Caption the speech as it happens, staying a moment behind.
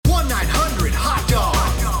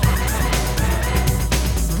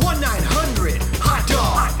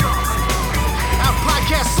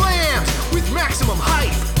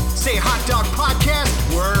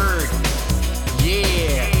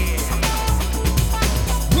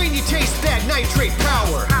Hydrate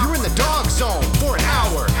power. You're in the dog zone for an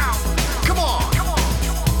hour. Come on.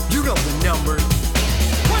 You know the number.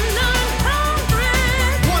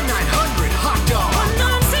 1-900 hot dog.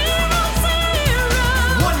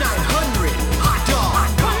 1-900 hot dog.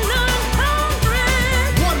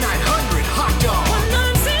 1-900 hot dog.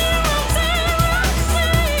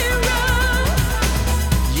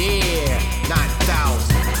 Yeah,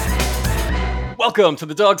 9,000. Welcome to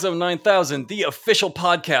the Dog Zone 9000, the official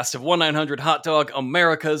podcast of 1-900 Hot Dog,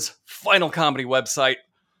 America's final comedy website.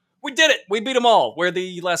 We did it! We beat them all. We're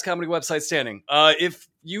the last comedy website standing. If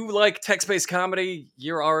you like text-based comedy,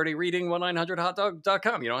 you're already reading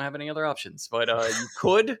 1-900hotdog.com. You don't have any other options. But you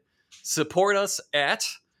could support us at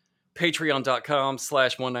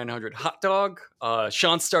patreon.com/1900hotdog.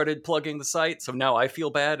 Sean started plugging the site, so now I feel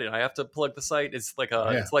bad and I have to plug the site. It's like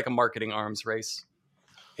a marketing arms race.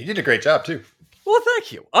 He did a great job, too. Well,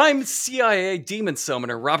 thank you. I'm CIA demon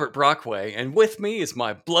summoner Robert Brockway, and with me is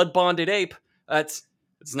my blood-bonded ape. It's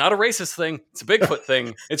not a racist thing. It's a Bigfoot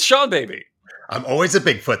thing. It's Seanbaby. I'm always a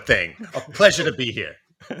Bigfoot thing. A pleasure to be here.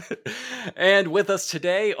 And with us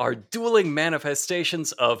today are dueling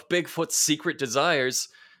manifestations of Bigfoot's secret desires,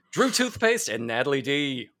 Drew Toothpaste and Natalie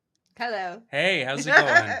Dee. Hello. Hey, how's it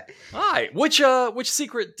going? Hi. Which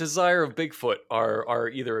secret desire of Bigfoot are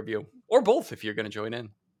either of you? Or both, if you're going to join in.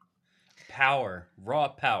 Power. Raw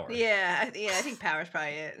power. Yeah, I think power's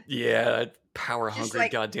probably it. Yeah, power-hungry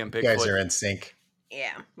goddamn Bigfoot. You guys are in sync.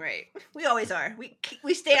 Yeah, right. We always are. We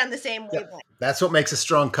stay on the same wavelength. That's what makes a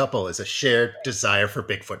strong couple, is a shared desire for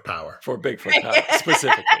Bigfoot power. For Bigfoot power,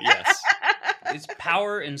 specifically, yes. It's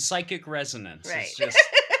power and psychic resonance. Right. It's just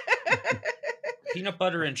peanut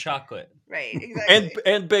butter and chocolate. Right, exactly.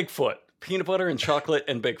 And Bigfoot. Peanut butter and chocolate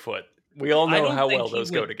and Bigfoot. We all know how well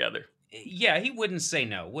those go together. Yeah, he wouldn't say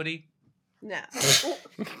no, would he? No. We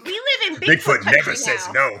live in Bigfoot country never now. says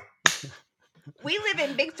no. We live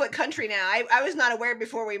in Bigfoot country now. I was not aware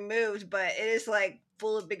before we moved, but it is like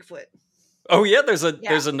full of Bigfoot. Oh yeah, there's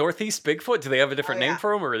a Northeast Bigfoot. Do they have a different name yeah.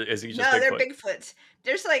 for him, or is he just No, Bigfoot? they're Bigfoots.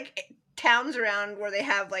 There's like towns around where they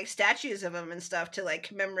have like statues of them and stuff to like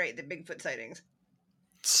commemorate the Bigfoot sightings.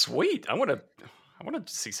 Sweet. I want to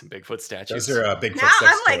see some Bigfoot statues. Those are Bigfoot Now sex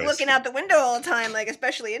I'm like toys. looking out the window all the time, like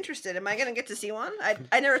especially interested. Am I going to get to see one? I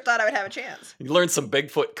never thought I would have a chance. You learn some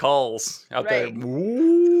Bigfoot calls out there. Right.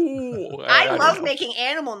 Ooh, I love know. making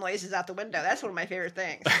animal noises out the window. That's one of my favorite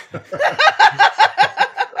things.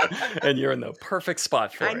 And you're in the perfect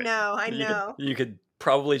spot for I it. I know. You could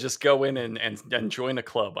probably just go in and join a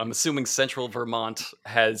club. I'm assuming Central Vermont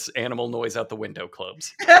has animal noise out the window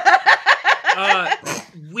clubs.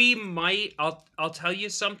 We might. I'll tell you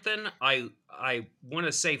something. I want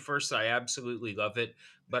to say first, I absolutely love it,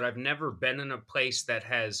 but I've never been in a place that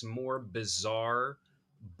has more bizarre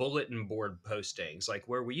bulletin board postings. Like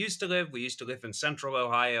where we used to live in Central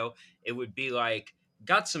Ohio. It would be like,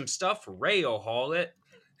 got some stuff, Ray'll haul it.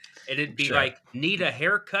 And it'd be like, need a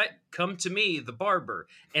haircut? Come to me, the barber.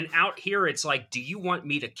 And out here, it's like, do you want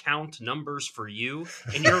me to count numbers for you?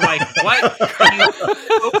 And you're like, what? And you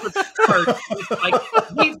open the card. It's like,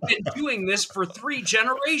 we've been doing this for 3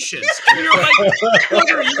 generations. And you're like, what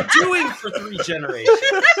are you doing for 3 generations?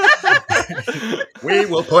 We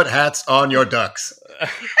will put hats on your ducks.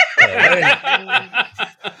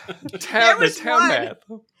 Town math.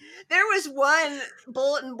 There was one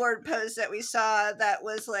bulletin board post that we saw that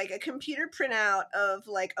was like a computer printout of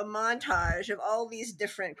like a montage of all these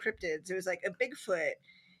different cryptids. It was like a Bigfoot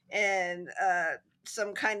and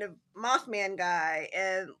some kind of Mothman guy,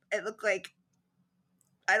 and it looked like,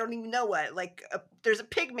 I don't even know what, like there's a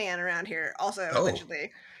pig man around here also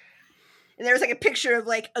allegedly. And there was like a picture of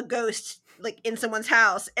like a ghost like in someone's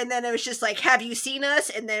house, and then it was just like, have you seen us?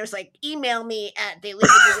 And then it was like, email me at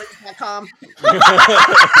theyliveinthe.com.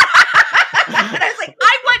 And I was like,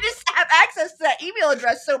 I want to have access to that email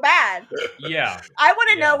address so bad. Yeah. I want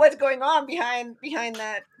to know what's going on behind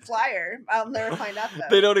that flyer. I'll never find out though.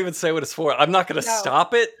 They don't even say what it's for. I'm not going to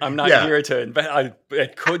stop it. I'm not here to invent.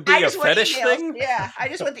 It could be a fetish thing. Yeah, I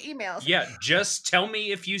just want the emails. Yeah, just tell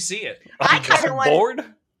me if you see it. I kind of want bored.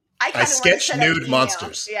 I sketch nude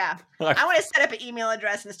monsters. Yeah. I want to set up an email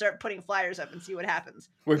address and start putting flyers up and see what happens.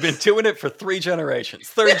 We've been doing it for 3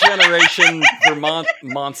 generations. 3rd generation Vermont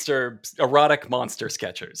erotic monster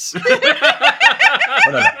sketchers. No.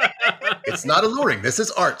 It's not alluring. This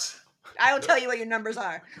is art. I will tell you what your numbers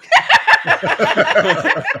are.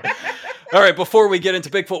 All right, before we get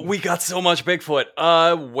into Bigfoot, we got so much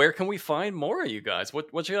Bigfoot. Where can we find more of you guys?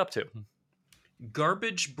 What you up to?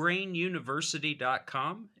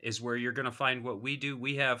 GarbageBrainUniversity.com is where you're going to find what we do.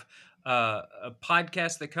 We have a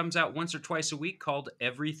podcast that comes out once or twice a week called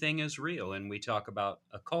Everything is Real, and we talk about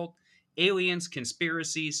occult, aliens,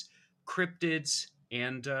 conspiracies, cryptids,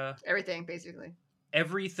 and Everything, basically.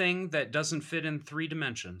 everything that doesn't fit in 3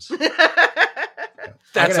 dimensions.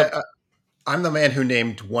 I'm the man who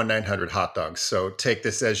named 1-900 hot dogs, so take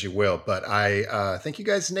this as you will. But I think you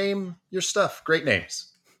guys name your stuff great names.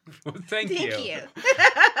 Thank you.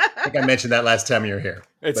 I think I mentioned that last time you were here.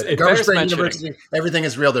 It Garbage bears Pail mentioning. University, everything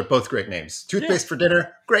is real. They're both great names. Toothpaste for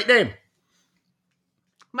dinner, great name.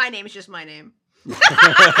 My name is just my name.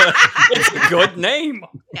 It's a good name.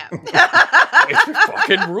 Yeah. It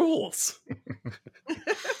fucking rules.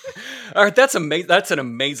 All right, that's amazing. That's an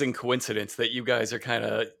amazing coincidence that you guys are kind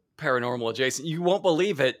of paranormal adjacent. You won't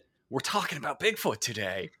believe it. We're talking about Bigfoot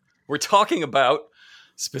today. We're talking about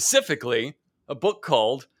specifically a book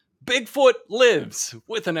called Bigfoot Lives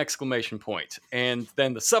with an exclamation point. And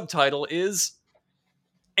then the subtitle is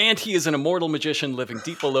 "And he is an immortal magician living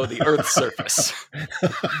deep below the Earth's surface."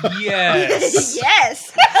 Yes.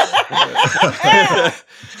 Yes.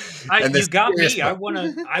 You got serious me. part.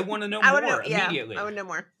 I want to know I would more know. Yeah, immediately. I would know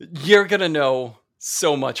more. You're going to know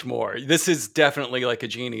so much more. This is definitely like a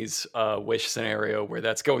genie's wish scenario where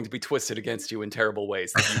that's going to be twisted against you in terrible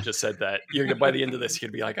ways. That you just said that. By the end of this, you're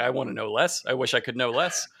going to be like, I want to know less. I wish I could know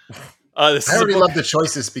less. This I is a already book- love the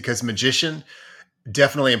choices because magician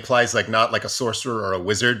definitely implies like not like a sorcerer or a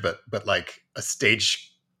wizard, but like a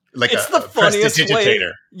stage, like it's a the funniest way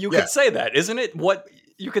prestidigitator. you Yeah. could say that, isn't it? What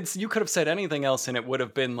you could have said anything else and it would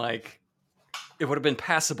have been like, it would have been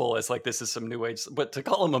passable as like, this is some new age, but to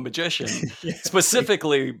call him a magician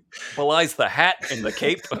specifically belies the hat and the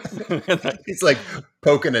cape. He's like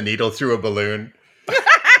poking a needle through a balloon.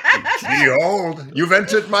 Behold, you've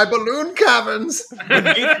entered my balloon caverns.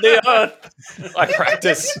 Beneath the earth. I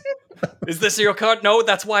practice. Is this your card? No,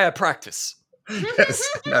 that's why I practice. Yes,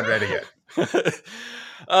 not ready yet.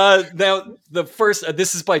 Now, the first,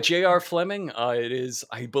 this is by J.R. Fleming. It is,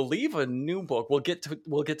 I believe, a new book. We'll get to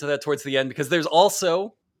that towards the end because there's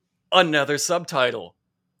also another subtitle.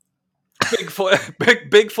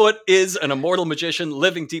 Bigfoot is an immortal magician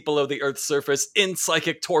living deep below the Earth's surface in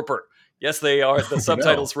psychic torpor. Yes, they are. The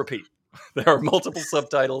subtitles repeat. There are multiple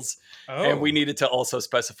subtitles, and we needed to also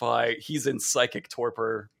specify he's in psychic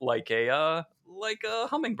torpor, like a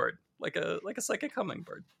hummingbird, like a psychic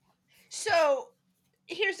hummingbird. So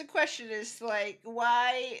here's the question: is like,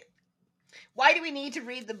 why do we need to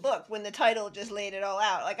read the book when the title just laid it all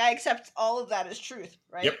out? Like, I accept all of that as truth,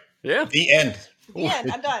 right? Yep. Yeah, The end. The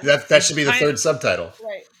end. I'm done. That should be the third subtitle.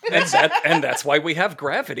 Right. and that's why we have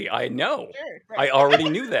gravity. I know. Sure, I right. already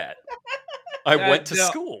knew that. I went to the-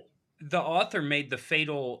 school. The author made the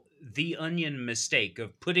fatal The Onion mistake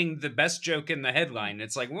of putting the best joke in the headline.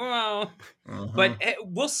 It's like, well, Mhm. but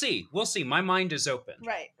we'll see. We'll see. My mind is open.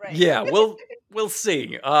 Right. Yeah, we'll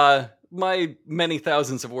see. My many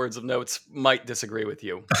thousands of words of notes might disagree with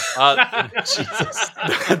you. Jesus.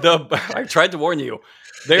 I tried to warn you.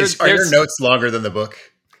 Are your notes longer than the book?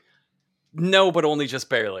 No, but only just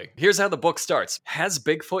barely. Here's how the book starts. Has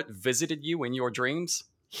Bigfoot visited you in your dreams?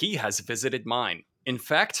 He has visited mine. In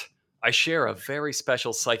fact, I share a very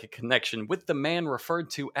special psychic connection with the man referred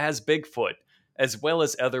to as Bigfoot, as well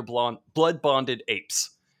as other blood-bonded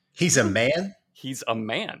apes. He's a man? He's a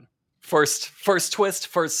man. First twist,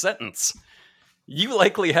 first sentence. You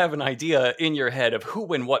likely have an idea in your head of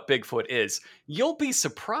who and what Bigfoot is. You'll be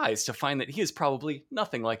surprised to find that he is probably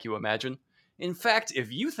nothing like you imagine. In fact,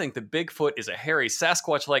 if you think that Bigfoot is a hairy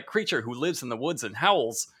Sasquatch-like creature who lives in the woods and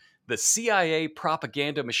howls, the CIA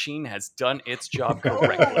propaganda machine has done its job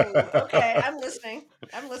correctly. Oh, okay, I'm listening.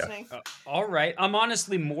 All right. I'm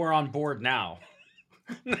honestly more on board now.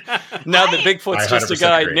 Now that Bigfoot's I just a 100%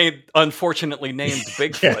 guy agree. unfortunately named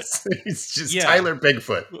Bigfoot. Yes. He's just Yeah. Tyler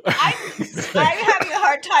Bigfoot. I'm having a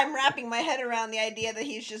hard time wrapping my head around the idea that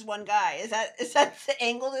he's just one guy. Is that the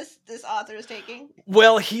angle this author is taking?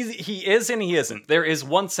 Well, he is and he isn't. There is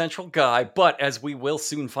one central guy, but as we will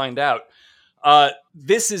soon find out,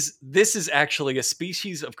 this is actually a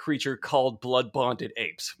species of creature called blood-bonded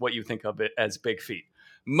apes. What you think of it as big feet.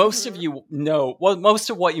 Most of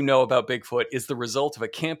what you know about Bigfoot is the result of a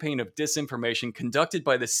campaign of disinformation conducted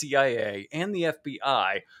by the CIA and the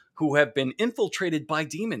FBI, who have been infiltrated by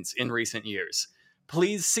demons in recent years.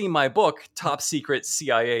 Please see my book, Top Secret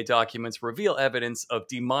CIA Documents Reveal Evidence of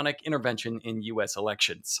Demonic Intervention in U.S.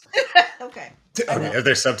 Elections. Okay. Are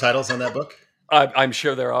there subtitles on that book? I'm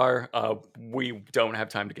sure there are. We don't have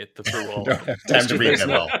time to get through all. Don't have time to read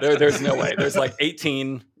them all. There's no way. There's like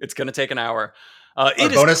 18. It's going to take an hour. Our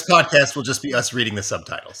bonus podcast will just be us reading the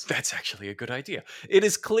subtitles. That's actually a good idea. It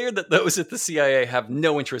is clear that those at the CIA have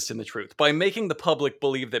no interest in the truth. By making the public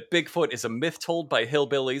believe that Bigfoot is a myth told by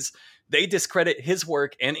hillbillies, they discredit his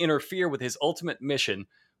work and interfere with his ultimate mission,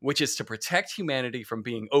 which is to protect humanity from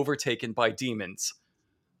being overtaken by demons.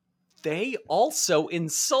 They also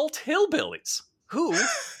insult hillbillies, who,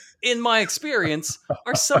 in my experience,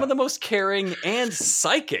 are some of the most caring and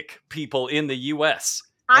psychic people in the U.S.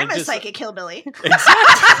 I'm a psychic hillbilly. Exactly.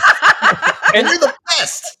 And you're the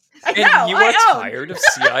best. And you are tired of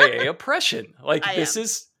CIA oppression. Like,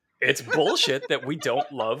 it's bullshit that we don't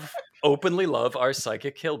openly love our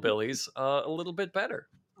psychic hillbillies a little bit better.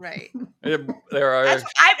 Right. There are... That's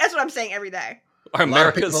what I'm saying every day.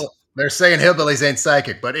 America's... They're saying hillbillies ain't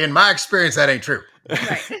psychic, but in my experience, that ain't true.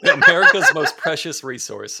 Right. America's most precious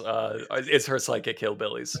resource is her psychic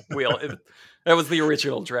hillbillies. That was the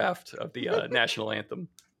original draft of the national anthem.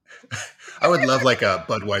 I would love like a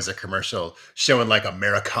Budweiser commercial showing like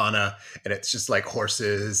Americana, and it's just like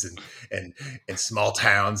horses and small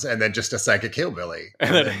towns, and then just a psychic hillbilly.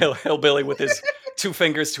 And then a hillbilly with his 2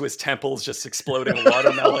 fingers to his temples just exploding a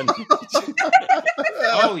watermelon.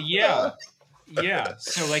 Oh, yeah. Yeah.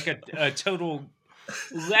 So like a total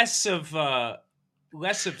less of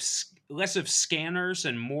scanners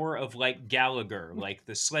and more of like Gallagher, like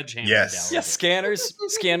the sledgehammer. Yes. Gallagher. Yeah,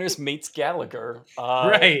 Scanners meets Gallagher.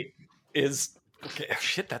 Right. Okay,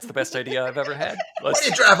 shit, that's the best idea I've ever had. Why do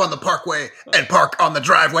you drive on the parkway and park on the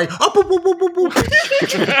driveway?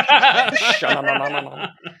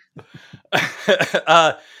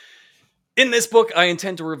 In this book, I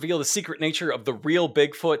intend to reveal the secret nature of the real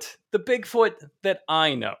Bigfoot, the Bigfoot that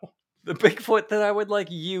I know, the Bigfoot that I would like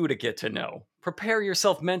you to get to know. Prepare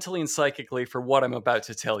yourself mentally and psychically for what I'm about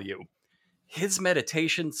to tell you. His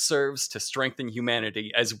meditation serves to strengthen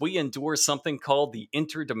humanity as we endure something called the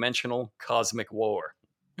interdimensional cosmic war.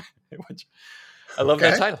 Which, I love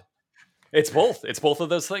that title. It's both. It's both of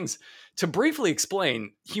those things. To briefly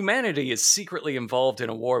explain, humanity is secretly involved in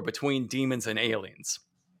a war between demons and aliens.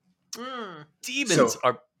 Demons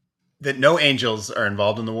are... That no angels are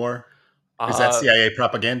involved in the war? Is that CIA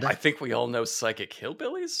propaganda? I think we all know psychic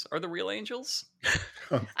hillbillies are the real angels.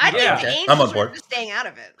 I think the angels I'm on board. are just staying out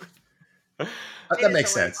of it. That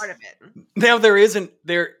makes sense. Part of it. Now there is an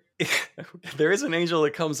angel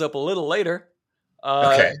that comes up a little later.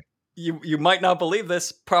 Okay. You might not believe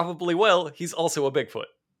this, probably will. He's also a Bigfoot.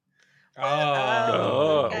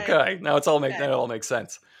 Okay. Now that all makes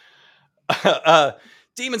sense.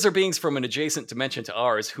 Demons are beings from an adjacent dimension to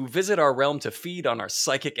ours who visit our realm to feed on our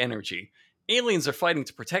psychic energy. Aliens are fighting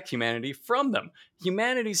to protect humanity from them.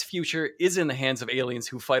 Humanity's future is in the hands of aliens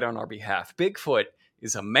who fight on our behalf. Bigfoot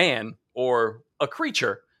is a man, or a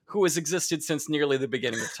creature, who has existed since nearly the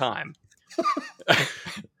beginning of time.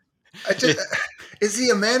 Is he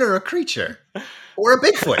a man or a creature? Or a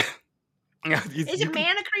Bigfoot? Is a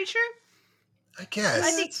man a creature? I guess.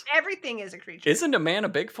 I think everything is a creature. Isn't a man a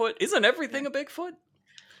Bigfoot? Isn't everything a Bigfoot?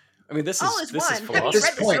 I mean, this is philosophy. At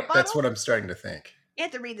this point, that's what I'm starting to think. You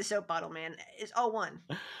have to read the soap bottle, man. It's all one.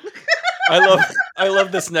 I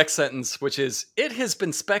love this next sentence, which is, it has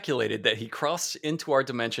been speculated that he crossed into our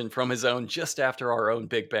dimension from his own just after our own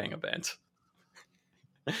Big Bang event.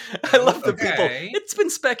 I love the people. It's been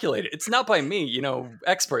speculated. It's not by me. You know,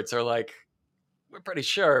 experts are like, we're pretty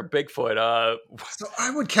sure Bigfoot. So I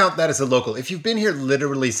would count that as a local. If you've been here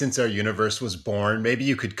literally since our universe was born, maybe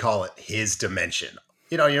you could call it his dimension.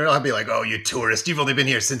 You know, you're not be like, oh, you tourist, you've only been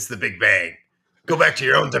here since the Big Bang. Go back to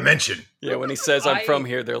your own dimension. Yeah, when he says I'm from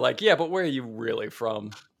here, they're like, yeah, but where are you really from?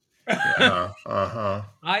 I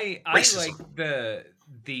like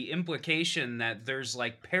the implication that there's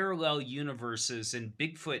like parallel universes and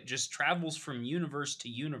Bigfoot just travels from universe to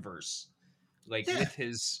universe. Like with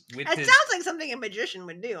his sounds like something a magician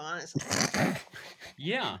would do, honestly.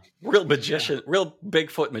 Yeah. Real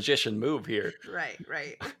Bigfoot magician move here. Right.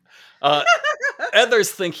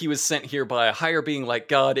 Others think he was sent here by a higher being like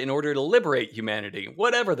God in order to liberate humanity.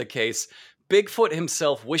 Whatever the case, Bigfoot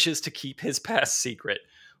himself wishes to keep his past secret.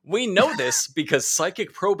 We know this because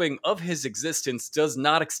psychic probing of his existence does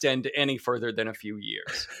not extend any further than a few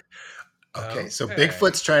years. Okay, so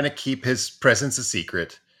Bigfoot's trying to keep his presence a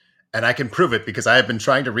secret, and I can prove it because I have been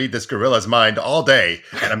trying to read this gorilla's mind all day,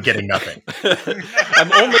 and I'm getting nothing.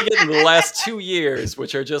 I'm only getting the last 2 years,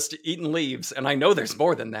 which are just eating leaves, and I know there's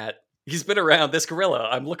more than that. He's been around, this gorilla.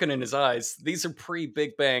 I'm looking in his eyes. These are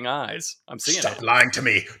pre-Big Bang eyes. I'm seeing it. Stop lying to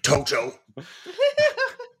me, Tojo.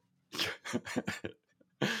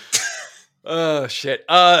 Oh, shit.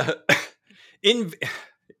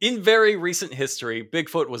 In very recent history,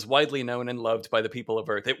 Bigfoot was widely known and loved by the people of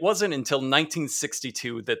Earth. It wasn't until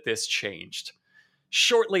 1962 that this changed.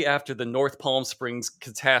 Shortly after the North Palm Springs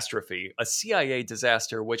catastrophe, a CIA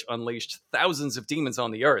disaster which unleashed thousands of demons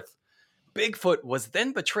on the Earth, Bigfoot was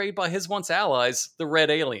then betrayed by his once allies, the Red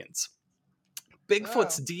Aliens.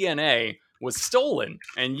 Bigfoot's DNA was stolen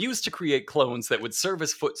and used to create clones that would serve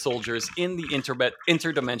as foot soldiers in the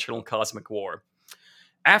interdimensional cosmic war.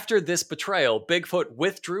 After this betrayal, Bigfoot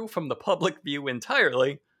withdrew from the public view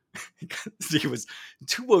entirely.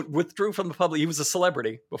 Withdrew from the public. He was a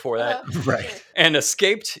celebrity before that. Right. And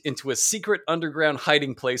escaped into a secret underground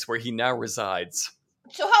hiding place where he now resides.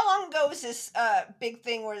 So how long ago was this big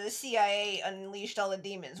thing where the CIA unleashed all the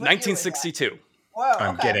demons? What year was that? 1962. Whoa,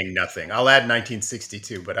 I'm okay. getting nothing. I'll add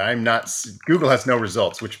 1962, but I'm not. Google has no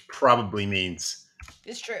results, which probably means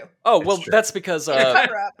It's true. Oh, well, true. that's because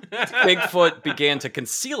Cover up. Bigfoot began to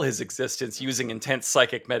conceal his existence using intense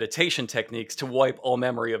psychic meditation techniques to wipe all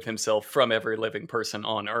memory of himself from every living person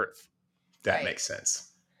on Earth. that Right. makes sense.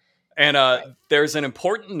 And there's an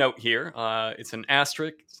important note here. It's an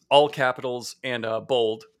asterisk, all capitals, and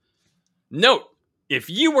bold. Note, if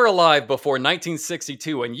you were alive before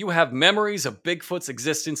 1962 and you have memories of Bigfoot's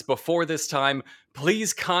existence before this time,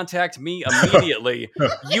 please contact me immediately.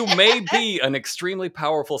 You may be an extremely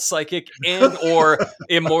powerful psychic and or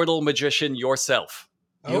immortal magician yourself.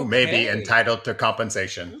 You may be Okay. entitled to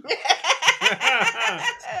compensation.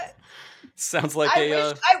 Sounds like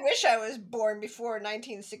I wish I was born before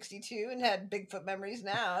 1962 and had Bigfoot memories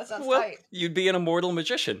now. That sounds well, tight. you'd be an immortal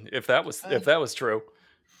magician if that was true.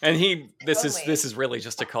 And this Only. is really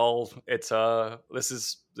just a call. It's this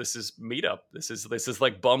is meetup. This is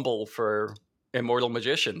like Bumble for immortal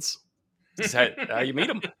magicians. This is how you meet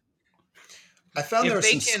them. I found If there were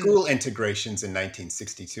they some can- school integrations in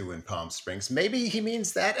 1962 in Palm Springs. Maybe he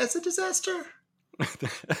means that as a disaster?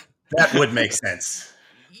 That would make sense.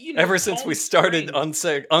 You know, Ever since Palm we started Springs-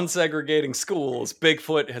 unsegregating schools,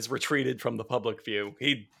 Bigfoot has retreated from the public view.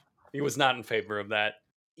 He was not in favor of that.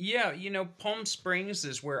 Yeah, you know, Palm Springs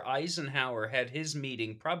is where Eisenhower had his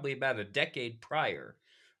meeting probably about a decade prior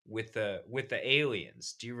with the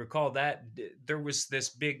aliens. Do you recall that? There was this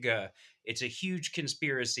big it's a huge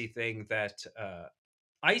conspiracy thing that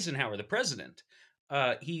Eisenhower, the president,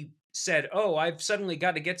 he said, "Oh, I've suddenly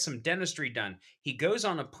got to get some dentistry done." He goes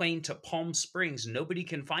on a plane to Palm Springs. Nobody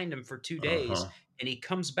can find him for 2 days, Uh-huh. and he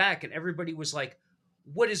comes back, and everybody was like,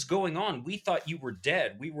 "What is going on? We thought you were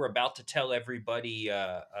dead. We were about to tell everybody,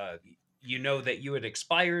 you know, that you had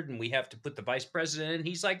expired, and we have to put the vice president in."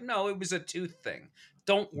 He's like, "No, it was a tooth thing.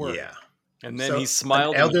 Don't worry." Yeah. And then So, he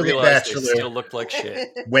smiled an and elderly realized they bachelor- still looked like shit.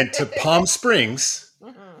 Went to Palm Springs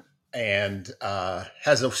Mhm. and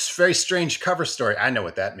has a very strange cover story. I know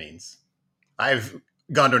what that means. I've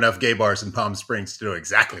gone to enough gay bars in Palm Springs to know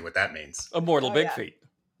exactly what that means. Immortal Oh, Big yeah. Feet.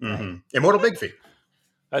 Mm-hmm. Immortal Big Feet.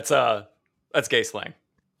 That's gay slang.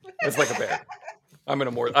 It's like a bear. I am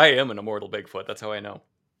an immortal Bigfoot. That's how I know.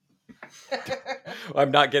 I'm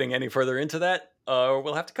not getting any further into that.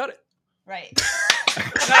 We'll have to cut it. Right.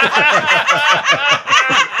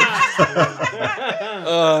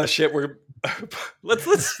 Shit. We're let's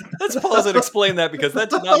pause and explain that because that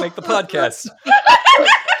did not make the podcast.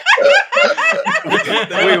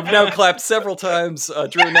 We've now clapped several times.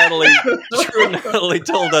 Drew and Natalie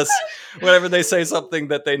told us whenever they say something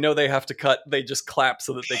that they know they have to cut, they just clap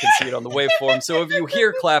so that they can see it on the waveform. So if you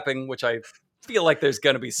hear clapping, which I feel like there's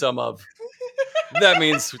going to be some of, that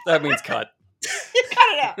means cut. Cut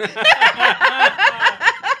it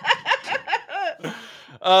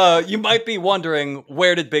out. You might be wondering,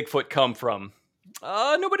 where did Bigfoot come from?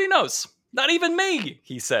 Nobody knows. Not even me,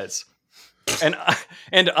 he says. And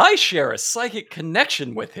I share a psychic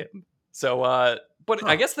connection with him. So, but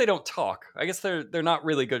I guess they don't talk. I guess they're not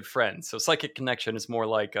really good friends. So psychic connection is more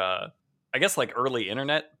like, I guess like early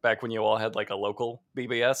internet, back when you all had like a local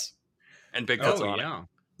BBS and Bigfoot's on it. yeah.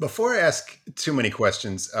 Before I ask too many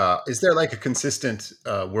questions, is there like a consistent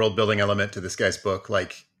world building element to this guy's book?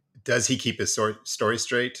 Like, does he keep his story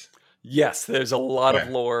straight? Yes, there's a lot of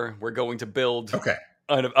Okay. lore. We're going to build Okay.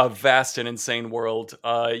 a vast and insane world.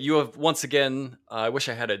 You have, once again, I wish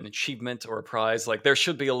I had an achievement or a prize. Like, there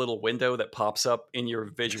should be a little window that pops up in your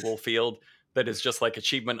visual field that is just like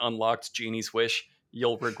achievement unlocked, Genie's wish.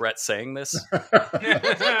 You'll regret saying this.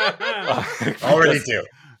 Already do.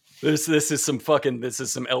 This is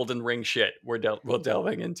some Elden Ring shit we're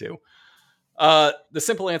delving into. The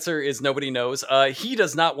simple answer is nobody knows. He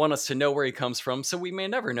does not want us to know where he comes from, so we may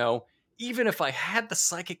never know. Even if I had the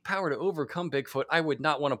psychic power to overcome Bigfoot, I would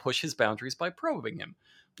not want to push his boundaries by probing him.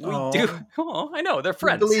 We Aw. do. Oh, I know, they're He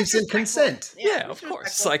friends. believes in consent. Yeah, of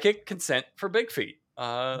course. Psychic consent for Big Feet.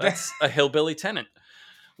 That's a hillbilly tenant.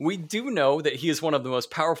 We do know that he is one of the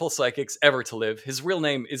most powerful psychics ever to live. His real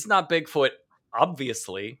name is not Bigfoot.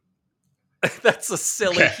 obviously, that's a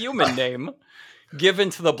silly human name given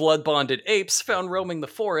to the blood-bonded apes found roaming the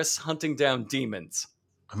forests hunting down demons.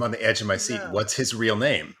 I'm on the edge of my seat. What's his real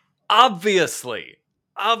name? Obviously,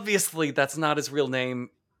 that's not his real name.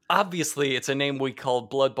 Obviously, it's a name we called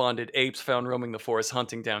blood-bonded apes found roaming the forest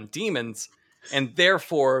hunting down demons, and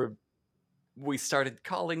therefore we started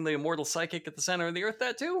calling the immortal psychic at the center of the earth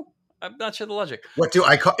that too? I'm not sure the logic. What do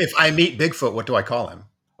I call if I meet Bigfoot? What do I call him?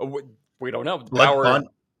 We don't know. Blood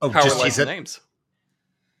Power names.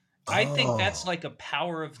 I think that's like a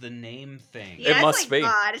power of the name thing. Yeah, It must be.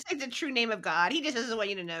 God. It's like the true name of God. He just doesn't want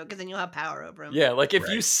you to know because then you'll have power over him. Yeah, like if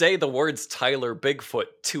Right. you say the words Tyler Bigfoot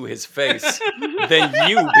to his face, then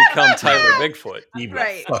you become Tyler Bigfoot. He will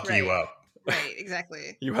Right, fuck you right. up. Right,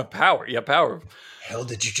 exactly. You have power. You have power. Hell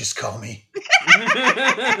did you just call me?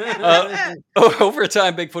 Over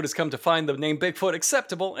time, Bigfoot has come to find the name Bigfoot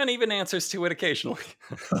acceptable and even answers to it occasionally.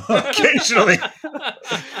 Occasionally.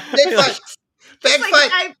 Bigfoot!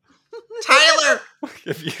 Bigfoot! Tyler!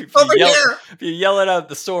 If you yell it out at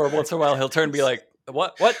the store once in a while, he'll turn and be like,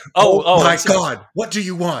 "What? What? Oh my I'm sorry." God! What do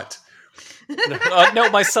you want? No,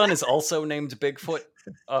 my son is also named Bigfoot.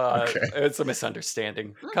 Okay. It's a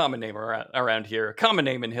misunderstanding. Common name around here. Common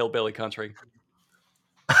name in hillbilly country.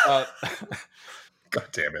 God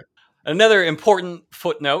damn it! Another important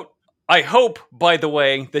footnote. I hope, by the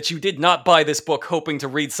way, that you did not buy this book hoping to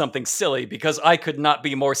read something silly, because I could not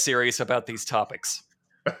be more serious about these topics.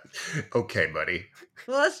 Okay, buddy.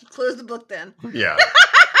 Well, let's close the book then. Yeah.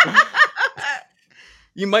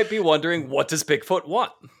 You might be wondering, what does Bigfoot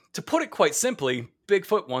want? To put it quite simply,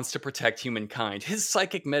 Bigfoot wants to protect humankind. His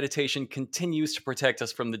psychic meditation continues to protect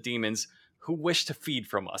us from the demons who wish to feed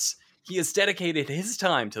from us. He has dedicated his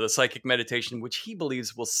time to the psychic meditation, which he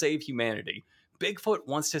believes will save humanity. Bigfoot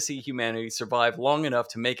wants to see humanity survive long enough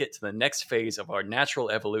to make it to the next phase of our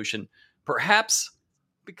natural evolution, perhaps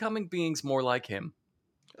becoming beings more like him.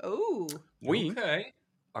 Oh. We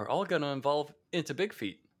are all going to evolve into Big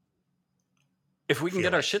Feet. If we can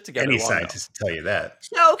get our shit together. Any long scientist will tell you that.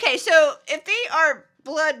 Okay, so if they are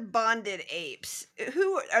blood bonded apes,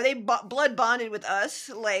 who are they blood bonded with us?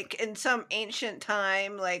 Like in some ancient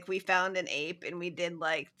time, like we found an ape and we did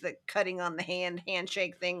like the cutting on the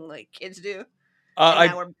handshake thing like kids do.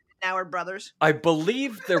 Now we're brothers. I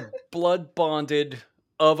believe they're blood bonded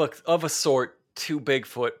of a sort to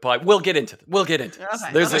Bigfoot, but we'll get into it. Okay,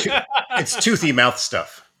 There's It's toothy mouth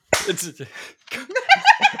stuff.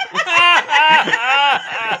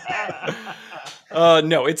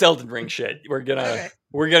 No, it's Elden Ring shit. We're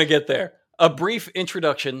gonna get there. A brief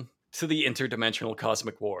introduction to the interdimensional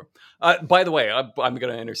cosmic war. By the way, I'm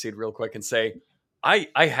gonna intercede real quick and say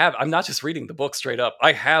I'm not just reading the book straight up.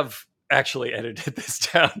 I have actually edited this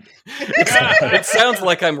down. It sounds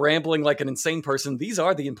like I'm rambling like an insane person. These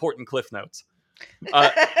are the important cliff notes.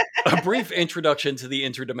 A brief introduction to the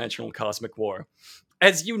interdimensional cosmic war.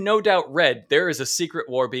 As you no doubt read, there is a secret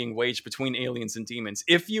war being waged between aliens and demons.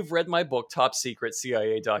 If you've read my book, Top Secret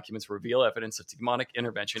CIA Documents Reveal Evidence of Demonic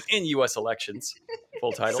Intervention in U.S. Elections,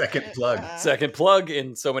 full title. Second plug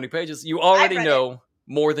in so many pages. You already know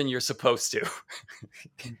more than you're supposed to.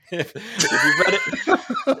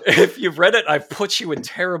 If you've read it, I've put you in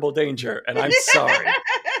terrible danger, and I'm sorry.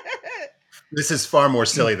 This is far more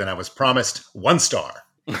silly than I was promised. 1 star.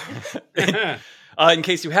 In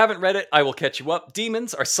case you haven't read it, I will catch you up.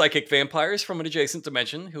 Demons are psychic vampires from an adjacent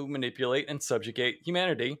dimension who manipulate and subjugate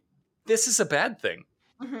humanity. This is a bad thing.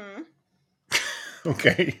 Mm-hmm.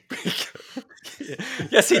 Okay.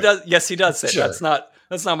 Yes, he does. Yes, he does say Sure.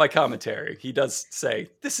 That's not my commentary. He does say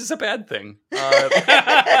this is a bad thing.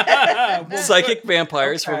 Psychic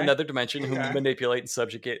vampires from another dimension who manipulate and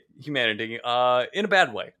subjugate humanity in a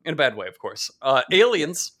bad way. In a bad way, of course.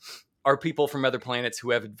 Aliens are people from other planets who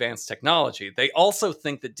have advanced technology. They also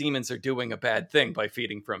think that demons are doing a bad thing by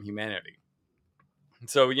feeding from humanity.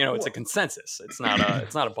 So, it's a consensus. It's not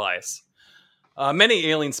a bias. Many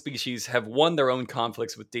alien species have won their own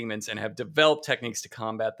conflicts with demons and have developed techniques to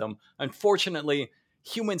combat them. Unfortunately,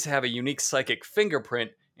 humans have a unique psychic fingerprint,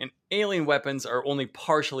 and alien weapons are only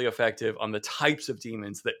partially effective on the types of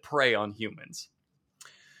demons that prey on humans.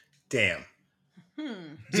 Damn.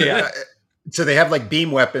 Yeah. So they have like beam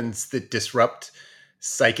weapons that disrupt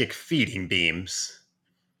psychic feeding beams.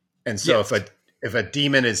 And so Yes. if a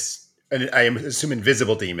demon is, and I assume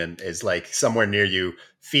invisible demon is like somewhere near you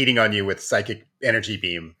feeding on you with psychic energy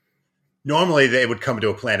beam, normally they would come to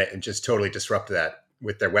a planet and just totally disrupt that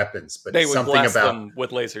with their weapons. But They would something blast about them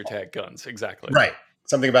with laser tag guns. Exactly. right.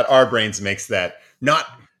 Something about our brains makes that not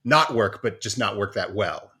work, but just not work that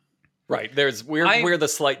well. Right. We're the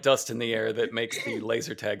slight dust in the air that makes the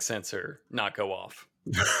laser tag sensor not go off.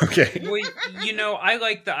 Okay. Well, I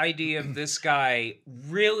like the idea of this guy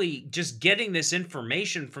really just getting this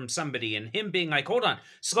information from somebody and him being like, hold on,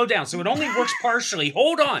 slow down. So it only works partially.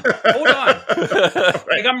 Hold on.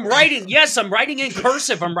 Like I'm writing in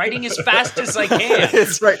cursive. I'm writing as fast as I can.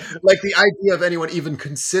 It's right. Like the idea of anyone even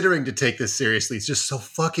considering to take this seriously is just so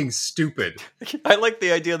fucking stupid. I like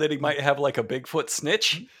the idea that he might have like a Bigfoot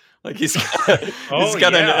snitch. Like he's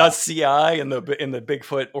got a CI in the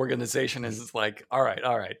Bigfoot organization, and it's like, all right,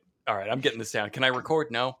 I'm getting this down. Can I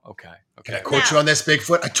record? No, okay. Can I quote you on this,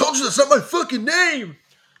 Bigfoot? I told you that's not my fucking name.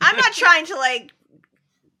 I'm not trying to like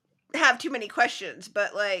have too many questions,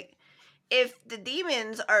 but like, if the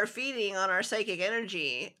demons are feeding on our psychic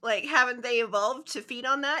energy, like, haven't they evolved to feed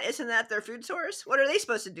on that? Isn't that their food source? What are they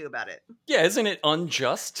supposed to do about it? Yeah, isn't it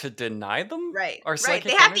unjust to deny them our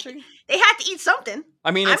psychic energy? They have to eat something.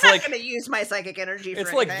 I mean, I'm not going to use my psychic energy for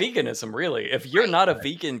anything. It's like veganism, really. If you're not a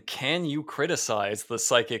vegan, can you criticize the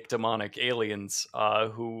psychic demonic aliens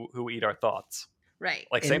who eat our thoughts? Right.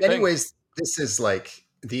 Like, same thing. In many thing. ways, this is like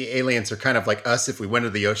the aliens are kind of like us if we went to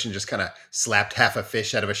the ocean, just kind of slapped half a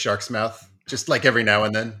fish out of a shark's mouth, just like every now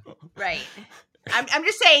and then. Right. I'm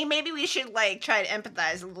just saying maybe we should like try to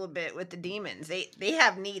empathize a little bit with the demons. They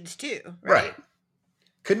have needs too, right?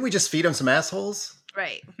 Couldn't we just feed them some assholes?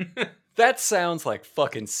 Right. That sounds like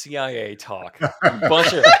fucking CIA talk.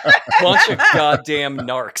 bunch of goddamn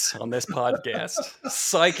narcs on this podcast.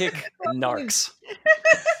 Psychic narcs.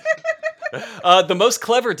 The most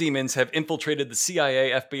clever demons have infiltrated the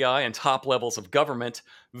CIA, FBI, and top levels of government.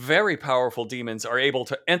 Very powerful demons are able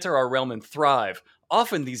to enter our realm and thrive.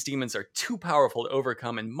 Often these demons are too powerful to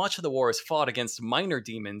overcome, and much of the war is fought against minor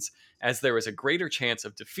demons, as there is a greater chance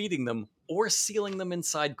of defeating them or sealing them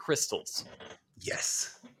inside crystals.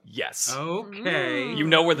 Yes. Okay. You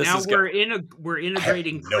know where this is going. Now we're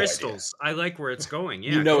integrating crystals. I like where it's going.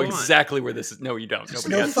 Yeah. You know exactly where this is. No, you don't. There's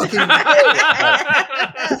Nobody no fucking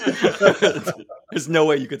There's no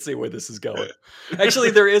way you could see where this is going. Actually,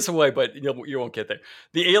 there is a way, but you won't get there.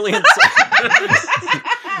 The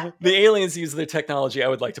aliens use their technology. I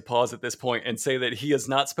would like to pause at this point and say that he has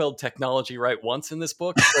not spelled technology right once in this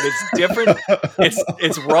book, but it's different.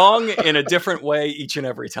 It's wrong in a different way each and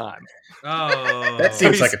every time. Oh, that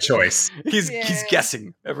seems like a choice. He's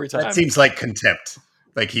guessing every time. That seems like contempt.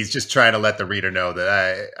 Like he's just trying to let the reader know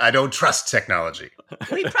that I don't trust technology.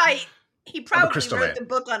 He probably wrote the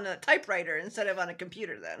book on a typewriter instead of on a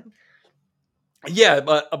computer then. Yeah,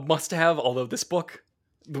 but a must-have, although this book,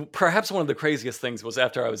 perhaps one of the craziest things was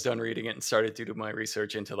after I was done reading it and started to do my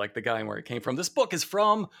research into like the guy and where it came from. This book is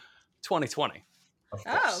from 2020.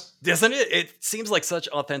 Oh. Doesn't it? It seems like such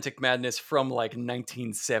authentic madness from like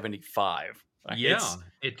 1975. Yeah,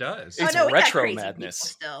 it does. It's retro madness.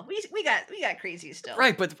 Still, we got crazy still.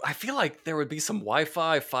 Right, but I feel like there would be some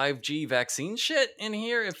Wi-Fi 5G vaccine shit in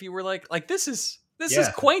here if you were like this is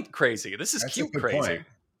quaint crazy. This is cute crazy. Point.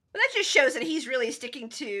 But that just shows that he's really sticking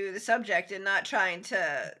to the subject and not trying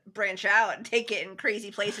to branch out and take it in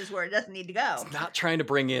crazy places where it doesn't need to go. He's not trying to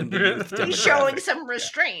bring in the youth demographic. He's showing some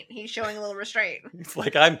restraint. He's showing a little restraint. It's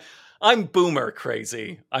like I'm boomer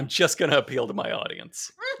crazy. I'm just going to appeal to my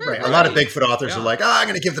audience. Right. A lot of Bigfoot authors are like, I'm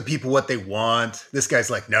going to give the people what they want. This guy's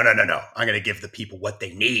like, no. I'm going to give the people what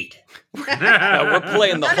they need. We're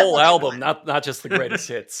playing the whole album, not just the greatest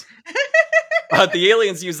hits. The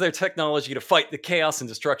aliens use their technology to fight the chaos and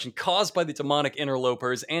destruction caused by the demonic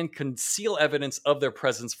interlopers and conceal evidence of their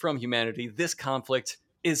presence from humanity. This conflict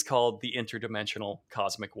is called the interdimensional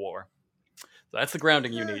cosmic war. So that's the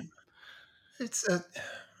grounding you need. It's a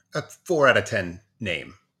 4 out of 10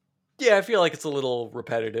 name. Yeah, I feel like it's a little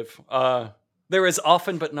repetitive. There is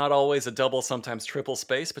often, but not always, a double, sometimes triple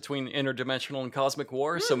space between interdimensional and cosmic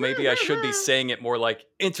war, so maybe I should be saying it more like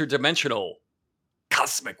interdimensional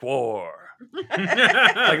cosmic war.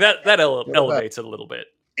 Like that elevates it a little bit.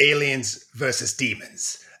 Aliens versus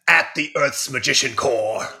demons at the Earth's magician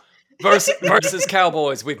core. Versus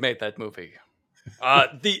cowboys. We've made that movie.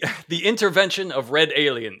 The intervention of red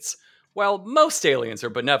aliens. While most aliens are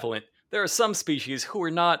benevolent, there are some species who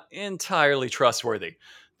are not entirely trustworthy.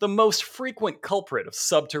 The most frequent culprit of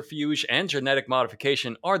subterfuge and genetic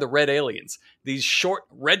modification are the red aliens. These short,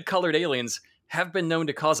 red-colored aliens have been known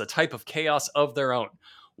to cause a type of chaos of their own.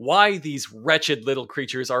 Why these wretched little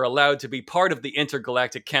creatures are allowed to be part of the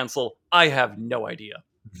Intergalactic Council, I have no idea.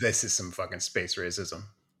 This is some fucking space racism.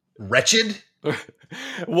 Wretched?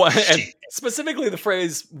 And specifically the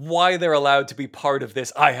phrase "why they're allowed to be part of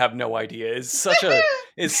this," I have no idea. Is such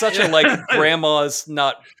a like grandma's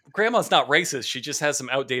not racist. She just has some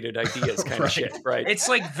outdated ideas kind of shit, right? It's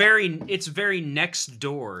like very next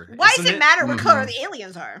door. Why does it matter what color the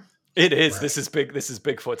aliens are? It is. Right. This is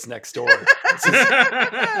Bigfoot's next door.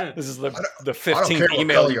 This is the I don't 15th care what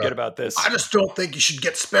email color you you get are. about this. I just don't think you should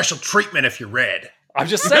get special treatment if you're red. I'm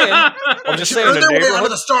just saying. I'm just saying. Earn The their way under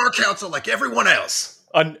neighborhood. the Star Council like everyone else.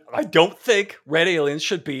 I don't think red aliens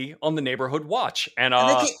should be on the neighborhood watch. And And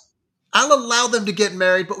they can't, I'll allow them to get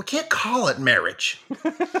married, but we can't call it marriage.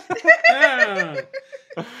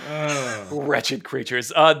 wretched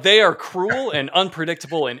creatures. They are cruel and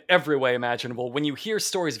unpredictable in every way imaginable. When you hear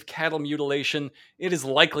stories of cattle mutilation, it is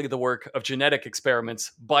likely the work of genetic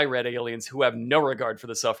experiments by red aliens who have no regard for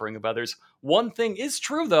the suffering of others. One thing is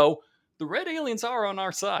true, though. The red aliens are on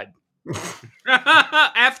our side.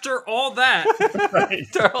 After all that.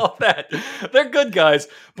 After all that. They're good guys,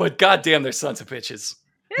 but goddamn, they're sons of bitches.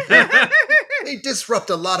 They disrupt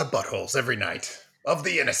a lot of buttholes every night of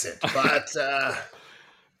the innocent, but that's the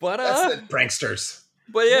pranksters.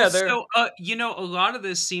 But yeah, Well, they're... so, a lot of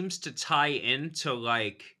this seems to tie into,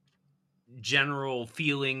 like, general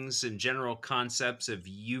feelings and general concepts of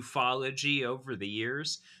ufology over the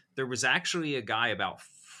years. There was actually a guy about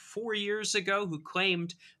 4 years ago who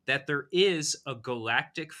claimed that there is a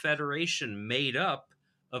galactic federation made up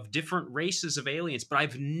of different races of aliens, but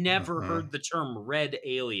I've never heard the term red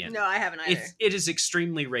alien. No, I haven't either. It is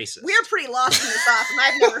extremely racist. We're pretty lost in the sauce, and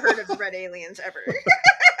I've never heard of the red aliens ever.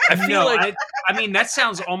 I feel like I mean, that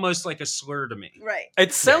sounds almost like a slur to me. Right.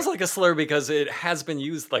 it sounds like a slur because it has been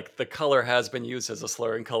used, like the color has been used as a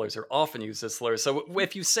slur, and colors are often used as slurs. So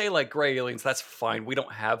if you say like gray aliens, that's fine. We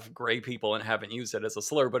don't have gray people and haven't used it as a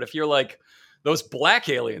slur. But if you're like those black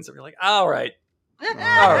aliens, you're like, all right,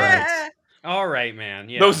 right. All right, man.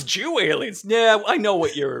 Yeah. those Jew aliens. Yeah, I know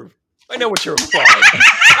what you're implying.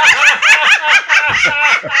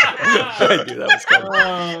 I knew that was coming.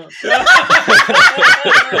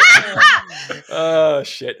 Oh,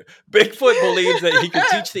 shit. Bigfoot believes that he could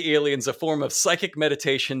teach the aliens a form of psychic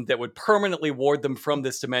meditation that would permanently ward them from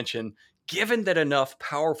this dimension, given that enough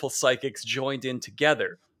powerful psychics joined in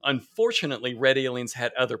together. Unfortunately, red aliens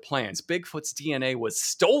had other plans. Bigfoot's DNA was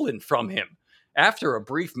stolen from him after a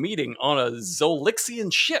brief meeting on a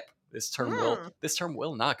Zolixian ship. This term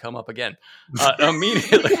will not come up again.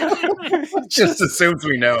 Immediately, Just assumes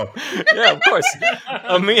we know. yeah, of course.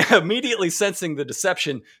 Immediately sensing the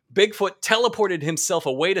deception, Bigfoot teleported himself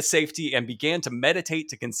away to safety and began to meditate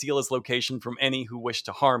to conceal his location from any who wished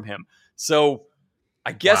to harm him. So,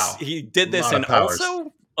 I guess Wow. he did this Lot of and powers.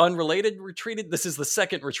 also unrelated retreated. This is the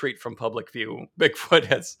second retreat from public view Bigfoot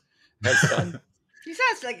has done. He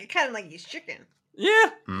sounds like kind of like he's chicken.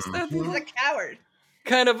 Yeah, He's a coward.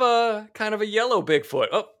 kind of a yellow Bigfoot.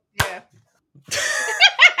 Oh. Yeah.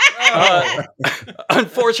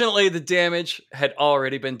 Unfortunately, the damage had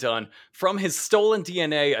already been done. From his stolen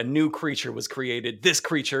DNA, a new creature was created. This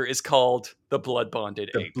creature is called the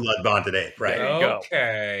blood-bonded The ape. blood-bonded ape, right? There you go.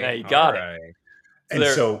 Okay. Now you got it. Right. And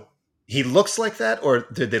There- so he looks like that, or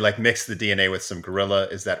did they like mix the DNA with some gorilla?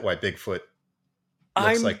 Is that why Bigfoot looks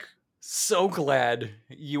I'm like? so glad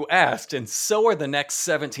you asked, and so are the next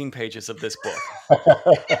 17 pages of this book.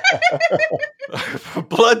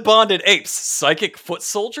 Blood-bonded apes, psychic foot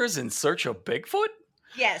soldiers in search of Bigfoot?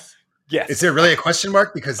 Yes. Yes, Is there really a question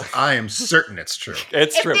mark? Because I am certain it's true.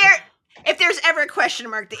 it's true. If there's ever a question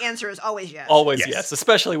mark, the answer is always yes. Always Yes. yes,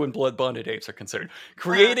 especially when blood-bonded apes are considered.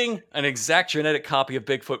 Creating an exact genetic copy of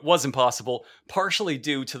Bigfoot was impossible, partially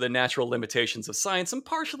due to the natural limitations of science and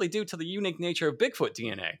partially due to the unique nature of Bigfoot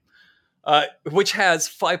DNA, which has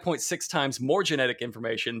 5.6 times more genetic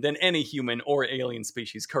information than any human or alien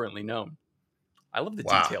species currently known. I love the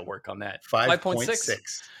Wow. detail work on that.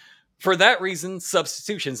 5.6. For that reason,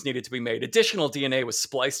 substitutions needed to be made. Additional DNA was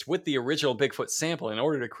spliced with the original Bigfoot sample in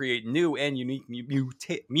order to create new and unique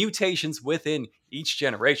mutations within each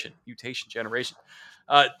generation.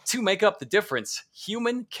 To make up the difference,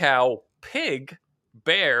 human, cow, pig,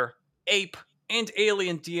 bear, ape, and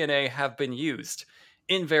alien DNA have been used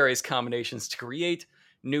in various combinations to create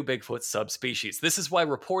new Bigfoot subspecies. This is why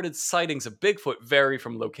reported sightings of Bigfoot vary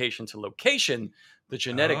from location to location. The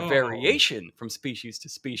genetic variation from species to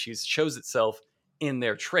species shows itself in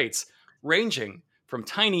their traits, ranging from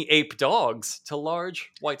tiny ape dogs to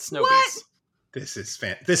large white snowbees. What?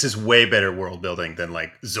 This is way better world building than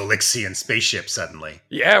like Zolixian spaceship suddenly.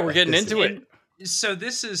 Yeah, we're Like, getting this into is- it. So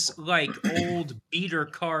this is like old beater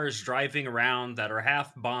cars driving around that are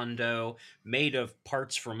half Bondo, made of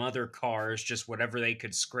parts from other cars, just whatever they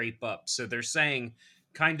could scrape up. So they're saying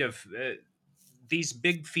kind of these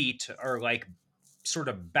big feet are like sort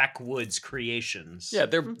of backwoods creations. Yeah,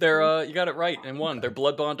 they're you got it right in one. They're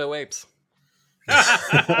blood bondo apes.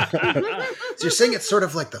 So you're saying it's sort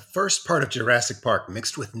of like the first part of Jurassic Park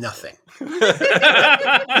mixed with nothing.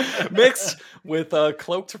 Mixed with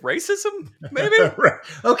cloaked racism, maybe? Right.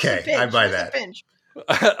 Okay, Finch, I buy Mr. that. Finch.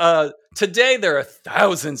 Today, there are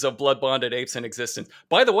thousands of blood-bonded apes in existence.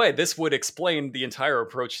 By the way, this would explain the entire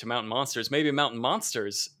approach to mountain monsters. Maybe mountain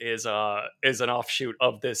monsters is an offshoot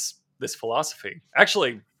of this philosophy.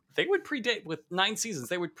 Actually, they would predate with 9 seasons.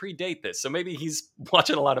 They would predate this, so maybe he's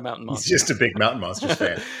watching a lot of mountain monsters. He's just a big Mountain Monsters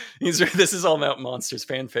fan. This is all mountain monsters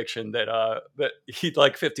fan fiction that he,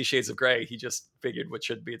 like 50 Shades of Grey. He just figured what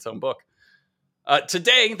should be its own book.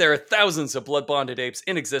 Today, there are thousands of blood-bonded apes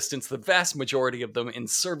in existence, the vast majority of them in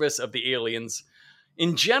service of the aliens.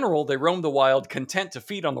 In general, they roam the wild, content to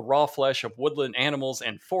feed on the raw flesh of woodland animals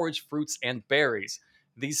and forage fruits and berries.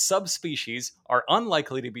 These subspecies are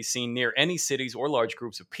unlikely to be seen near any cities or large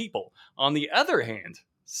groups of people. On the other hand,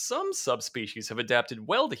 some subspecies have adapted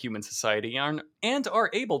well to human society and are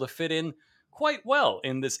able to fit in quite well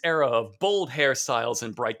in this era of bold hairstyles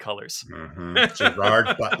and bright colors. Mm-hmm.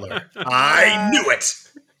 Gerard Butler. I knew it.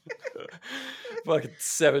 Fucking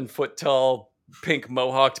 7 foot tall, pink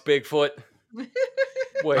mohawked Bigfoot.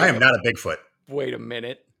 Wait, I am not a Bigfoot. Wait a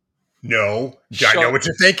minute. No. I know what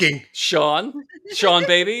you're thinking.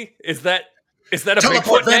 Seanbaby? Is that a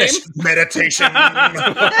Teleport Bigfoot name? vanish. Meditation.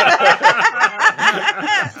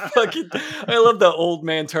 Fucking, I love the old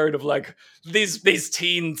man turn of like these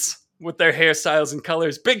teens with their hairstyles and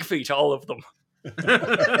colors. Big feet, all of them.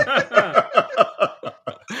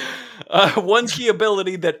 One key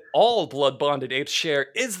ability that all blood-bonded apes share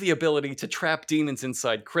is the ability to trap demons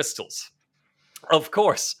inside crystals. Of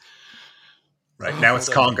course. Right, now it's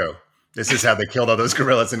Congo. This is how they killed all those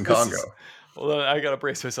gorillas in Congo. Hold on, I gotta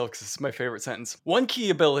brace myself because this is my favorite sentence. One key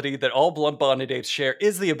ability that all blood-bonded apes share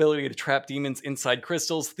is the ability to trap demons inside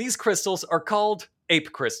crystals. These crystals are called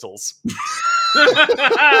ape crystals. You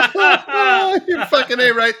fucking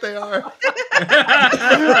A right, they are.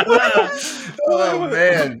 Oh,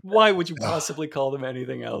 man. Why would you possibly call them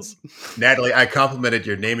anything else? Natalie, I complimented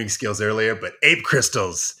your naming skills earlier, but ape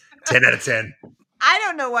crystals, 10 out of 10. I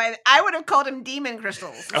don't know why. I would have called him demon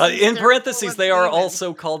crystals. In They're parentheses, full they of are demons.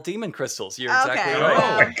 also called demon crystals. You're Okay. exactly Oh,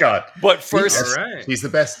 right. my God. But first, Yes, All right. she's the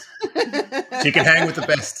best. She can hang with the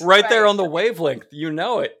best. right there Right. on the wavelength, you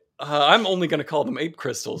know it. I'm only going to call them ape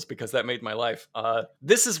crystals because that made my life.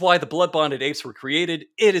 This is why the blood-bonded apes were created.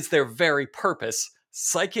 It is their very purpose.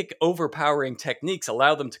 Psychic overpowering techniques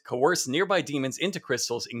allow them to coerce nearby demons into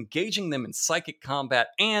crystals, engaging them in psychic combat,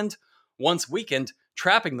 and, once weakened,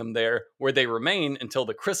 trapping them there where they remain until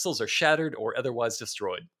the crystals are shattered or otherwise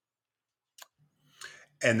destroyed.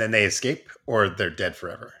 And then they escape, or they're dead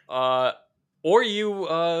forever. Or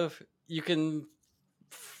you can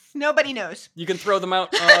Nobody knows. throw them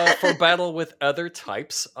out for battle with other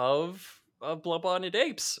types of blood-bonded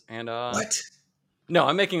apes. And What? no,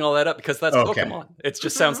 I'm making all that up because that's Okay. Pokemon. It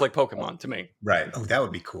just sounds like Pokemon to me. Right. Oh, that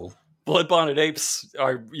would be cool. Blood-bonded apes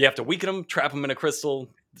you have to weaken them, trap them in a crystal,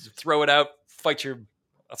 throw it out, fight your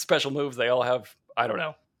special moves. They all have, I don't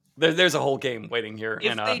know. There's a whole game waiting here.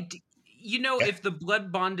 If And if the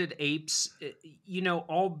blood bonded apes,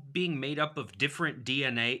 all being made up of different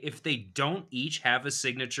DNA, if they don't each have a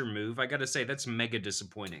signature move, I gotta say that's mega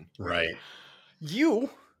disappointing. Right. you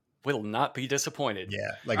will not be disappointed.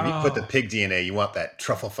 Yeah. Like if you put the pig DNA, you want that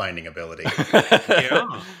truffle finding ability.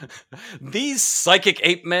 Yeah. These psychic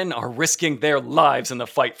ape men are risking their lives in the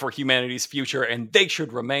fight for humanity's future, and they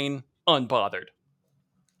should remain unbothered.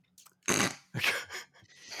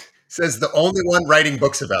 Says the only one writing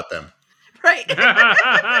books about them. Right.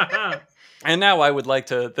 And now I would like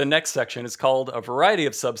to, the next section is called A Variety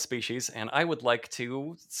of Subspecies, and I would like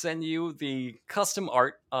to send you the custom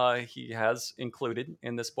art he has included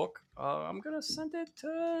in this book. I'm going to send it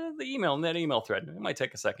to the email, in that email thread. It might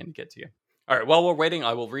take a second to get to you. All right, while we're waiting,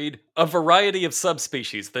 I will read A Variety of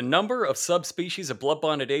Subspecies. The number of subspecies of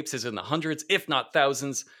blood-bonded apes is in the hundreds, if not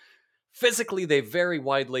thousands. Physically, they vary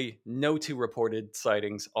widely. No two reported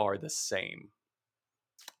sightings are the same.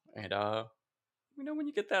 And, let me know when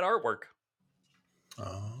you get that artwork.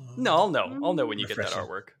 Oh. No, I'll know. I'll know when you get that Refreshing.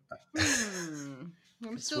 artwork.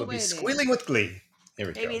 I'm This still will be waiting. squealing with glee. Here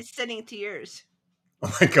we Maybe go. it's sending to yours.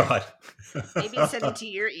 Oh my God. Maybe it's sending to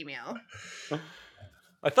your email.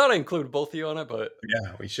 I thought I included both of you on it, but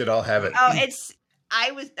Yeah, we should all have it. Oh, I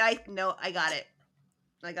got it.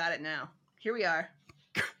 I got it now. Here we are.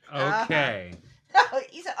 Okay. Oh,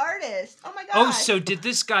 he's an artist. Oh my god. Oh, so did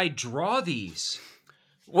this guy draw these?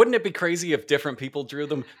 Wouldn't it be crazy if different people drew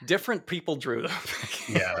them? Different people drew them.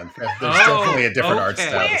 Yeah, there's definitely a different art okay.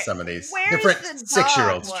 style to some of these. Where's Different the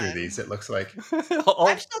 6-year-olds dog drew one? these, it looks like.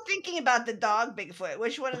 I'm still thinking about the dog Bigfoot.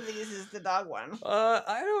 Which one of these is the dog one?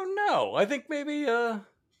 I don't know. I think maybe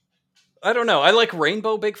I don't know. I like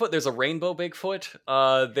Rainbow Bigfoot. There's a Rainbow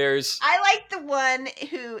Bigfoot. There's I like the one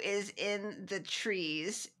who is in the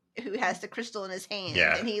trees, who has the crystal in his hand,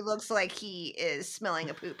 Yeah. and he looks like he is smelling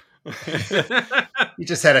a poop. He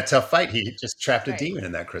just had a tough fight. He just trapped a Right. demon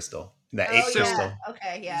in that crystal. In that Oh, ape yeah. crystal.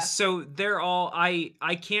 Okay, yeah. So they're all I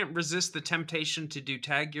can't resist the temptation to do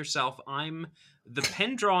tag yourself. I'm the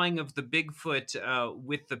pen drawing of the Bigfoot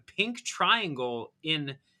with the pink triangle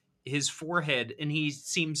in his forehead, and he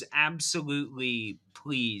seems absolutely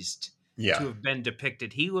pleased Yeah. to have been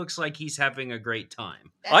depicted. He looks like he's having a great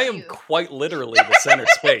time. That's I am you. quite literally the center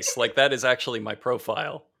space. Like that is actually my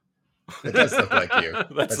profile. It does look like you.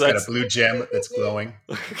 That's got a blue gem that's glowing.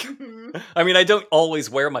 Mhm. I mean, I don't always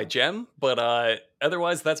wear my gem, but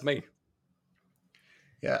otherwise that's me.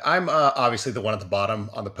 Yeah, I'm obviously the one at the bottom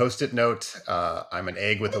on the post-it note. I'm an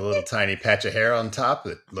egg with a little tiny patch of hair on top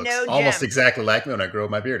that looks No almost gem. exactly like me when I grow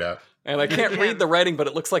my beard out. And I can't Yeah. read the writing, but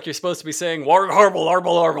it looks like you're supposed to be saying "warg harble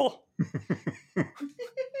arble arble."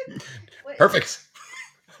 What- Perfect.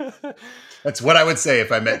 That's what I would say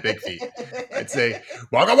if I met Big Feet. I'd say,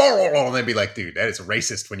 and they'd be like, dude, that is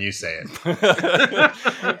racist when you say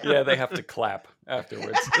it. Yeah, they have to clap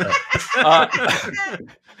afterwards.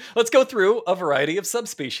 Let's go through a variety of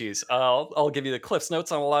subspecies. I'll give you the Cliff's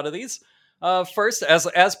Notes on a lot of these. First,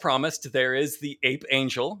 as promised, there is the ape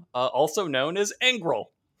angel, also known as Angrel.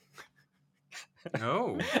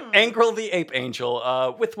 Oh. Angrel the ape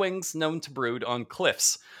angel, with wings known to brood on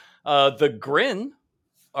cliffs. The Grin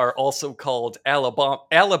are also called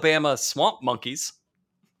Alabama swamp monkeys.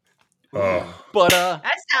 Oh, But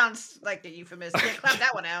That sounds like a euphemism. Yeah, clap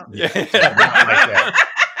that one out. yeah. Not like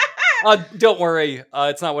that. Don't worry,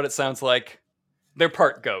 it's not what it sounds like. They're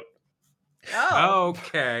part goat. Oh,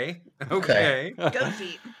 Okay. Okay. goat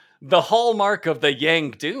feet. The hallmark of the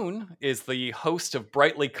Yang Dune is the host of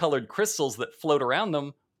brightly colored crystals that float around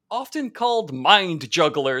them, often called mind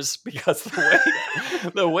jugglers because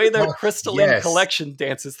the way their Oh, crystalline yes. collection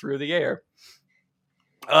dances through the air.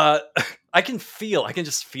 I can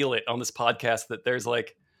just feel it on this podcast that there's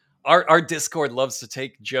like our Discord loves to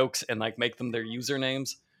take jokes and like make them their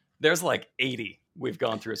usernames. There's like 80 we've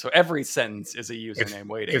gone through, so every sentence is a username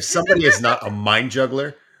waiting. If somebody is not a mind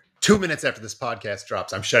juggler, 2 minutes after this podcast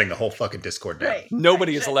drops, I'm shutting the whole fucking Discord down. Right.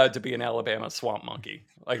 Nobody is allowed to be an Alabama swamp monkey.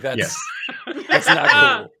 Like that's Yes. that's not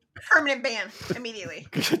cool. Permanent ban immediately.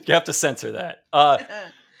 You have to censor that.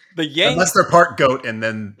 The Yang Unless they're part goat, and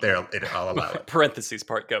then I'll allow it. parentheses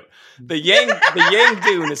part goat. The Yang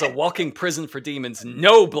Dune is a walking prison for demons.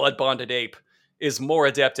 No blood bonded ape is more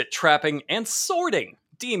adept at trapping and sorting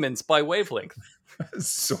demons by wavelength.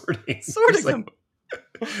 Sorting Sorting them.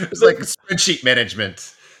 It's like spreadsheet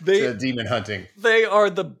management to demon hunting. They are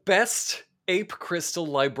the best ape crystal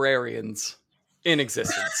librarians in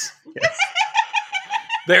existence. Yes.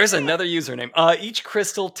 There's another username. Each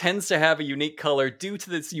crystal tends to have a unique color due to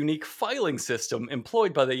this unique filing system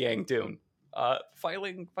employed by the Yang Dune.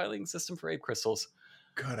 Filing system for ape crystals.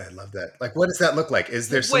 God, I love that. Like, what does that look like? Is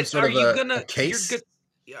there some sort of a case?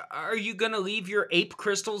 Are you gonna leave your ape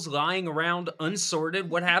crystals lying around unsorted?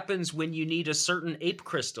 What happens when you need a certain ape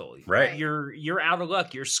crystal? Right. You're out of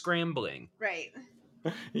luck. You're scrambling. Right.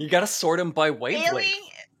 You gotta sort them by wavelength.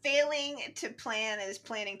 Failing to plan is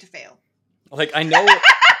planning to fail. Like I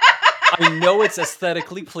know it's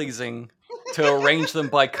aesthetically pleasing to arrange them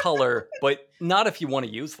by color, but not if you want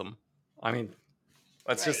to use them. I mean,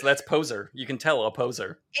 that's poser. You can tell a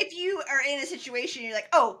poser. If you are in a situation, you're like,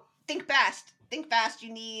 oh, think fast.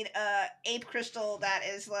 You need a ape crystal that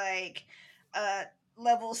is like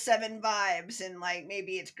level 7 vibes, and like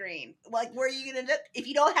maybe it's green. Like, where are you gonna look? If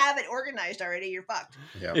you don't have it organized already, you're fucked.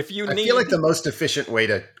 Yeah. If you I need, feel like the most efficient way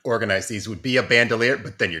to organize these would be a bandolier,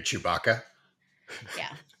 but then you're Chewbacca.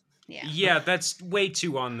 Yeah. Yeah, that's way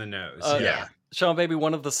too on the nose. Yeah. Seanbaby,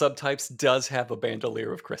 one of the subtypes does have a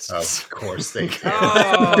bandolier of crystals. Of course they do.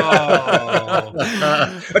 Oh.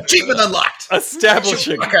 Achievement unlocked.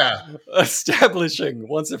 Establishing Chewbacca.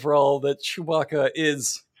 once and for all that Chewbacca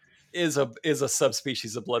is a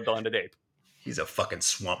subspecies of blood-bonded ape. He's a fucking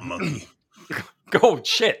swamp monkey. Oh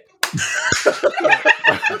shit.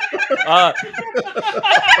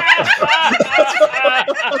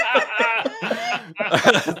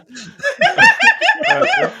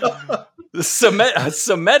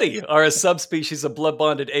 Sameti are a subspecies of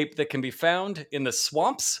blood-bonded ape that can be found in the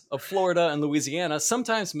swamps of Florida and Louisiana,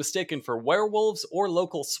 sometimes mistaken for werewolves or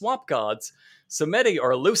local swamp gods. Sameti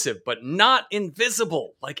are elusive, but not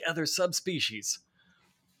invisible like other subspecies.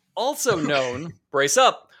 Also known, brace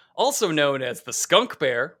up, also known as the skunk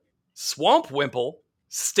bear, swamp wimple,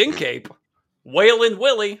 stink ape, Waylon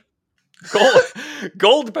Willie,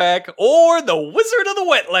 Goldback, or the Wizard of the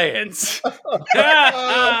Wetlands.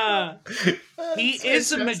 He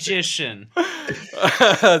is a magician.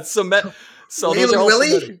 So those are Waylon all Willie?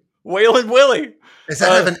 Sameti. Waylon Willie. Does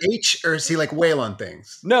that have an H, or is he like whale on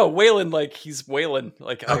things? No, Waylon, like he's whaling,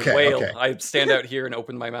 like Okay, I whale. okay. I stand out here and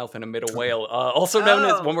open my mouth and emit a whale. Also known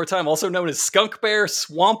as, one more time, also known as skunk bear,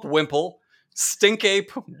 swamp wimple, stink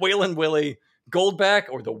ape, Waylon Willie, Goldback,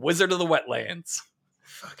 or the Wizard of the Wetlands.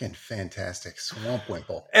 Fucking fantastic. Swamp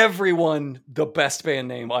Wimple. Everyone, the best band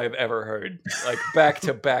name I've ever heard. Like back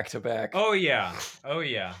to back to back. Oh yeah. Oh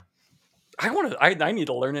yeah. I need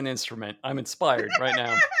to learn an instrument. I'm inspired right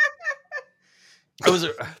now.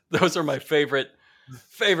 Those are my favorite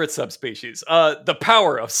subspecies. The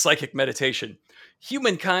power of psychic meditation.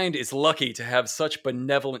 Humankind is lucky to have such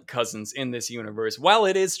benevolent cousins in this universe. While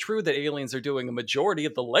it is true that aliens are doing a majority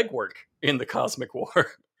of the legwork in the cosmic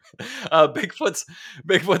war,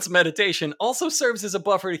 Bigfoot's meditation also serves as a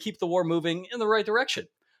buffer to keep the war moving in the right direction.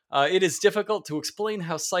 It is difficult to explain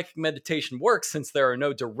how psychic meditation works since there are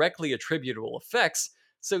no directly attributable effects,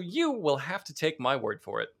 so you will have to take my word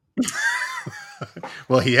for it.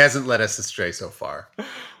 Well, he hasn't led us astray so far.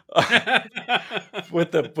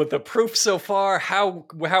 With the proof so far,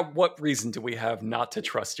 what reason do we have not to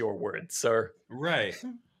trust your word, sir? Right.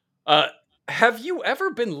 Have you ever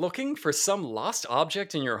been looking for some lost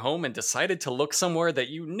object in your home and decided to look somewhere that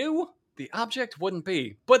you knew the object wouldn't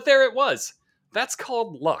be, but there it was? That's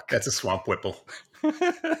called luck. That's a swamp whipple.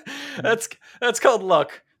 That's called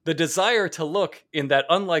luck. The desire to look in that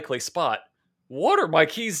unlikely spot. What are my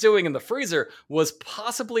keys doing in the freezer was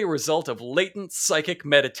possibly a result of latent psychic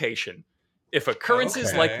meditation. If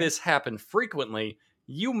occurrences like this happen frequently,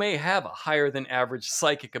 you may have a higher than average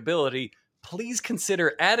psychic ability. Please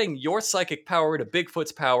consider adding your psychic power to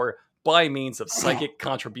Bigfoot's power by means of psychic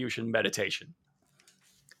contribution meditation.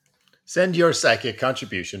 Send your psychic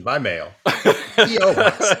contribution by mail. P.O.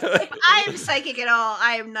 Box. If I am psychic at all,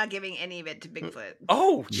 I am not giving any of it to Bigfoot.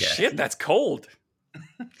 Oh, Yeah. shit, that's cold.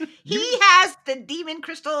 He has the demon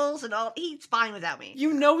crystals and all. He's fine without me.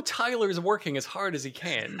 You know Tyler's working as hard as he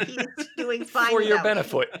can He's doing fine for your without me.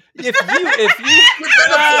 benefit. If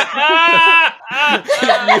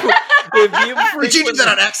you Did you do that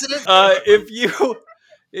on accident?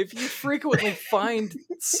 if you frequently find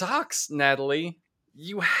socks, Natalie,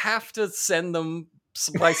 you have to send them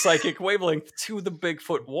by psychic wavelength to the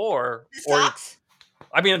Bigfoot War. The socks?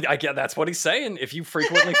 I mean, I get that's what he's saying. If you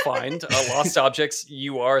frequently find lost objects,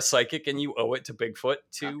 you are a psychic and you owe it to Bigfoot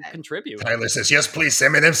to contribute. Tyler says, yes, please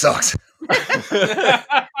send me them socks.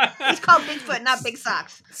 He's called Bigfoot, not Big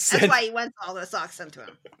Socks. That's why he wants all the socks sent to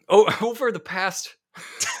him. Oh, over the past...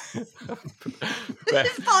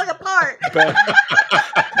 It's falling apart.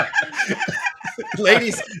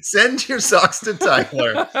 Ladies, send your socks to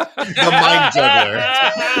Tyler, the mind juggler.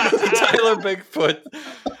 Tyler Bigfoot,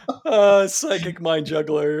 psychic mind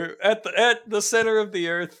juggler at the center of the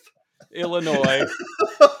earth, Illinois.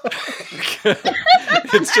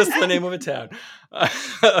 It's just the name of a town.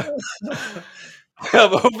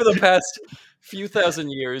 Over the past few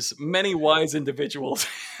thousand years, many wise individuals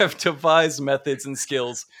have devised methods and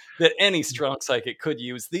skills that any strong psychic could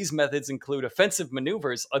use. These methods include offensive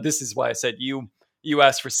maneuvers. This is why I said you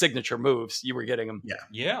asked for signature moves. You were getting them.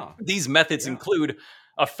 Yeah. These methods include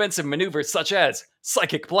offensive maneuvers such as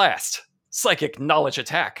psychic blast, psychic knowledge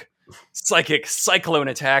attack, psychic cyclone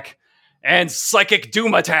attack, and psychic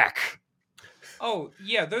doom attack. Oh,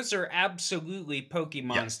 yeah, those are absolutely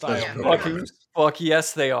Pokemon Yeah, style. those are maneuvers. Fuck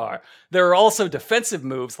yes, they are. There are also defensive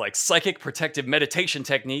moves like Psychic Protective Meditation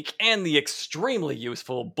Technique and the extremely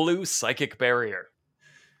useful Blue Psychic Barrier.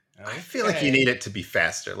 I feel like you need it to be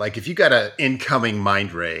faster. Like if you got an incoming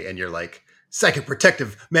mind ray and you're like, psychic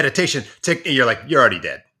protective meditation, you're like, you're already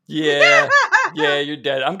dead. Yeah, you're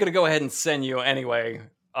dead. I'm going to go ahead and send you anyway.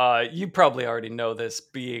 You probably already know this,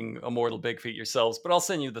 being Immortal Bigfeet yourselves, but I'll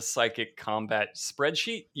send you the Psychic Combat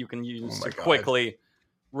spreadsheet you can use to quickly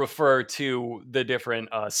refer to the different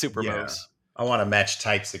super moves. I want to match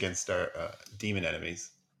types against our demon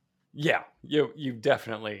enemies. Yeah, you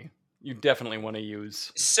definitely want to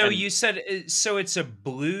use. So you said it's a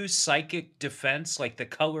blue psychic defense, like the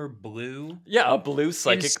color blue? Yeah, a blue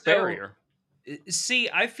psychic barrier. See,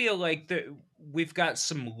 I feel like we've got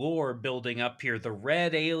some lore building up here. The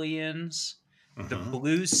red aliens, the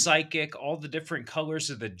blue psychic, all the different colors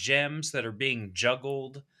of the gems that are being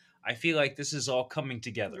juggled. I feel like this is all coming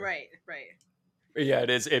together. Right. Yeah, it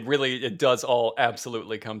is. It does all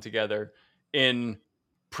absolutely come together in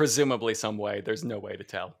presumably some way. There's no way to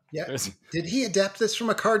tell. Yeah. Did he adapt this from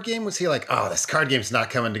a card game? Was he like, oh, this card game's not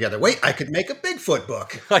coming together. Wait, I could make a Bigfoot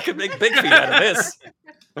book. I could make Big Feet out of this.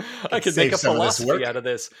 I could make a philosophy out of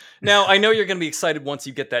this. Now, I know you're going to be excited once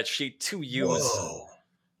you get that sheet to use. Whoa.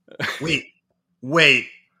 Wait.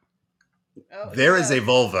 Oh, There is a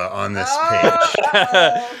vulva on this page.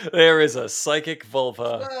 There is a psychic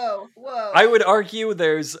vulva. Whoa. I would argue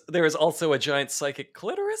there is also a giant psychic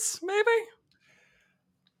clitoris, maybe?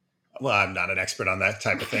 Well, I'm not an expert on that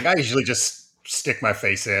type of thing. I usually just stick my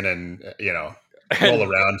face in and, roll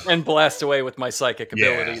around. And blast away with my psychic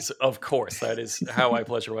abilities. Of course, that is how I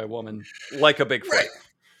pleasure my woman. Like a Bigfoot. Right.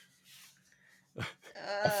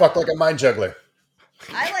 I fuck like a mind juggler.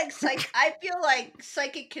 I feel like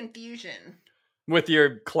psychic confusion. With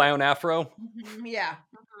your clown afro? Yeah.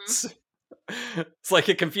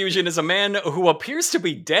 Psychic confusion is a man who appears to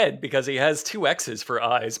be dead because he has 2 X's for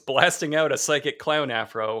eyes, blasting out a psychic clown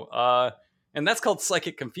afro. And that's called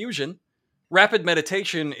psychic confusion. Rapid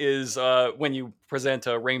meditation is when you present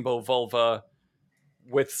a rainbow vulva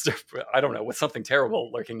with, I don't know, with something terrible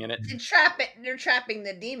lurking in it. They're trapping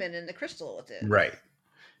the demon in the crystal with it. Right.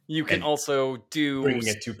 You can also do... Bringing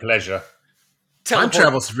it to pleasure. Teleport. Time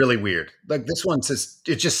travel's really weird. Like this one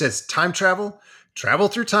just says time travel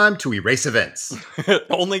through time to erase events.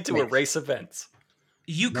 Only to erase events.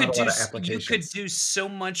 You could do so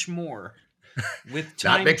much more with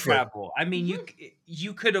time travel. I mean,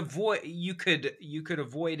 you could avoid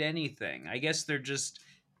anything. I guess they're just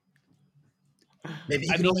maybe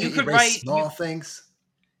you could erase small things.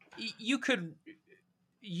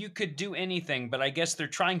 You could do anything, but I guess they're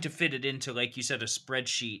trying to fit it into, like you said, a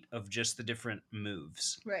spreadsheet of just the different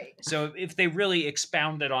moves. Right. So if they really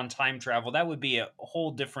expounded on time travel, that would be a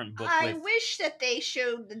whole different book. I wish that they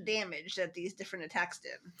showed the damage that these different attacks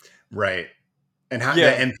did. Right. And how the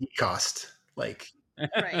MP cost. Like,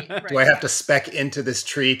 right. Do I have to spec into this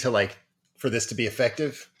tree for this to be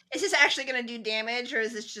effective? Is this actually going to do damage, or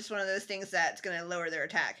is this just one of those things that's going to lower their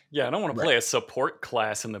attack? Yeah, I don't want to play a support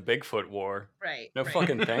class in the Bigfoot War. Right. No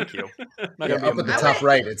fucking thank you. Up at the top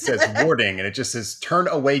right, it says warding, and it just says turn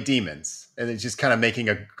away demons. And it's just kind of making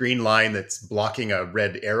a green line that's blocking a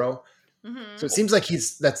red arrow. Mm-hmm. So it seems like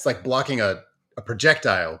that's like blocking a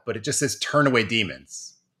projectile, but it just says turn away demons.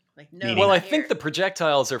 I think the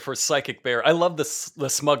projectiles are for psychic barrier. I love the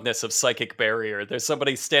smugness of psychic barrier. There's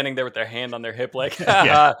somebody standing there with their hand on their hip like,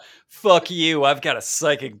 fuck you, I've got a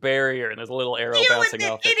psychic barrier. And there's a little arrow bouncing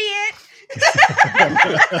off it.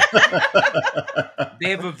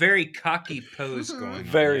 They have a very cocky pose going.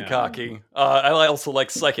 Very cocky. I also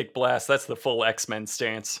like psychic blast. That's the full X-Men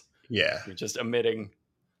stance. Yeah. You're just emitting.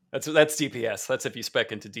 That's DPS. That's if you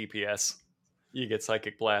spec into DPS. You get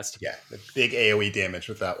Psychic Blast. Yeah, the big AoE damage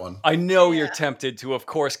with that one. I know you're tempted to, of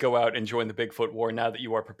course, go out and join the Bigfoot War now that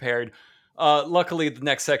you are prepared. Luckily, the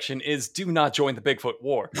next section is do not join the Bigfoot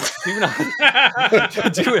War.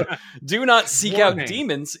 Do not seek out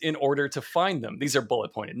demons in order to find them. These are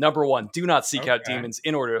bullet pointed. Number 1, do not seek out demons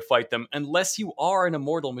in order to fight them. Unless you are an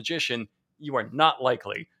immortal magician, you are not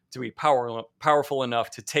likely to be powerful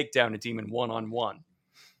enough to take down a demon one-on-one.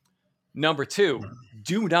 Number 2,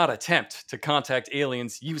 do not attempt to contact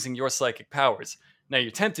aliens using your psychic powers. Now,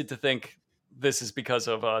 you're tempted to think this is because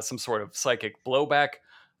of some sort of psychic blowback.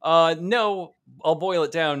 No, I'll boil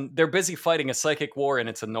it down. They're busy fighting a psychic war, and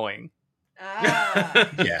it's annoying.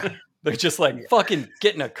 Yeah. They're just like, fucking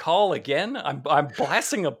getting a call again? I'm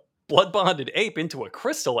blasting a blood-bonded ape into a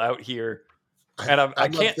crystal out here, and I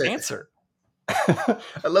can't answer.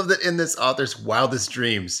 I love that in this author's wildest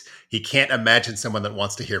dreams, he can't imagine someone that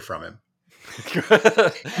wants to hear from him.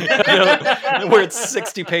 Where it's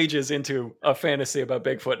 60 pages into a fantasy about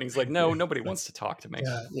Bigfoot, and he's like, no, nobody wants to talk to me.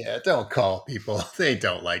 Yeah, don't call people. They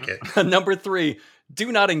don't like it. Number 3,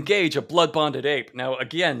 do not engage a blood-bonded ape. Now,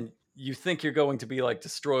 again, you think you're going to be like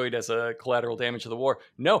destroyed as a collateral damage of the war.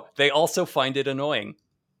 No, they also find it annoying.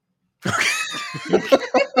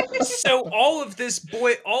 So all of this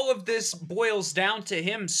boils down to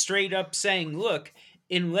him straight up saying, look,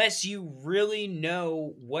 unless you are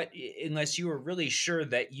really sure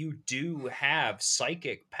that you do have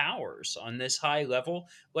psychic powers on this high level,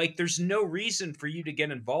 like there's no reason for you to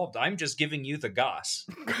get involved. I'm just giving you the goss.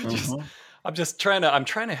 I'm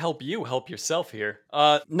trying to help you help yourself here.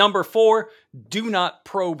 Number 4, do not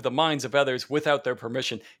probe the minds of others without their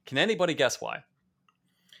permission. Can anybody guess why?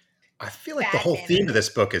 I feel like the whole theme of this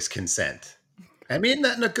book is consent. I mean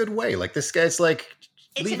that in a good way. Like this guy's like,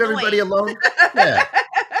 It's Leave everybody annoying. alone. Yeah.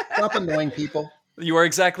 Stop annoying people. You are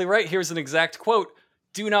exactly right. Here's an exact quote.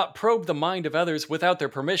 Do not probe the mind of others without their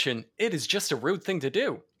permission. It is just a rude thing to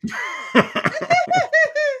do.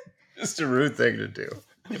 Just a rude thing to do.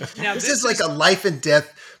 Now, This is like a life and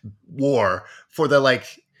death war for the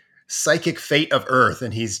like psychic fate of Earth,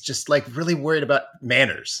 and he's just like really worried about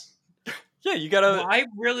manners. Yeah, you gotta. Well, I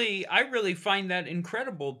really find that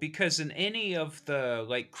incredible because in any of the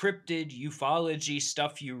like cryptid ufology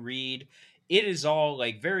stuff you read, it is all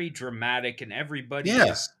like very dramatic and everybody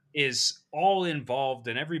Yeah. is all involved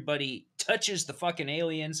and everybody touches the fucking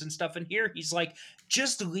aliens and stuff. And here he's like,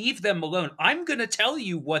 just leave them alone. I'm gonna tell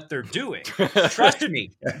you what they're doing. Trust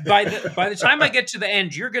me. By the time I get to the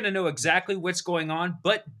end, you're gonna know exactly what's going on,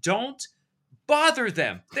 but don't bother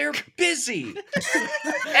them. They're busy.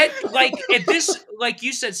 At this, like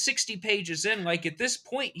you said, 60 pages in, like at this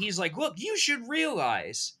point, he's like, look, you should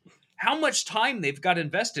realize how much time they've got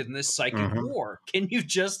invested in this psychic war. Can you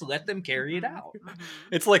just let them carry it out?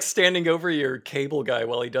 It's like standing over your cable guy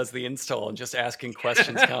while he does the install and just asking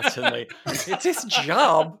questions constantly. It's his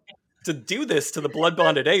job to do this to the blood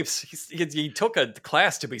bonded apes. He took a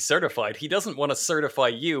class to be certified. He doesn't want to certify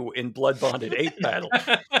you in blood bonded ape battle.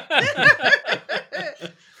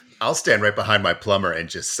 I'll stand right behind my plumber and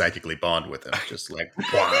just psychically bond with him. Just like,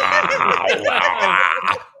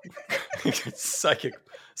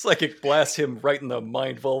 Psychic blast him right in the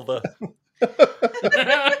mind vulva.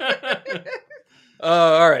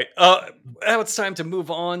 All right. Now it's time to move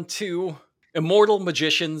on to immortal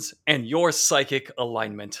magicians and your psychic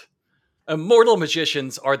alignment. Immortal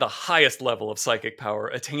magicians are the highest level of psychic power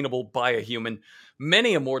attainable by a human.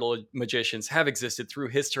 Many immortal magicians have existed through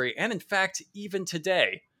history, and in fact, even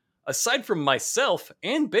today. Aside from myself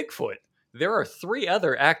and Bigfoot, there are 3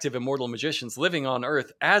 other active immortal magicians living on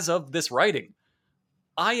Earth as of this writing.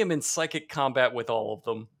 I am in psychic combat with all of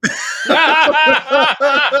them.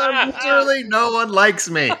 literally no one likes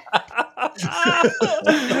me.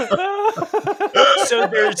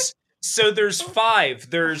 So there's 5.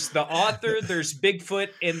 There's the author, there's Bigfoot,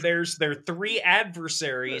 and there's their 3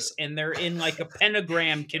 adversaries, and they're in like a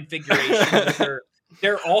pentagram configuration.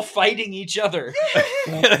 They're all fighting each other.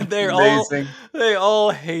 They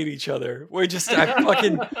all hate each other. We're just I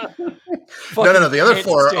fucking No. The other can't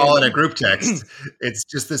 4 are stand all in them. a group text. It's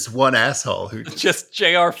just this one asshole who Just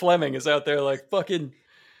J.R. Fleming is out there like fucking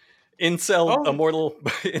incel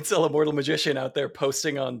immortal magician out there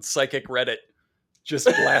posting on psychic Reddit, just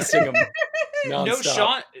blasting them nonstop.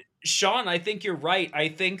 No, Sean, I think you're right. I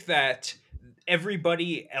think that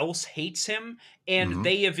everybody else hates him, and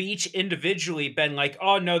they have each individually been like,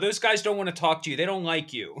 oh no, those guys don't want to talk to you. They don't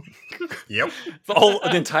like you. Yep.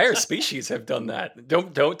 The entire species have done that.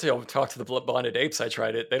 Don't talk to the bonded apes. I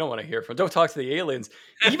tried it. They don't want to hear from. Don't talk to the aliens.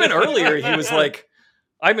 Even earlier, he was like,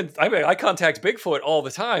 I contact Bigfoot all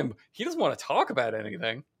the time. He doesn't want to talk about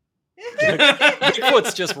anything.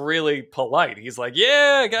 Bigfoot's just really polite. He's like,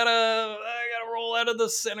 yeah, I gotta roll out of the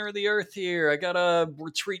center of the earth here. I gotta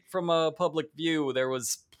retreat from a public view. There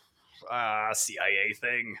was a CIA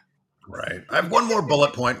thing. Right. I have one more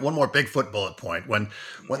bullet point, one more Bigfoot bullet point. When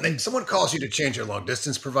someone calls you to change your long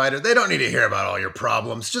distance provider, they don't need to hear about all your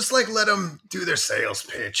problems. Just like let them do their sales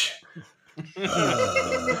pitch.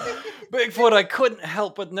 Bigfoot, I couldn't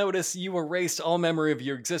help but notice you erased all memory of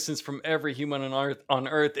your existence from every human on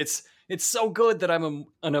Earth. It's so good that I'm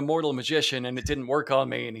an immortal magician, and it didn't work on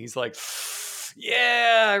me. And he's like,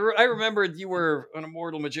 yeah, I remembered you were an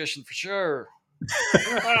immortal magician for sure.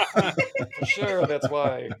 For sure, that's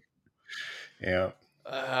why. Yeah.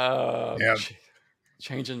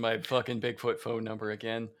 Changing my fucking Bigfoot phone number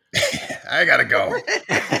again. I gotta go.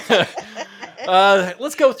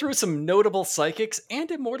 Let's go through some notable psychics and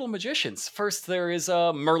immortal magicians. First, there is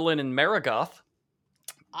Merlin and Marigoth.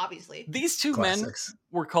 Obviously. These 2 Classics. men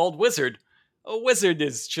were called wizard. A wizard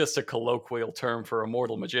is just a colloquial term for a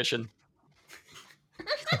mortal magician.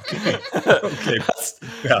 Okay.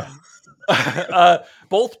 Yeah.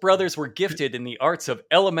 Both brothers were gifted in the arts of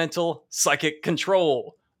elemental psychic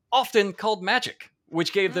control, often called magic,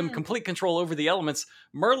 which gave them complete control over the elements.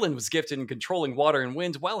 Merlin was gifted in controlling water and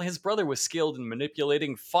wind, while his brother was skilled in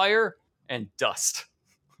manipulating fire and dust.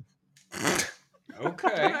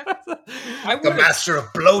 Okay. The master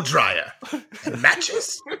of blow dryer and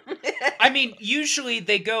matches. I mean, usually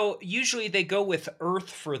they go with earth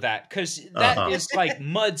for that, because that is like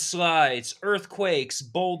mudslides, earthquakes,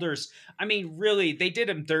 boulders. I mean, really, they did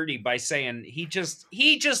him dirty by saying he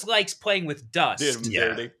just likes playing with dust. Did him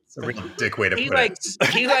dirty. It's a real dick way to He put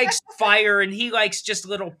it. likes fire, and he likes just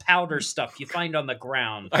little powder stuff you find on the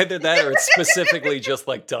ground. Either that or it's specifically just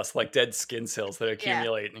like dust, like dead skin cells that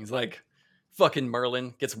accumulate. And he's like, Fucking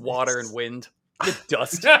Merlin gets water and wind. Get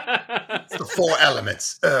dust. It's the 4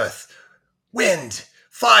 elements: earth, wind,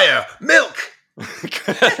 fire, milk. I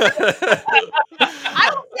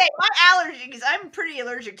would say my allergies, I'm pretty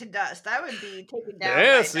allergic to dust. I would be taken down.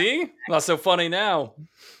 Yeah, by see? Not so funny now.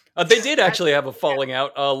 They did actually have a falling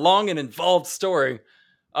out, a long and involved story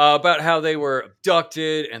about how they were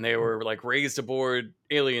abducted and they were like raised aboard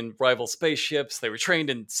alien rival spaceships. They were trained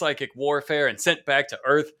in psychic warfare and sent back to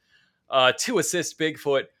Earth to assist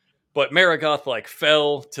Bigfoot. But Maragoth like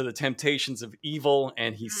fell to the temptations of evil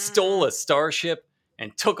and he stole a starship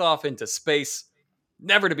and took off into space,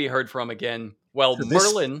 never to be heard from again. Well, So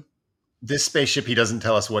Merlin, This spaceship, he doesn't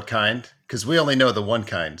tell us what kind, because we only know the one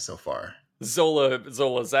kind so far.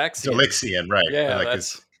 Zolazaxian. Zolixian, right. Yeah, Like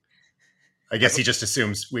that's... I guess he just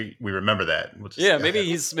assumes we remember that. We'll just Yeah, go maybe ahead.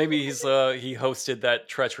 he hosted that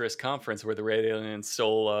treacherous conference where the red aliens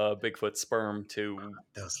stole Bigfoot's sperm to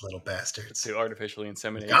Those little bastards. artificially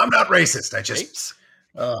inseminate I'm not racist. I just apes.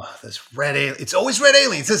 this red alien. It's always red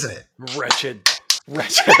aliens, isn't it? Wretched.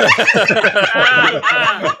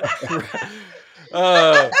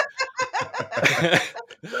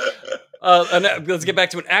 And let's get back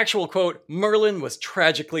to an actual quote. Merlin was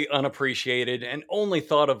tragically unappreciated and only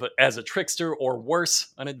thought of as a trickster or worse,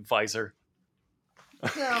 an advisor.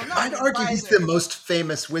 No, not I'd argue he's advisor. the most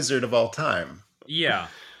famous wizard of all time. Yeah.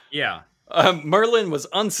 Merlin was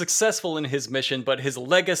unsuccessful in his mission, but his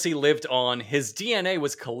legacy lived on. His DNA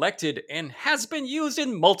was collected and has been used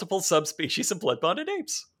in multiple subspecies of blood-bonded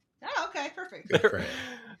apes. Oh, okay, perfect. Good for him.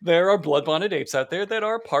 There are blood-bonded apes out there that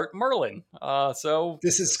are part Merlin. So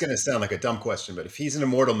This is going to sound like a dumb question, but if he's an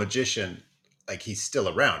immortal magician, like he's still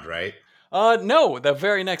around, right? no, the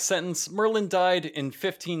very next sentence. Merlin died in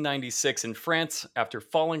 1596 in France after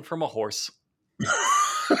falling from a horse.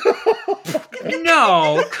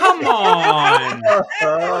 No, come on.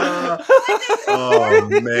 Oh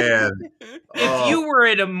man! If you were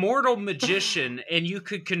an immortal magician and you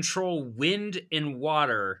could control wind and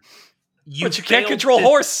water, But you can't failed control to-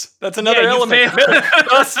 horse. That's another Yeah, you element. failed.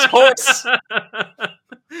 Dust horse.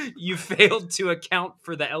 You failed to account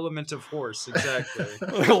for the element of horse, exactly.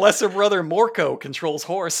 Lesser brother Morco controls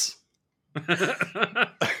horse.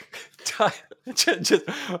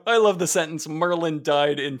 I love the sentence. Merlin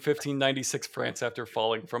died in 1596 France after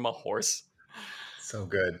falling from a horse. So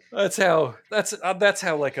good. That's how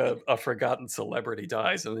like a forgotten celebrity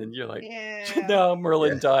dies, and then you're like, Yeah. no,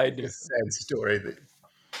 Merlin Yeah. died. It's a sad story. That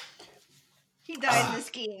He died in a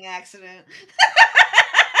skiing accident.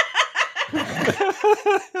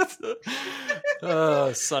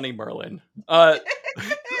 Sonny Merlin.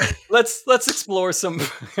 Let's explore some.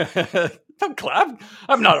 Don't clap.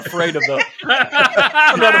 I'm not afraid of the.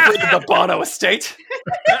 I'm not afraid of the Bono estate.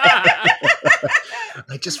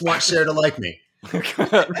 I just want Cher to like me.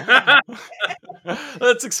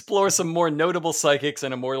 Let's explore some more notable psychics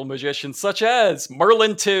and immortal magicians, such as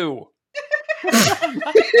Merlin 2.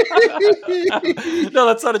 No,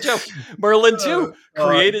 that's not a joke. Merlin 2,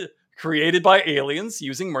 created by aliens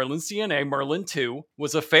using Merlin's DNA. Merlin 2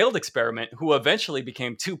 was a failed experiment who eventually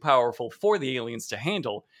became too powerful for the aliens to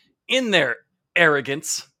handle. In their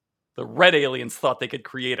arrogance, the red aliens thought they could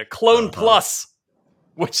create a clone plus,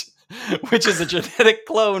 which is a genetic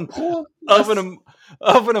clone of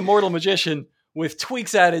an immortal magician with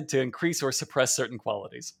tweaks added to increase or suppress certain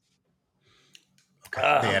qualities. They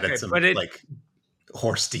added some but it- like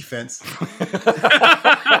horse defense.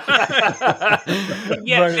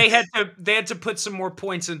 Yeah, they had to put some more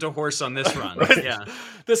points into horse on this run. Yeah.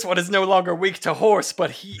 This one is no longer weak to horse, but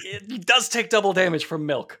he does take double damage from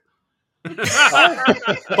milk.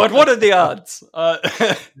 But what are the odds?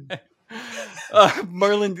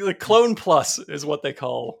 Merlin, the clone plus is what they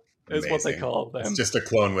call what they Amazing. call them. It's just a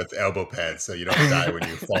clone with elbow pads, so you don't die when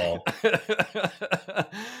you fall.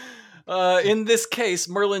 In this case,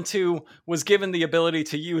 Merlin 2 was given the ability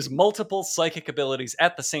to use multiple psychic abilities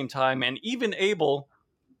at the same time and even able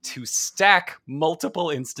to stack multiple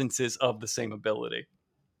instances of the same ability.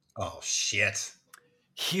 Oh shit!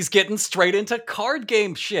 He's getting straight into card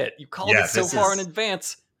game shit. You called Yeah, it so this far is- in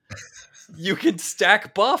advance. You can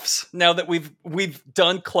stack buffs now that we've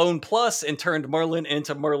done Clone Plus and turned Merlin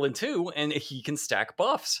into Merlin 2, and he can stack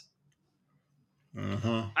buffs.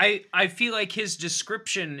 Mm-hmm. I feel like his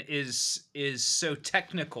description is so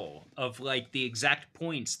technical of like the exact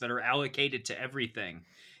points that are allocated to everything.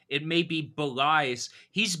 It maybe belies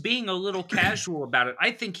he's being a little casual about it.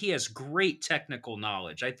 I think he has great technical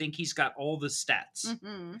knowledge. I think he's got all the stats.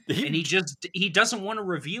 Hmm. And he doesn't want to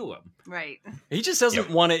reveal them. Right. He just doesn't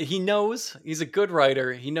want to. He knows he's a good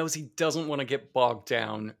writer. He knows he doesn't want to get bogged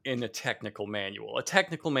down in a technical manual. A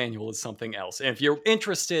technical manual is something else. And if you're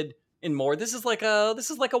interested in more. This is like a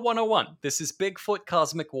 101. This is Bigfoot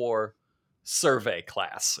Cosmic War survey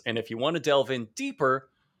class. And if you want to delve in deeper,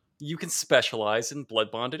 you can specialize in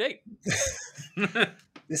Blood Bonded Ape.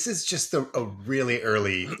 This is just a really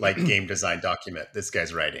early like game design document this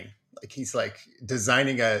guy's writing. Like he's like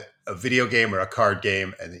designing a video game or a card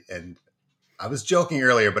game, and I was joking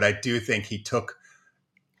earlier, but I do think he took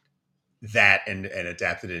that and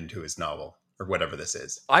adapted it into his novel or whatever this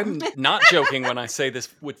is. I'm not joking when I say this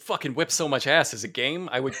would fucking whip so much ass as a game.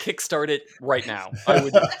 I would kickstart it right now. I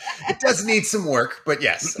would. It does need some work, but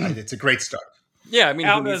yes, it's a great start. Yeah, I mean,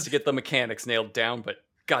 he needs to get the mechanics nailed down, but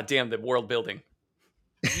goddamn the world building.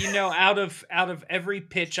 You know, out of every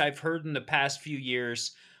pitch I've heard in the past few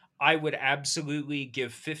years, I would absolutely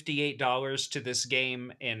give $58 to this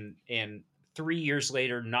game and 3 years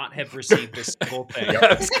later not have received a single thing.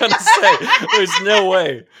 I was gonna say, there's no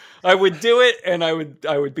way I would do it, and I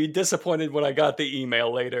would be disappointed when I got the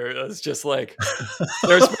email later. It's just like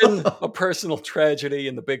there's been a personal tragedy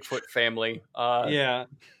in the Bigfoot family,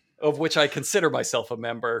 of which I consider myself a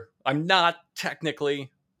member. I'm not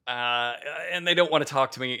technically, and they don't want to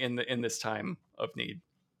talk to me in this time of need.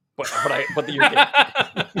 But you're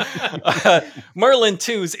Merlin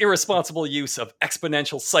 2's irresponsible use of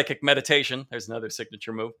exponential psychic meditation, there's another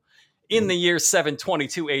signature move, in the year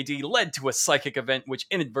 722 AD led to a psychic event which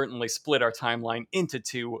inadvertently split our timeline into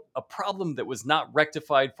two, a problem that was not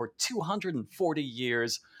rectified for 240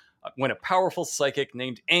 years when a powerful psychic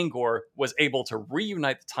named Angor was able to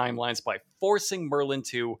reunite the timelines by forcing Merlin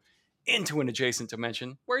 2 into an adjacent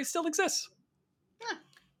dimension where he still exists.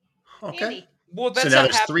 Okay. Andy. Well, that's now a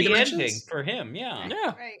there's three happy dimensions? ending for him, yeah.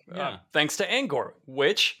 Yeah. Right. Thanks to Angor,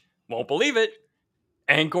 which, won't believe it,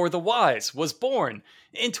 Angor the Wise was born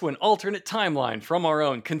into an alternate timeline from our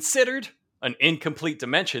own, considered an incomplete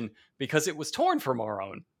dimension because it was torn from our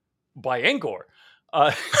own by Angor.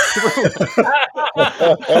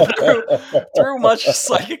 Through much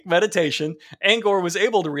psychic meditation, Angor was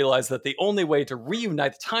able to realize that the only way to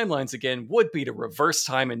reunite the timelines again would be to reverse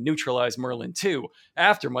time and neutralize Merlin 2.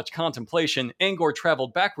 After much contemplation, Angor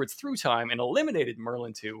traveled backwards through time and eliminated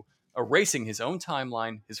Merlin 2, erasing his own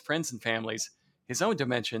timeline, his friends and families, his own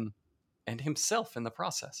dimension, and himself in the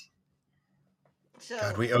process. So,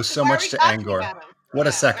 God, we owe so why are much we to talking Angor. about him? What a Why are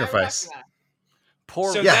we sacrifice. talking about him?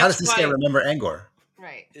 Poor So Yeah, how does that's this guy why- remember Angor?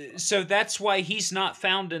 Right. So that's why he's not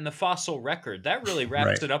found in the fossil record. That really wraps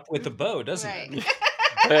Right. it up with a bow, doesn't Right. it?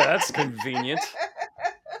 Yeah, that's convenient.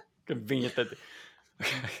 Convenient that.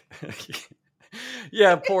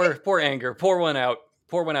 Yeah, poor Anger. Pour one out.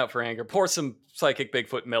 Pour one out for Anger. Pour some psychic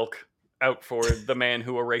Bigfoot milk out for the man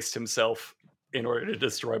who erased himself in order to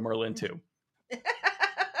destroy Merlin 2.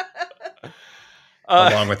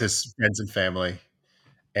 Along with his friends and family,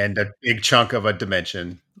 and a big chunk of a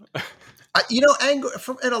dimension.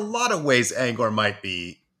 Angor, in a lot of ways, Angor might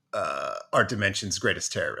be our dimension's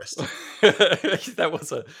greatest terrorist. that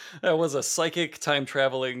was a psychic time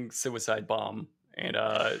traveling suicide bomb, and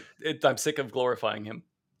I'm sick of glorifying him.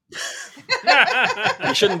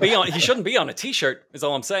 He shouldn't be on a t-shirt. Is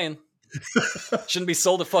all I'm saying. Shouldn't be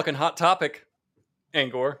sold at fucking Hot Topic.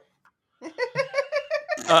 Angor.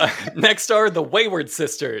 Next are the Wayward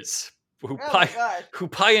Sisters, who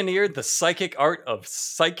pioneered the psychic art of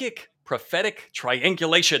psychic prophetic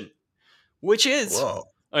triangulation, which is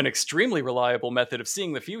an extremely reliable method of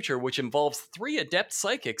seeing the future, which involves 3 adept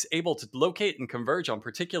psychics able to locate and converge on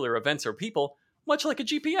particular events or people, much like a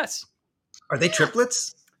GPS. Are they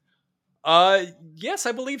triplets? Yes,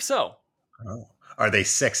 I believe so. Oh. Are they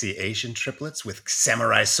sexy Asian triplets with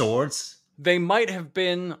samurai swords? They might have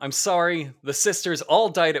been. I'm sorry. The sisters all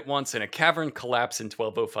died at once in a cavern collapse in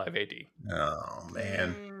 1205 AD. Oh,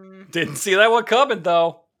 man. Didn't see that one coming,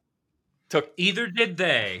 though. Either did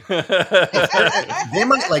they. They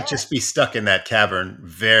might just be stuck in that cavern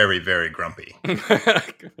very, very grumpy.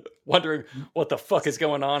 Wondering what the fuck is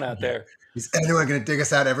going on out there. Is anyone going to dig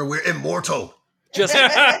us out ever? We're immortal. Just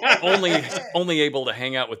only able to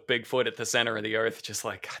hang out with Bigfoot at the center of the earth. Just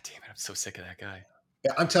like, God damn it, I'm so sick of that guy.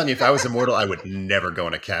 Yeah, I'm telling you, if I was immortal, I would never go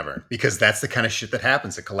in a cavern because that's the kind of shit that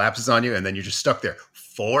happens. It collapses on you and then you're just stuck there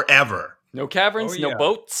forever. No caverns, no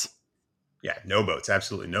boats. Yeah, no boats.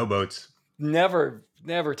 Absolutely no boats. Never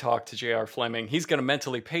talk to J.R. Fleming. He's going to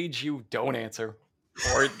mentally page you. Don't answer.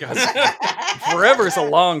 Or forever is a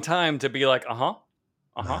long time to be like,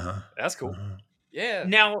 that's cool. Yeah.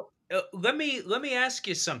 Now, let me ask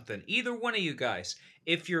you something. Either one of you guys,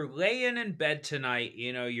 if you're laying in bed tonight,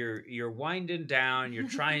 you're winding down, you're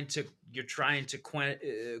trying to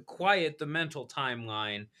quiet the mental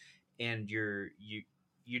timeline, and you're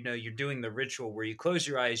doing the ritual where you close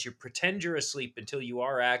your eyes, you pretend you're asleep until you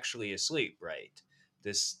are actually asleep, right?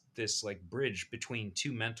 this like bridge between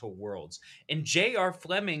two mental worlds. And J.R.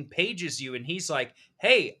 Fleming pages you and he's like,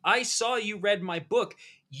 hey, I saw you read my book.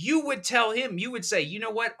 You would tell him, you would say, you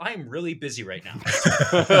know what? I am really busy right now.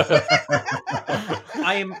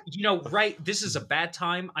 I am, right. This is a bad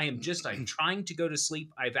time. I'm trying to go to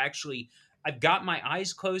sleep. I've got my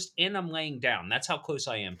eyes closed and I'm laying down. That's how close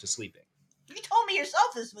I am to sleeping. You told me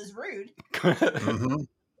yourself this was rude. Mm-hmm.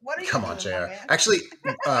 What are you Come on, doing, JR. my man? Actually,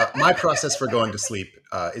 my process for going to sleep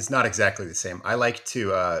is not exactly the same. I like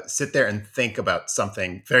to sit there and think about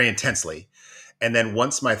something very intensely. And then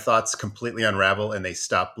once my thoughts completely unravel and they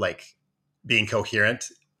stop like being coherent,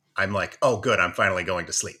 I'm like, oh, good, I'm finally going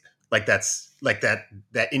to sleep. Like that's like that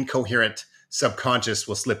incoherent subconscious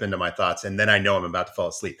will slip into my thoughts. And then I know I'm about to fall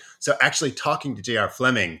asleep. So actually talking to J.R.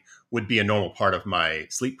 Fleming would be a normal part of my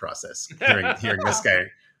sleep process. Hearing this guy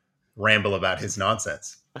ramble about his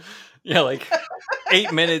nonsense. Yeah, like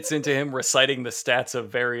 8 minutes into him reciting the stats of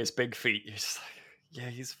various big feet, you're just like, yeah,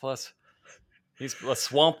 he's a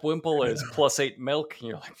swamp wimple is +8 milk, and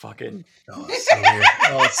you're like, fucking. Oh, it's so weird.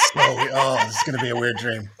 Oh, it's so weird. Oh, this is gonna be a weird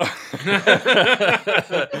dream.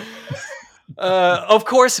 Of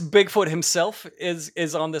course, Bigfoot himself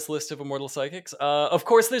is on this list of immortal psychics. Of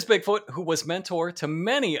course, there's Bigfoot, who was mentor to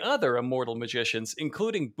many other immortal magicians,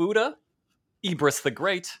 including Buddha, Ebris the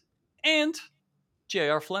Great, and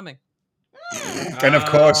J.R. Fleming. And of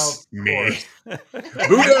course, me.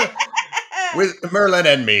 Buddha with Merlin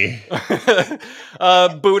and me.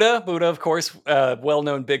 Buddha, of course,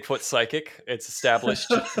 well-known Bigfoot psychic. It's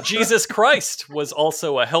established. Jesus Christ was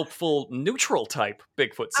also a helpful neutral type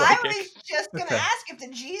Bigfoot psychic. I was just going to ask if the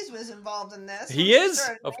G's was involved in this. He is,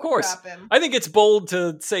 of course. I think it's bold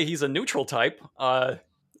to say he's a neutral type. I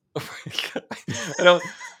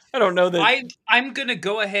don't know that. I'm going to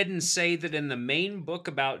go ahead and say that in the main book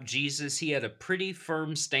about Jesus, he had a pretty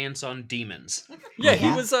firm stance on demons. Yeah,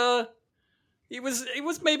 he was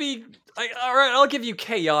maybe, all right, I'll give you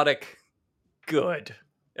chaotic good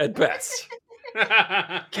at best.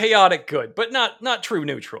 Chaotic good, but not true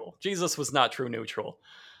neutral. Jesus was not true neutral.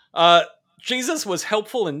 Jesus was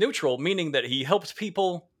helpful and neutral, meaning that he helped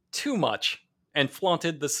people too much and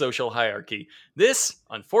flaunted the social hierarchy. This,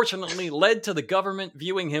 unfortunately, led to the government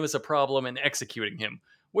viewing him as a problem and executing him,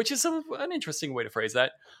 which is an interesting way to phrase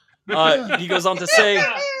that. He goes on to say,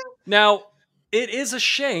 now, it is a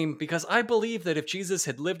shame because I believe that if Jesus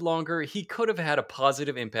had lived longer, he could have had a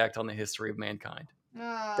positive impact on the history of mankind.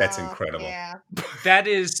 Oh, That's incredible. Yeah. That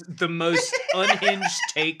is the most unhinged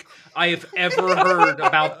take I have ever heard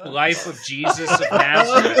about the life of Jesus of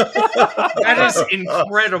Nazareth. That is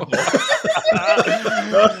incredible.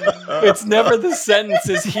 It's never the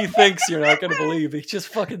sentences he thinks you're not going to believe. He just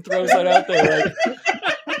fucking throws that out there. Like,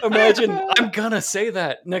 imagine, I'm going to say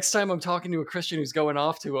that next time I'm talking to a Christian who's going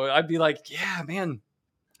off to, I'd be like, yeah, man,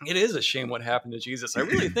 it is a shame what happened to Jesus. I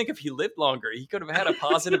really think if he lived longer, he could have had a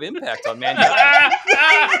positive impact on mankind. He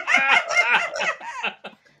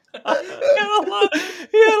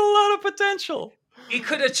had a lot of potential. He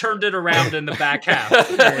could have turned it around in the back half.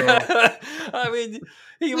 I mean,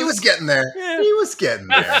 he was getting there. Yeah. He was getting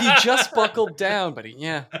there. He just buckled down, but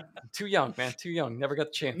too young, man. Too young. Never got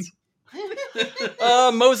the chance.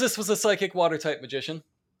 Moses was a psychic water type magician.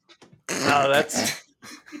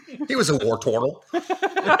 He was a war turtle.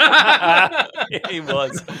 He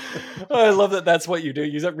was. I love that that's what you do.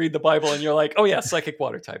 You read the Bible and you're like, oh yeah, psychic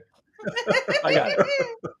water type. I got it.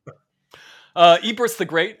 Ebris the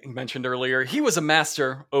Great, mentioned earlier, he was a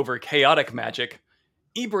master over chaotic magic.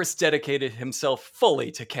 Ebris dedicated himself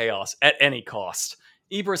fully to chaos at any cost.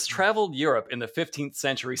 Ebris traveled Europe in the 15th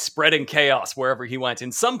century, spreading chaos wherever he went.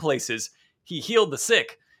 In some places, he healed the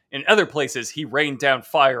sick. In other places, he rained down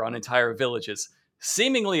fire on entire villages.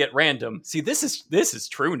 Seemingly at random, see, this is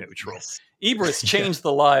true neutral. Yes. Ebris changed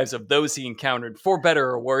the lives of those he encountered, for better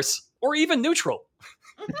or worse, or even neutral.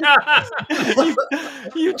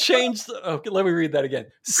 you changed... Okay, let me read that again.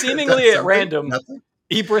 Seemingly at random,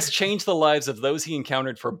 Ebris changed the lives of those he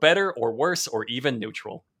encountered for better or worse, or even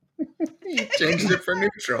neutral. He changed it for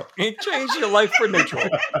neutral. He changed your life for neutral.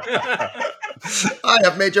 I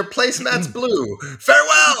have made your placemats blue.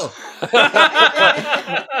 Farewell!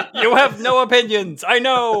 You have no opinions. I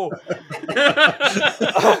know.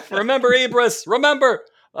 Remember, Ebris. Remember.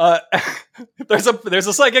 There's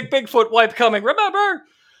a psychic Bigfoot wipe coming. Remember.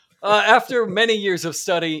 After many years of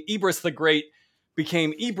study, Ebris the Great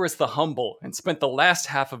became Ebris the Humble and spent the last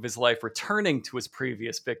half of his life returning to his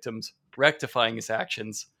previous victims, rectifying his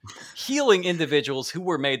actions, healing individuals who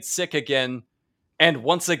were made sick again, and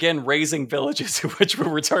once again raising villages which were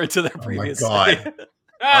returned to their previous state.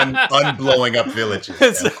 Unblowing up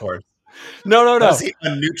villages, of course. No. Does he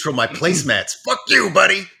unneutral my placemats? Fuck you,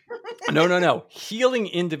 buddy. No. Healing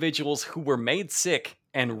individuals who were made sick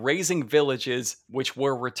and raising villages which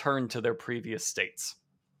were returned to their previous states.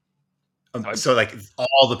 So, like,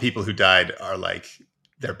 all the people who died are like,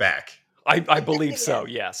 they're back. I believe so,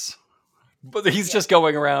 yes. But he's just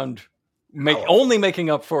going around only making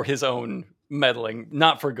up for his own meddling,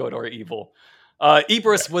 not for good or evil.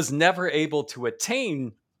 Ibris was never able to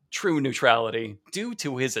attain true neutrality due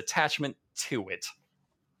to his attachment to it.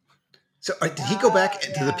 So did he go back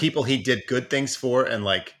to the people he did good things for and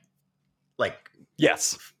like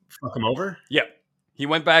yes, fuck him over? Yeah, he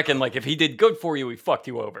went back and like if he did good for you, he fucked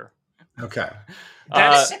you over. Okay,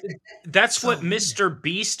 that's what Mr.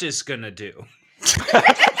 Beast is gonna do.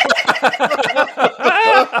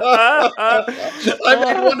 I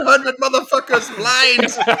made 100 motherfuckers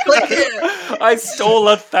blind. Quick here! I stole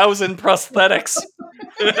 1,000 prosthetics.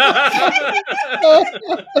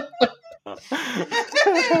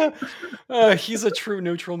 He's a true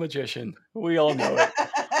neutral magician. We all know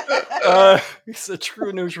it. He's a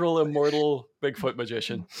true neutral immortal Bigfoot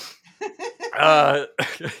magician.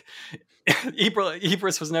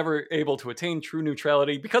 Ibris was never able to attain true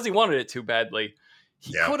neutrality because he wanted it too badly.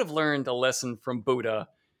 He could have learned a lesson from Buddha.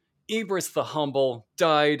 Ibris the Humble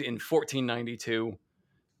died in 1492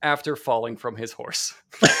 after falling from his horse.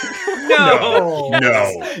 No.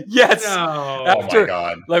 Yes. No. Oh my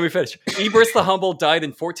God. Let me finish. Ibris the Humble died in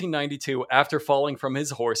 1492 after falling from his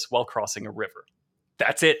horse while crossing a river.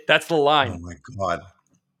 That's it. That's the line. Oh my God.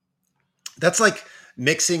 That's like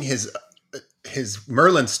mixing his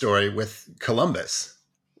Merlin story with Columbus.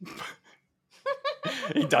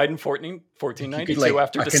 He died in 1492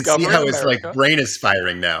 after I can discovering see how his America. brain is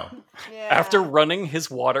firing now. Yeah. After running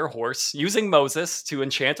his water horse, using Moses to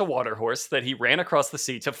enchant a water horse that he ran across the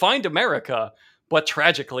sea to find America, but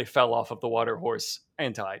tragically fell off of the water horse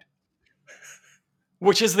and died.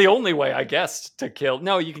 Which is the only way, I guess, to kill.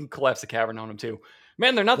 No, you can collapse the cavern on him too.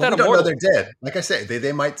 Man, they're not that immortal. Don't know they're dead. Like I say,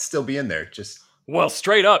 they might still be in there. Just Well,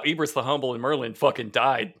 straight up, Ibris the Humble and Merlin fucking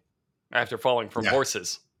died after falling from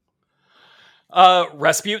horses.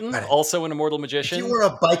 Rasputin, also an immortal magician. If you wore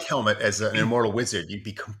a bike helmet as an immortal wizard, you'd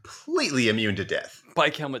be completely immune to death.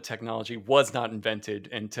 Bike helmet technology was not invented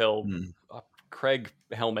until Craig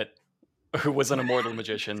Helmet, who was an immortal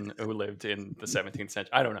magician who lived in the 17th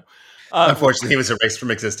century. I don't know. Unfortunately, he was erased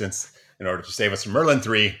from existence in order to save us from Merlin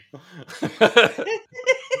 3.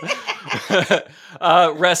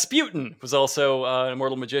 Rasputin was also an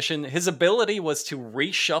immortal magician. His ability was to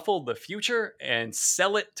reshuffle the future and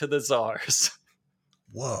sell it to the czars.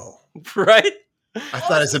 Whoa. Right? I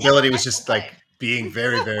thought his ability was just like being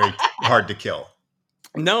very, very hard to kill.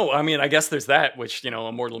 No, I mean, I guess there's that, which,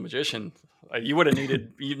 immortal magician. You would have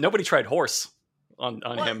needed... nobody tried horse on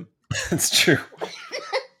him. That's true.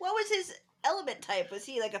 What was his element type? Was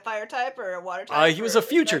he like a fire type or a water type? He was a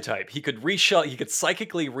future type. He could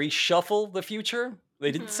psychically reshuffle the future.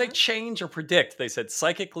 They didn't say change or predict. They said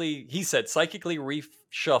psychically... He said psychically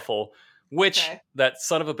reshuffle, which that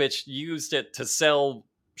son of a bitch used it to sell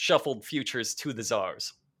shuffled futures to the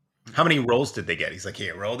czars. How many rolls did they get? He's like,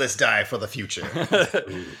 here, roll this die for the future.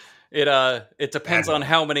 It depends on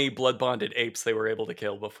how many blood bonded apes they were able to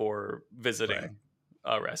kill before visiting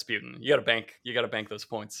Rasputin. You gotta bank those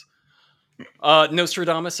points.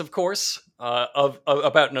 Nostradamus, of course.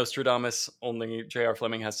 About Nostradamus, only J.R.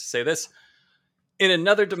 Fleming has to say this. In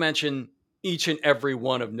another dimension, each and every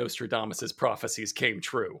one of Nostradamus's prophecies came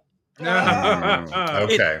true.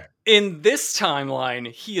 Okay. In this timeline,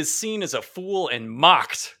 he is seen as a fool and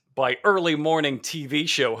mocked by early morning TV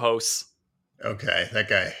show hosts. Okay, that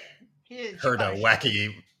guy heard a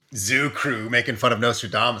wacky zoo crew making fun of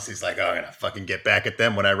Nostradamus. He's like, I'm gonna fucking get back at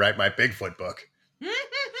them when I write my Bigfoot book.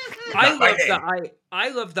 I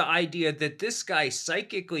love the idea that this guy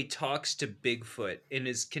psychically talks to Bigfoot and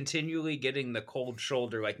is continually getting the cold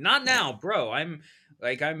shoulder. Like, not now, bro. I'm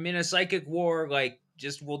in a psychic war. Like,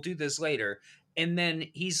 just we'll do this later. And then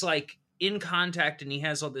he's like in contact and he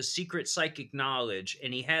has all this secret psychic knowledge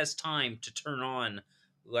and he has time to turn on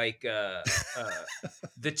like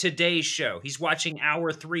the Today Show. He's watching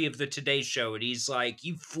hour 3 of the Today Show and he's like,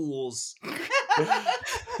 you fools.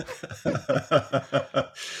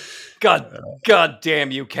 God damn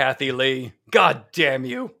you, Kathy Lee. God damn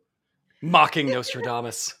you. Mocking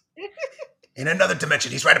Nostradamus. In another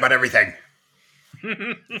dimension, he's right about everything.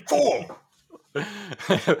 Fool.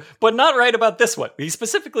 But not right about this one. He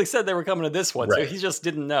specifically said they were coming to this one, right. So he just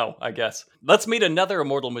didn't know, I guess. Let's meet another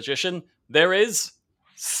immortal magician. There is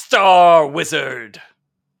Star Wizard.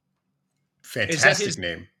 Fantastic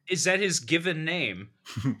name. Is that his given name?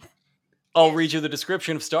 I'll read you the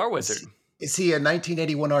description of Star Wizard. Is he a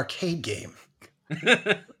 1981 arcade game?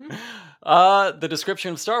 The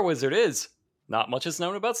description of Star Wizard is not much is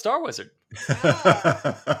known about Star Wizard.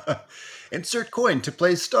 Insert coin to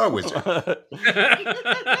play Star Wizard.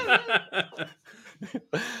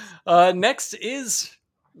 Next is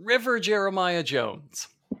River Jeremiah Jones.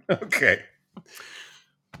 Okay.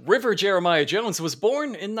 River Jeremiah Jones was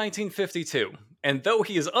born in 1952, and though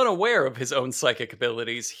he is unaware of his own psychic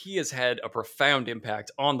abilities, he has had a profound impact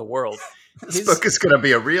on the world. This book is going to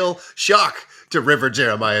be a real shock to River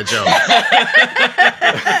Jeremiah Jones.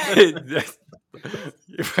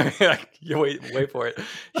 You wait for it.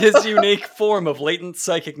 His unique form of latent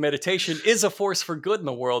psychic meditation is a force for good in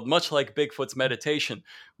the world, much like Bigfoot's meditation.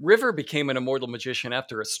 River became an immortal magician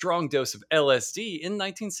after a strong dose of LSD in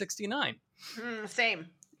 1969. Same.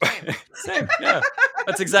 Same, yeah.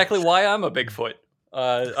 That's exactly why I'm a Bigfoot.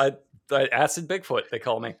 I acid Bigfoot, they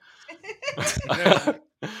call me.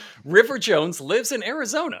 River Jones lives in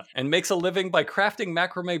Arizona and makes a living by crafting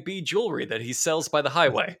macrame bead jewelry that he sells by the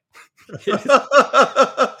highway.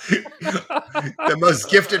 The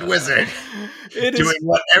most gifted wizard. Doing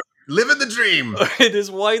whatever. Living the dream. It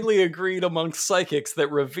is widely agreed amongst psychics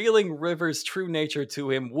that revealing River's true nature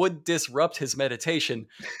to him would disrupt his meditation,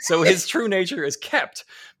 so his true nature is kept.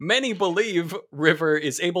 Many believe River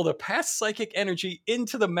is able to pass psychic energy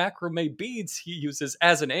into the macrame beads he uses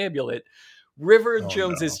as an amulet. River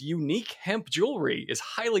Jones's unique hemp jewelry is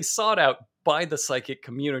highly sought out by the psychic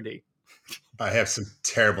community. I have some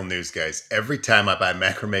terrible news, guys. Every time I buy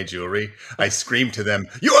macrame jewelry, I scream to them,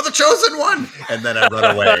 "You're the chosen one!" And then I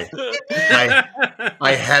run away.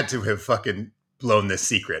 I had to have fucking blown this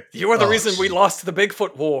secret. You are the reason we lost the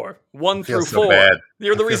Bigfoot War 1 through 4. Bad.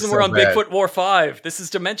 You're the I reason feel we're so on bad. Bigfoot War 5. This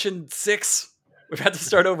is Dimension 6. We've had to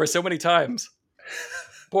start over so many times.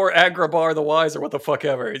 Poor Agrabah the Wise, or what the fuck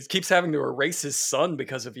ever. He keeps having to erase his son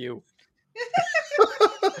because of you.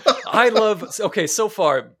 Okay, so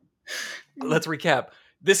far, let's recap.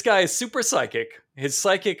 This guy is super psychic. His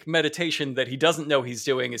psychic meditation that he doesn't know he's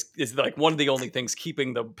doing is like one of the only things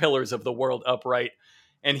keeping the pillars of the world upright.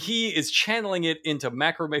 And he is channeling it into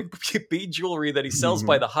macrame bead jewelry that he sells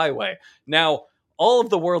by the highway. Now, all of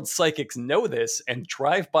the world's psychics know this and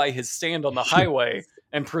drive by his stand on the highway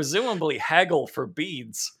and presumably haggle for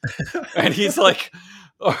beads. And he's like,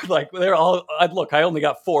 they're all, look, I only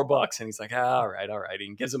got $4. And he's like, all right. And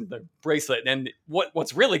he gives him the bracelet. And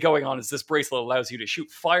what's really going on is this bracelet allows you to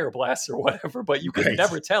shoot fire blasts or whatever, but you can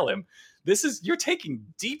never tell him. You're taking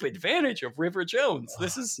deep advantage of River Jones. I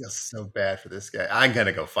feel so bad for this guy. I'm going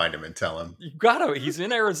to go find him and tell him. You gotta, he's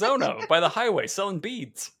in Arizona by the highway selling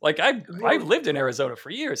beads. Like, I've lived in Arizona for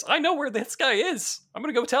years. I know where this guy is. I'm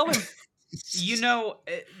going to go tell him. You know,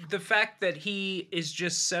 the fact that he is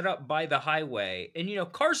just set up by the highway, and, you know,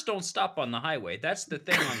 cars don't stop on the highway. That's the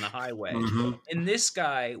thing on the highway. And this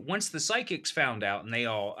guy, once the psychics found out, and they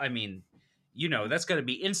all, I mean, you know, that's going to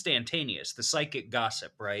be instantaneous, the psychic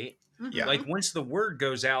gossip, right? Yeah. Like, once the word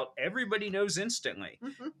goes out, everybody knows instantly,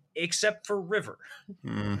 except for River.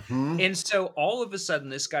 And so all of a sudden,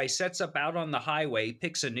 this guy sets up out on the highway,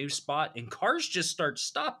 picks a new spot, and cars just start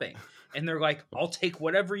stopping. And they're like, I'll take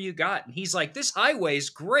whatever you got. And he's like, this highway is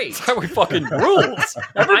great. This highway fucking rules.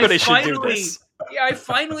 Everybody should do this. Yeah, I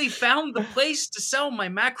finally found the place to sell my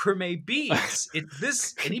macrame beads. It's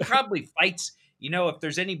this, and he probably fights. You know, if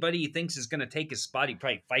there's anybody he thinks is going to take his spot, he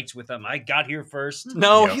probably fights with them. I got here first.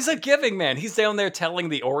 No, he's a giving man. He's down there telling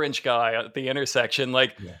the orange guy at the intersection,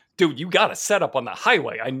 like, dude, you got to set up on the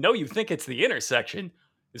highway. I know you think it's the intersection.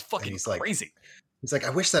 It's fucking crazy. He's like,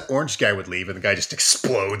 I wish that orange guy would leave, and the guy just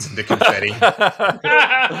explodes into confetti.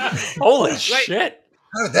 Holy shit.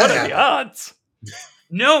 How did that what happen? are the odds?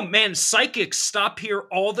 No, man, psychics stop here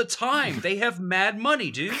all the time. They have mad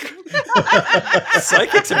money, dude.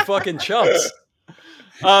 Psychics are fucking chumps.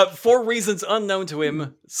 For reasons unknown to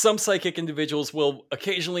him, some psychic individuals will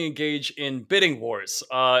occasionally engage in bidding wars,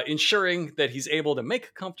 ensuring that he's able to make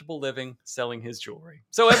a comfortable living selling his jewelry.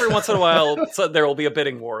 So every once in a while, there will be a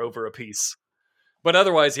bidding war over a piece. But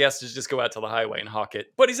otherwise, he has to just go out to the highway and hawk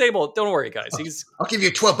it. But he's able, don't worry, guys. I'll give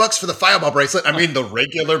you $12 for the fireball bracelet. I mean, the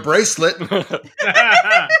regular bracelet.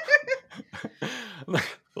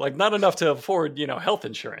 Like, not enough to afford, health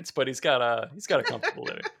insurance, but he's got a comfortable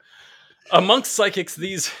living. Amongst psychics,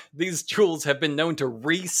 these jewels have been known to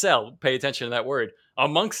resell. Pay attention to that word.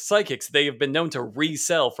 Amongst psychics, they have been known to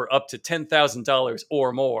resell for up to $10,000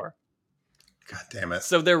 or more. God damn it!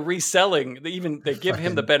 So they're reselling. They give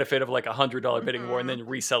him the benefit of like $100 bidding war, and then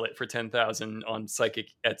resell it for $10,000 on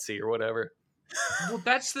psychic Etsy or whatever. Well,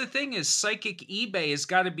 that's the thing is psychic eBay has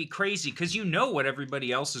got to be crazy because you know what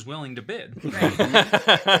everybody else is willing to bid.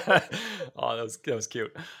 Oh, that was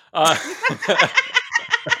cute.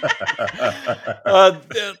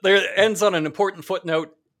 There ends on an important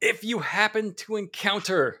footnote. If you happen to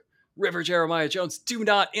encounter River Jeremiah Jones, do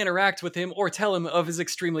not interact with him or tell him of his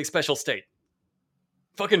extremely special state.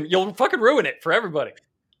 You'll fucking ruin it for everybody.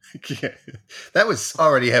 Yeah. That was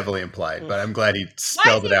already heavily implied, but I'm glad he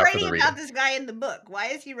spelled it out for the Why is he writing reader. about this guy in the book? Why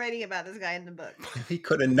is he writing about this guy in the book? He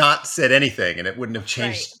could have not said anything, and it wouldn't have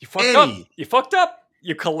changed You fucked any. up. You fucked up.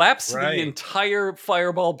 You collapsed Right. the entire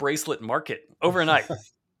Fireball bracelet market overnight.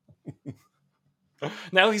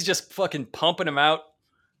 Now he's just fucking pumping them out.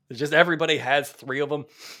 It's just everybody has 3 of them.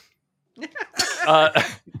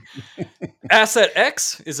 Asset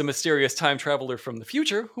X is a mysterious time traveler from the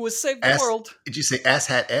future who has saved the world. Did you say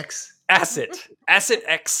Asshat X? Asset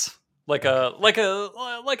X, like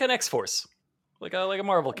an X-Force, like a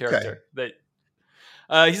Marvel character. That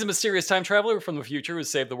he's a mysterious time traveler from the future who has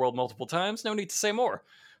saved the world multiple times. No need to say more.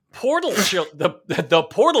 The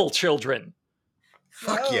Portal Children.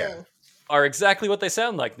 Fuck yeah. Are exactly what they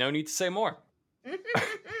sound like. No need to say more.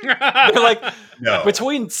 They're like, No.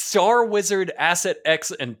 between Star Wizard, Asset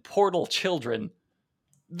X, and Portal Children,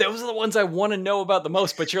 those are the ones I want to know about the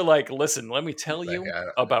most. But you're like, listen, let me tell you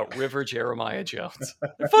about River Jeremiah Jones.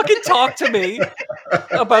 Fucking talk to me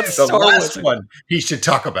about The Star last Wizard. one he should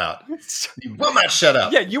talk about. You will not shut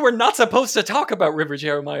up. Yeah, you were not supposed to talk about River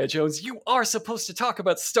Jeremiah Jones. You are supposed to talk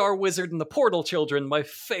about Star Wizard and the Portal Children, my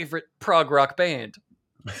favorite prog rock band.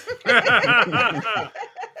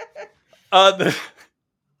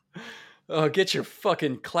 Get your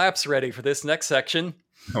fucking claps ready for this next section.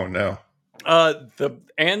 Oh no. The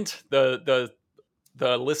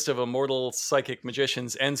list of immortal psychic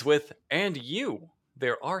magicians ends with, and you.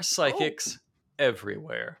 There are psychics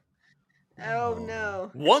everywhere. Oh no.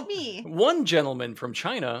 One, It's me. one gentleman from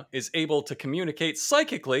China is able to communicate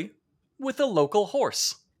psychically with a local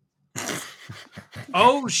horse.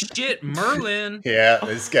 Oh shit, Merlin. Yeah,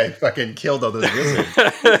 this guy fucking killed all those wizards.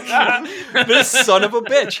 This son of a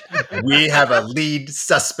bitch. We have a lead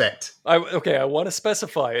suspect. I want to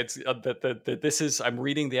specify it's that this is. I'm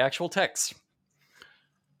reading the actual text.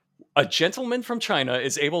 A gentleman from China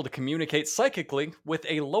is able to communicate psychically with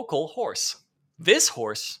a local horse. This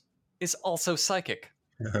horse is also psychic,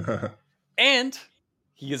 and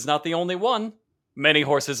he is not the only one. Many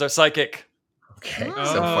horses are psychic. Okay,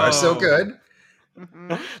 so far so good.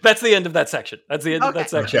 Mhm. That's the end of that section. That's the end of that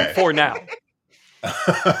section Okay. for now.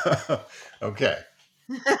 Okay.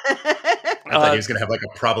 I thought he was going to have like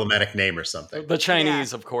a problematic name or something. The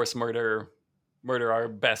Chinese, of course, murder our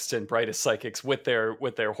best and brightest psychics with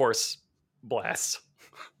their horse blasts,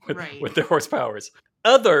 Right. with their horse powers.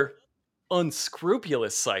 Other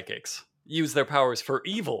unscrupulous psychics use their powers for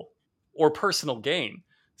evil or personal gain,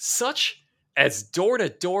 such as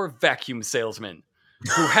door-to-door vacuum salesmen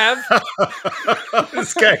who have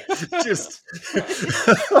This guy just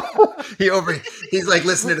he's like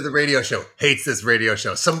listening to the radio show, hates this radio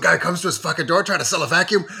show. Some guy comes to his fucking door trying to sell a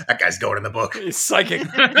vacuum. That guy's going in the book. He's psychic,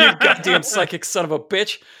 you goddamn psychic son of a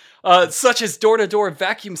bitch. Such as door-to-door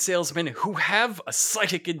vacuum salesmen who have a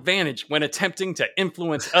psychic advantage when attempting to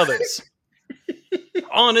influence others.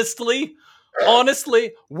 Honestly,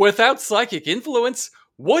 without psychic influence,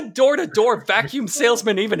 would door-to-door vacuum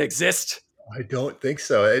salesmen even exist? I don't think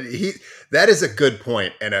so. That is a good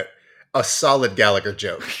point and a solid Gallagher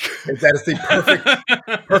joke. That is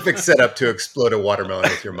the perfect setup to explode a watermelon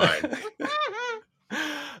with your mind.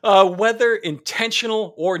 Whether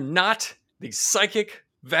intentional or not, these psychic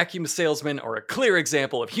vacuum salesmen are a clear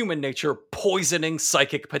example of human nature poisoning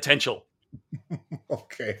psychic potential.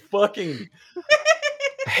 Okay. Fucking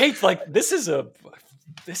hate, like, this is a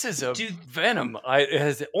Dude. venom. It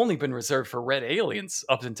has only been reserved for red aliens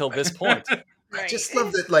up until this point. I Right. just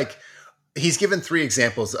love that, like, he's given 3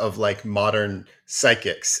 examples of, like, modern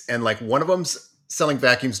psychics. And, like, one of them's selling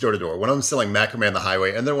vacuums door to door. One of them's selling macrame on the highway.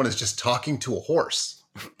 And the other one is just talking to a horse.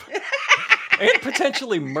 And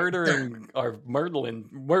potentially murdering That's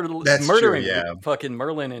murdering true, yeah. fucking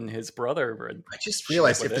Merlin and his brother. I just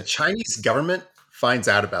realized if with the it. Chinese government finds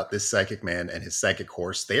out about this psychic man and his psychic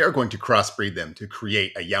horse, they are going to crossbreed them to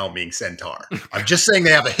create a Yao Ming centaur. I'm just saying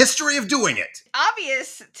they have a history of doing it.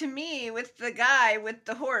 Obvious to me with the guy with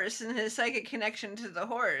the horse and his psychic connection to the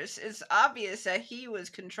horse, it's obvious that he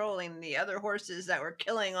was controlling the other horses that were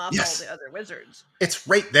killing off Yes. all the other wizards. It's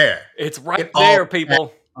right there. It's right It all there,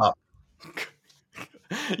 people. up.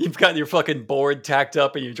 You've got your fucking board tacked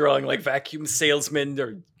up and you're drawing like vacuum salesmen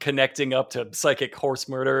or connecting up to psychic horse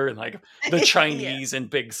murder and like the Chinese in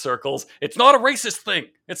big circles. It's not a racist thing.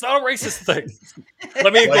 It's not a racist thing.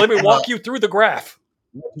 Let me walk you through the graph.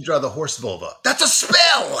 You draw the horse vulva. That's a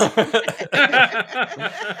spell!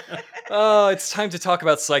 Oh, it's time to talk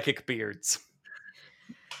about psychic beards.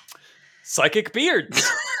 Psychic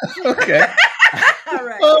beards. Okay. All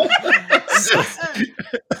right.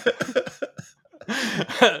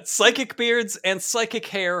 Psychic beards and psychic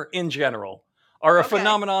hair in general are a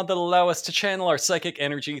phenomenon that allow us to channel our psychic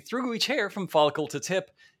energy through each hair from follicle to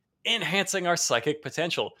tip, enhancing our psychic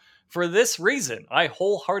potential. For this reason, I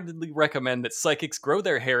wholeheartedly recommend that psychics grow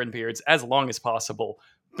their hair and beards as long as possible.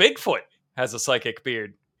 Bigfoot has a psychic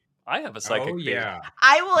beard. I have a psychic beard. Yeah.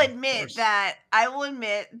 I will admit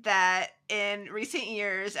that in recent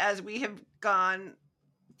years, as we have gone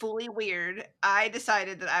fully weird, I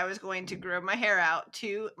decided that I was going to grow my hair out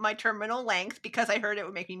to my terminal length because I heard it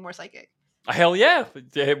would make me more psychic. Hell yeah,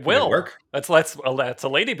 it will work. That's a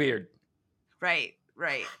lady beard. Right.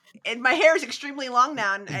 And my hair is extremely long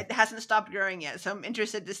now, and it hasn't stopped growing yet. So I'm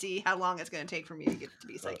interested to see how long it's going to take for me to get to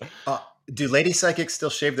be psychic. Do lady psychics still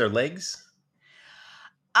shave their legs?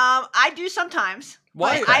 I do sometimes.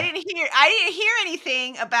 Why? But I didn't hear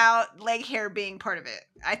anything about leg hair being part of it.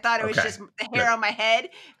 I thought it was just the hair on my head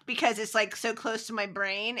because it's like so close to my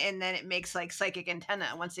brain, and then it makes like psychic antenna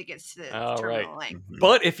once it gets to the terminal length.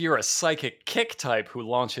 But if you're a psychic kick type who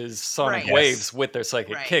launches sonic waves with their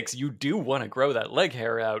psychic kicks, you do want to grow that leg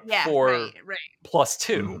hair out for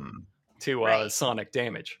 +2 to sonic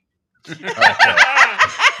damage.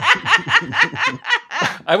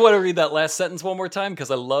 I want to read that last sentence one more time because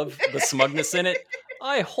I love the smugness in it.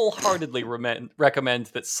 I wholeheartedly recommend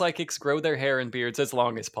that psychics grow their hair and beards as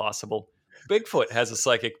long as possible. Bigfoot has a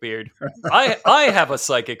psychic beard. I have a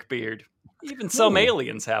psychic beard. Even some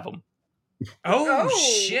aliens have them. Oh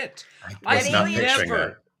shit!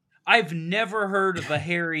 I've never heard of a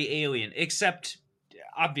hairy alien except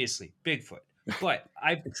obviously Bigfoot. But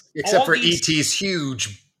except for E.T.'s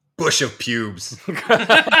huge bush of pubes.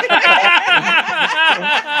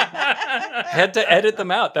 Had to edit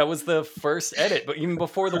them out. That was the first edit. But even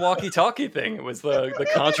before the walkie-talkie thing, it was the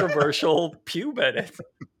controversial pube edit.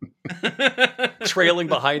 Trailing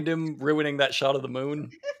behind him, ruining that shot of the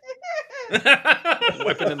moon.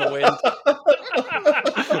 Whipping in the wind.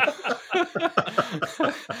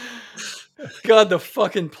 God, the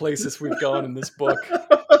fucking places we've gone in this book.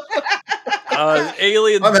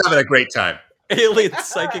 Alien. I'm having a great time. Alien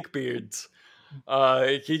psychic beards.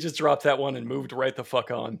 He just dropped that one and moved right the fuck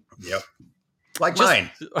on. Yep. Mine.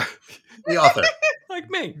 The author. Like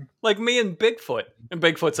me and Bigfoot. And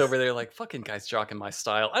Bigfoot's over there like, fucking guy's jocking my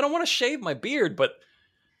style. I don't want to shave my beard, but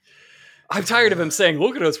I'm tired of him saying,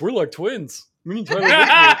 look at us, we're like twins. You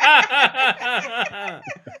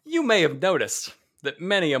may have noticed that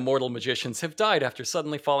many immortal magicians have died after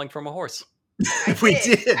suddenly falling from a horse. We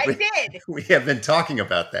did. I did. We have been talking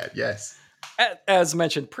about that, yes. As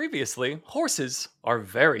mentioned previously, horses are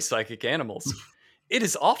very psychic animals. It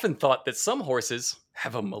is often thought that some horses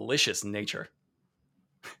have a malicious nature.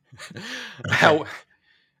 How?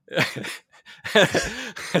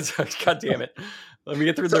 God damn it! Let me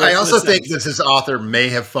get through the rest I also of this think that this author may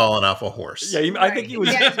have fallen off a horse. Yeah, I think he was.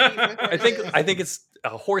 I think it's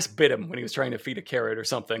a horse bit him when he was trying to feed a carrot or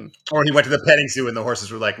something. Or he went to the petting zoo and the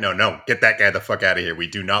horses were like, no, get that guy the fuck out of here. We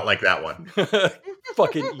do not like that one.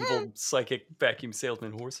 Fucking evil psychic vacuum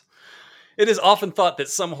salesman horse. It is often thought that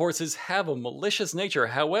some horses have a malicious nature.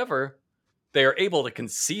 However, they are able to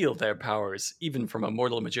conceal their powers even from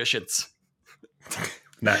immortal magicians.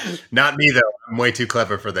 Not me, though. I'm way too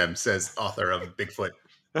clever for them, says author of Bigfoot,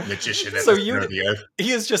 Magician at So the Center of the Earth. He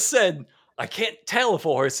has just said, I can't tell if a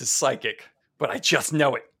horse is psychic, but I just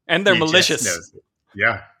know it. And they're He malicious. just knows it.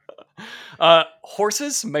 Yeah.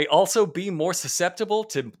 Horses may also be more susceptible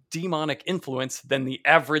to demonic influence than the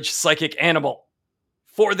average psychic animal.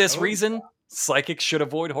 For this reason, psychics should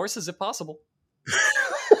avoid horses if possible.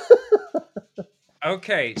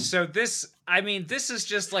 Okay, so this is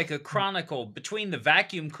just like a chronicle between the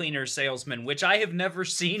vacuum cleaner salesman, which I have never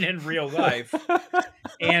seen in real life,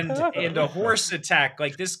 and a horse attack.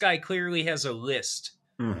 Like, this guy clearly has a list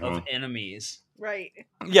of enemies. Right.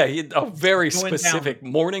 Yeah, very specific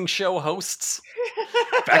morning show hosts,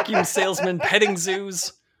 vacuum salesmen, petting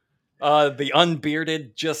zoos, the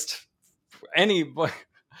unbearded, just any.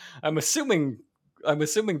 I'm assuming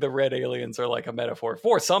the red aliens are like a metaphor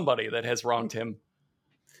for somebody that has wronged him.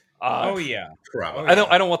 Probably. I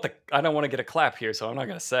don't want to get a clap here, so I'm not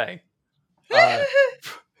gonna say. I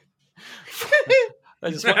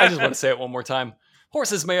just want to say it one more time.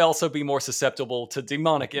 Horses may also be more susceptible to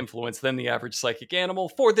demonic influence than the average psychic animal.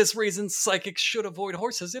 For this reason, psychics should avoid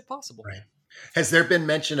horses if possible. Right. Has there been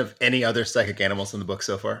mention of any other psychic animals in the book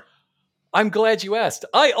so far? I'm glad you asked.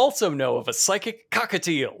 I also know of a psychic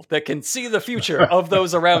cockatiel that can see the future of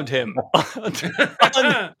those around him. God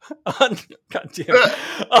damn it.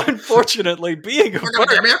 Unfortunately, being a bird...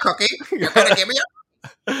 give me a cookie. You're gonna give me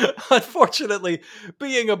Unfortunately,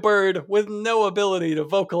 being a bird with no ability to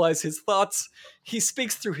vocalize his thoughts, he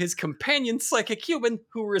speaks through his companion psychic human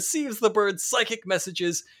who receives the bird's psychic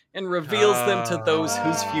messages and reveals them to those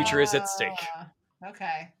whose future is at stake.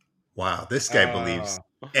 Okay. Wow, this guy believes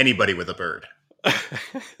anybody with a bird.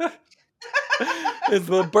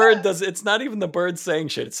 The bird does. It's not even the bird saying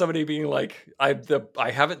shit. It's somebody being like,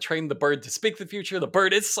 I haven't trained the bird to speak the future. The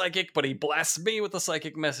bird is psychic, but he blasts me with the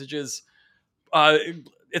psychic messages. Can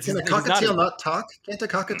a cockatiel not talk? Can't a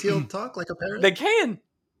cockatiel talk like a parrot? They can.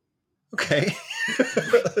 Okay.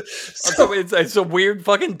 So it's a weird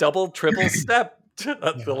fucking double, triple step.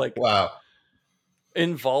 Wow.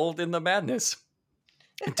 Involved in the madness.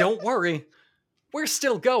 And don't worry, we're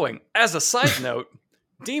still going. As a side note,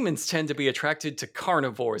 demons tend to be attracted to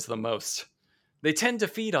carnivores the most. They tend to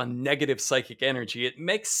feed on negative psychic energy. It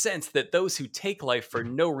makes sense that those who take life for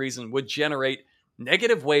no reason would generate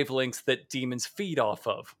negative wavelengths that demons feed off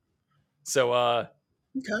of. So,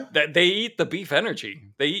 they eat the beef energy.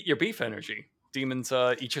 They eat your beef energy. Demons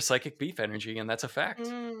eat your psychic beef energy, and that's a fact.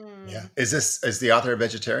 Yeah. Is the author a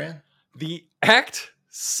vegetarian? The act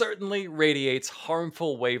certainly radiates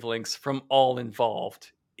harmful wavelengths from all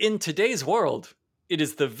involved. In today's world, it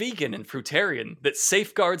is the vegan and fruitarian that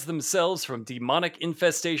safeguards themselves from demonic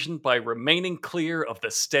infestation by remaining clear of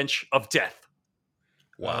the stench of death.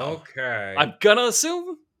 Wow. Okay. I'm gonna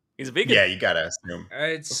assume he's a vegan. Yeah, you gotta assume.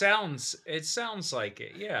 It sounds like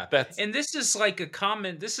it. Yeah. And this is like a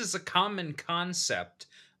common concept.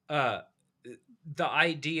 The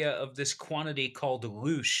idea of this quantity called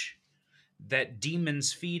loosh that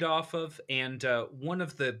demons feed off of, and one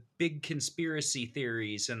of the big conspiracy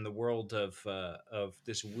theories in the world of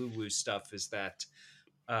this woo-woo stuff is that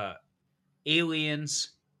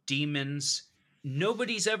aliens, demons,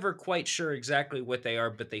 nobody's ever quite sure exactly what they are,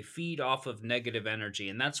 but they feed off of negative energy,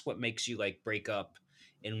 and that's what makes you like break up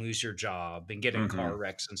and lose your job and get in car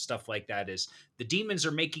wrecks and stuff like that. Is the demons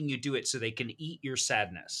are making you do it so they can eat your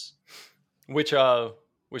sadness, which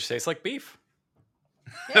tastes like beef.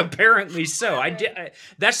 Apparently so.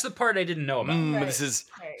 That's the part I didn't know about. This is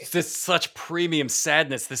such premium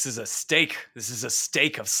sadness. This is a steak. This is a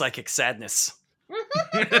steak of psychic sadness.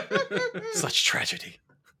 Such tragedy.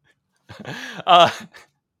 Okay.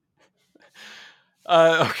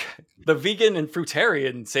 The vegan and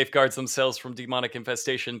fruitarian safeguards themselves from demonic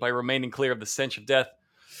infestation by remaining clear of the stench of death.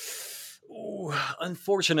 Ooh,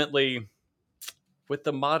 unfortunately, with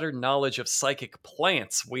the modern knowledge of psychic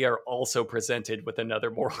plants, we are also presented with another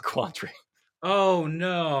moral quandary. Oh,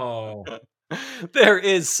 no. There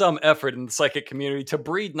is some effort in the psychic community to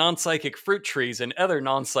breed non-psychic fruit trees and other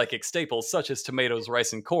non-psychic staples, such as tomatoes,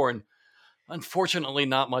 rice, and corn. Unfortunately,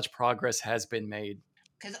 not much progress has been made.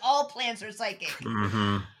 Because all plants are psychic.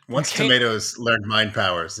 Mm-hmm. Once tomatoes learned mind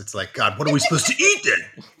powers, it's like, God, what are we supposed to eat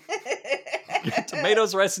then?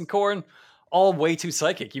 Tomatoes, rice, and corn, all way too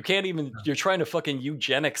psychic. You can't even. You're trying to fucking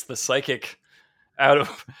eugenics the psychic out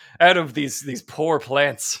of these poor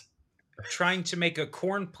plants. Trying to make a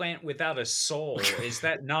corn plant without a soul. Is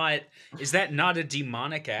that not a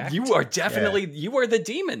demonic act? You are definitely you are the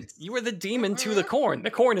demon. You are the demon to the corn.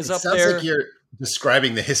 The corn is up there. Sounds like you're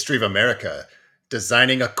describing the history of America.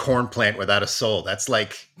 Designing a corn plant without a soul. That's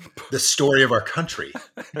like the story of our country.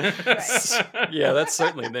 Yeah, that's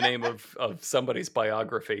certainly the name of somebody's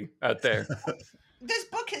biography out there. This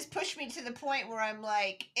book has pushed me to the point where I'm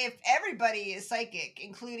like, if everybody is psychic,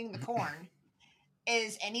 including the corn,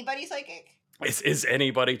 is anybody psychic? Is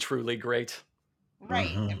anybody truly great?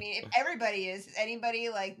 Right. I mean, if everybody is anybody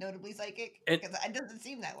like notably psychic? Because it doesn't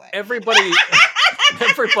seem that way. Everybody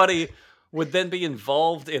would then be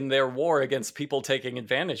involved in their war against people taking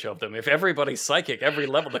advantage of them. If everybody's psychic, every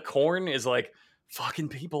level, the corn is like, fucking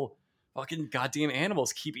people, fucking goddamn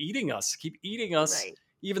animals keep eating us. Right.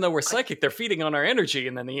 Even though we're psychic, they're feeding on our energy,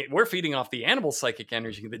 and then we're feeding off the animal psychic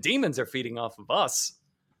energy. The demons are feeding off of us.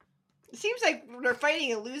 It seems like they're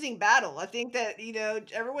fighting a losing battle. I think that,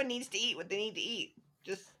 everyone needs to eat what they need to eat.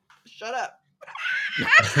 Just shut up.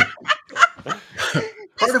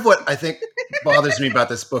 Part of what I think bothers me about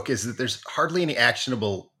this book is that there's hardly any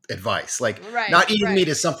actionable advice. Like, not eating meat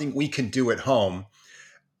is something we can do at home.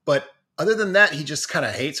 But other than that, he just kind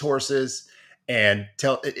of hates horses. And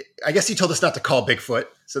I guess he told us not to call Bigfoot.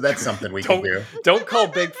 So that's something we can do. Don't call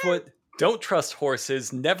Bigfoot. Don't trust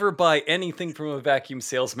horses. Never buy anything from a vacuum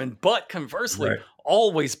salesman. But conversely, Right.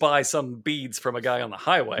 always buy some beads from a guy on the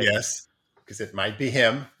highway. Yes, because it might be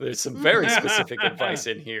him. There's some very specific advice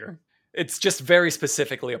in here. It's just very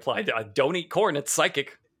specifically applied to don't eat corn, it's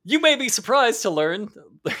psychic. You may be surprised to learn,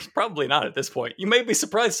 probably not at this point, you may be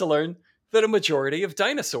surprised to learn that a majority of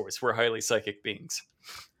dinosaurs were highly psychic beings.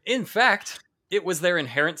 In fact, it was their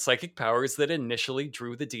inherent psychic powers that initially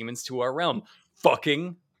drew the demons to our realm.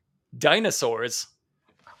 Fucking dinosaurs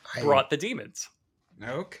brought the demons.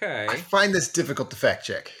 Okay. I find this difficult to fact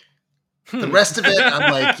check. The rest of it, I'm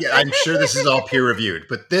like, yeah, I'm sure this is all peer reviewed.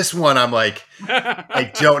 But this one, I'm like, I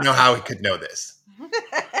don't know how he could know this.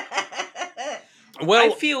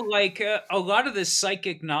 Well, I feel like a lot of this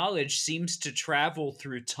psychic knowledge seems to travel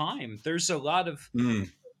through time. There's a lot of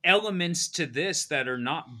elements to this that are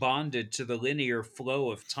not bonded to the linear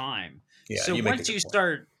flow of time. Yeah, so you make a once good you point.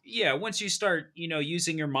 start,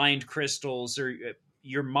 using your mind crystals or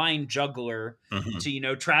your mind juggler Mhm.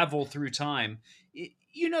 to, travel through time,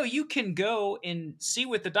 you can go and see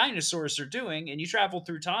what the dinosaurs are doing, and you travel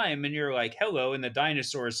through time and you're like, hello. And the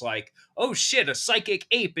dinosaur's like, oh shit, a psychic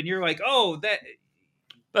ape. And you're like, oh,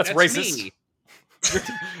 that's racist. me. You're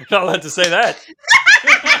not allowed to say that.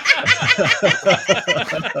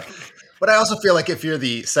 But I also feel like if you're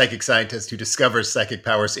the psychic scientist who discovers psychic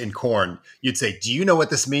powers in corn, you'd say, do you know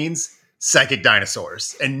what this means? Psychic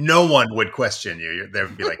dinosaurs. And no one would question you. They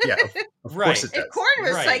would be like, yeah, of Right. course it does. If corn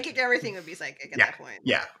was Right. psychic, everything would be psychic at that point.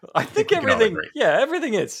 Yeah. I think we can all everything, agree.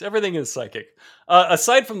 everything is psychic.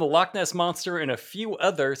 Aside from the Loch Ness Monster and a few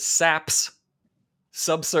other saps,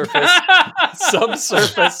 subsurface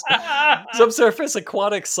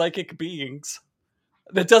aquatic psychic beings,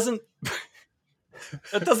 that's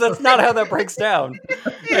not how that breaks down.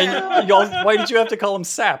 And y'all, why did you have to call them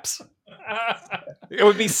saps? It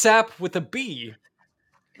would be sap with a B,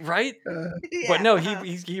 right? Yeah, But no, uh-huh.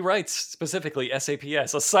 he writes specifically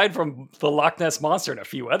SAPS. Aside from the Loch Ness Monster and a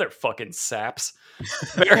few other fucking saps,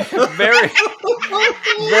 very, very,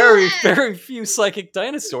 very, very few psychic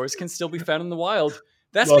dinosaurs can still be found in the wild.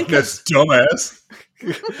 That's Loch because Ness dumbass.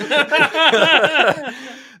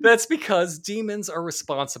 that's because demons are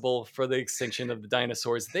responsible for the extinction of the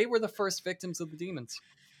dinosaurs. They were the first victims of the demons.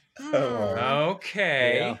 Oh.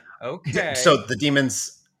 Okay. Yeah. Okay. So the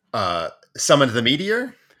demons summoned the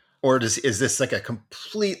meteor? Or is this like a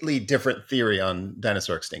completely different theory on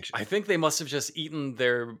dinosaur extinction? I think they must have just eaten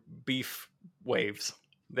their beef waves.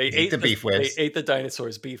 They Ate ate the beef waves. They ate the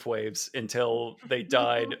dinosaurs' beef waves until they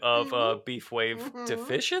died of beef wave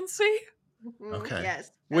deficiency, Mhm. Okay.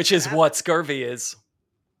 Yes. which is what scurvy is.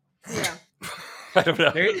 Yeah. I don't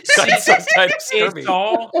know. There- Dinosaurs died of scurvy.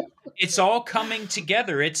 it's all coming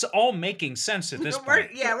together. It's all making sense at this We're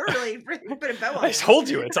point. really putting a bow on I this. told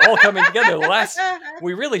you, it's all coming together.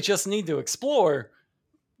 We really just need to explore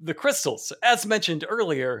the crystals. As mentioned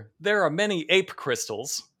earlier, there are many ape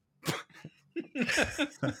crystals.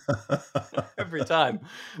 Every time.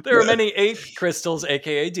 There are many ape crystals,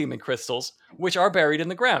 aka demon crystals, which are buried in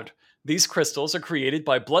the ground. These crystals are created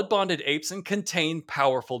by blood-bonded apes and contain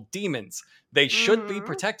powerful demons. They should be Mhm.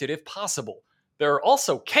 protected if possible. There are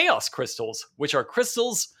also chaos crystals, which are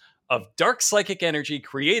crystals of dark psychic energy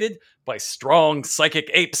created by strong psychic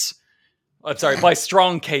apes. I'm sorry, by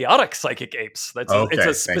strong chaotic psychic apes. It's Okay, a thank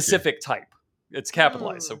you. specific type. It's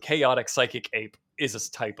capitalized. So chaotic psychic ape is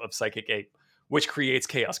a type of psychic ape, which creates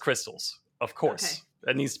chaos crystals. Of course. Okay.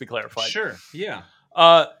 That needs to be clarified. Sure. Yeah.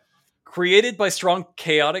 Created by strong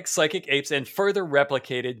chaotic psychic apes and further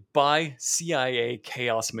replicated by CIA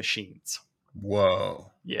chaos machines.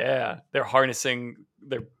 Whoa. Yeah, they're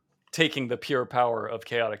taking the pure power of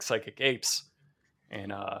chaotic psychic apes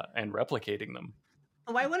and replicating them.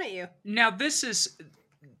 Why wouldn't you? Now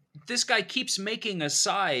this guy keeps making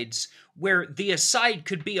asides where the aside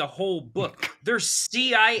could be a whole book. There's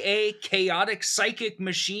CIA chaotic psychic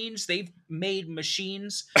machines. They've made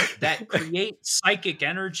machines that create psychic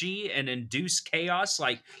energy and induce chaos.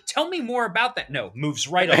 Like, tell me more about that. No, moves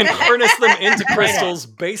right And on. harness them into crystals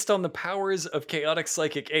based on the powers of chaotic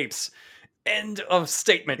psychic apes. End of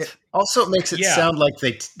statement. Also, it makes it Yeah. sound like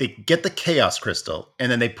they get the chaos crystal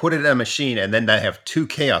and then they put it in a machine and then they have two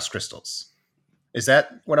chaos crystals. Is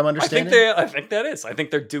that what I'm I understanding? think that is. I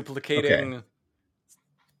think they're duplicating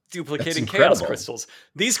That's chaos incredible. crystals.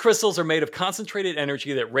 These crystals are made of concentrated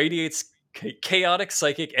energy that radiates chaotic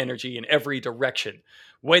psychic energy in every direction.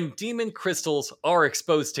 When demon crystals are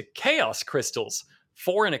exposed to chaos crystals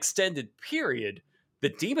for an extended period, the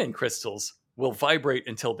demon crystals will vibrate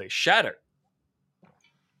until they shatter,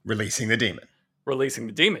 Releasing the demon. releasing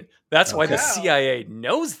the demon. That's why the Okay. CIA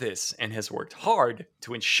knows this and has worked hard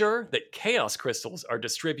to ensure that chaos crystals are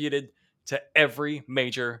distributed to every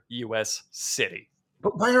major U.S. city.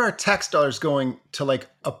 But why are our tax dollars going to like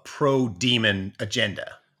a pro-demon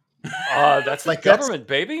agenda? That's Like, the government,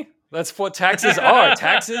 baby. That's what taxes are.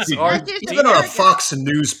 Taxes Dude, are That's just even on a America. Fox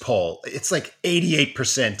News poll, it's like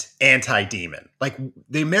 88% anti-demon. Like,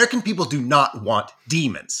 the American people do not want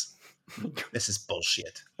demons. This is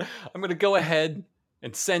bullshit. I'm going to go ahead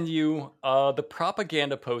and send you the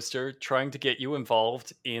propaganda poster trying to get you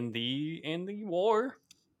involved in the war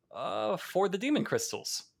for the demon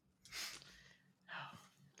crystals.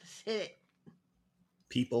 Let's hit it.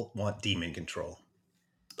 People want demon control.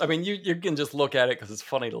 I mean, you can just look at it because it's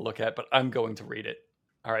funny to look at, but I'm going to read it.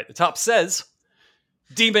 All right, the top says,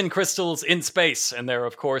 demon crystals in space. And there are,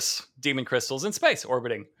 of course, demon crystals in space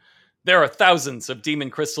orbiting. There are thousands of demon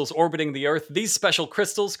crystals orbiting the Earth. These special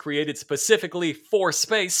crystals, created specifically for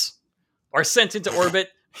space, are sent into orbit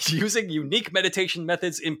using unique meditation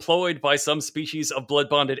methods employed by some species of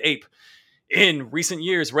blood-bonded ape. In recent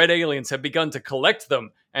years, red aliens have begun to collect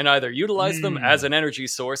them and either utilize them as an energy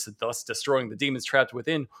source, thus destroying the demons trapped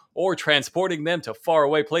within, or transporting them to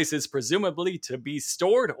faraway places, presumably to be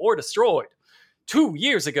stored or destroyed. 2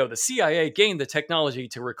 years ago, the CIA gained the technology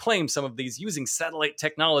to reclaim some of these using satellite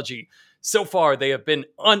technology. So far, they have been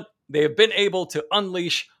able to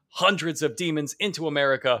unleash hundreds of demons into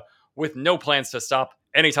America with no plans to stop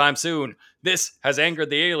anytime soon. This has angered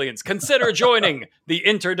the aliens. Consider joining the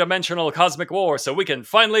interdimensional cosmic war so we can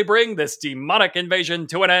finally bring this demonic invasion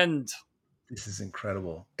to an end. This is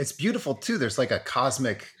incredible. It's beautiful, too. There's like a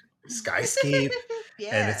cosmic skyscape,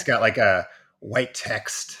 Yeah. and it's got like a white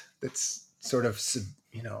text that's sort of,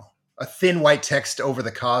 a thin white text over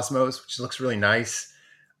the cosmos, which looks really nice.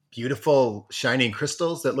 Beautiful shining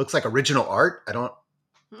crystals that looks like original art.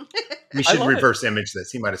 We should love reverse image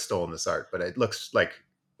this. He might have stolen this art, but it looks like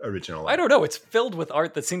original art. I don't know. It's filled with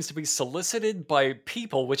art that seems to be solicited by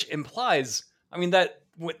people, which implies, I mean, that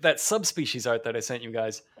subspecies art that I sent you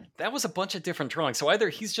guys, that was a bunch of different drawings. So either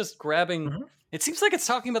he's just grabbing, it seems like it's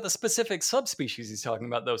talking about the specific subspecies he's talking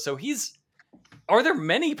about, though. So are there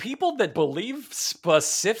many people that believe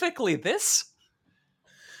specifically this?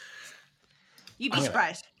 You'd be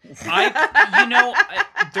surprised.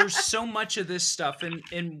 There's so much of this stuff,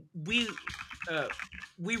 and we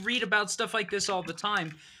read about stuff like this all the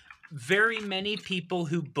time. Very many people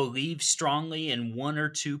who believe strongly in one or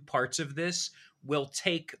two parts of this will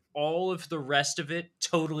take all of the rest of it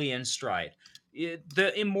totally in stride.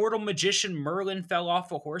 The immortal magician Merlin fell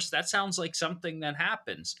off a horse. That sounds like something that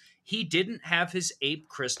happens. He didn't have his ape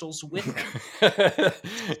crystals with him.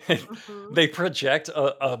 They project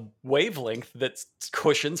a wavelength that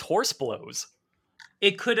cushions horse blows.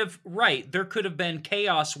 It could have, there could have been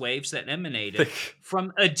chaos waves that emanated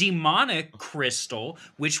from a demonic crystal,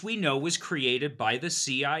 which we know was created by the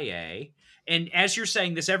CIA. And as you're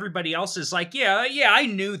saying this, everybody else is like, yeah, I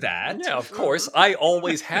knew that. Yeah, of course. I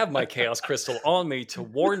always have my chaos crystal on me to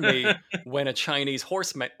warn me when a Chinese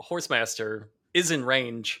horsemaster is in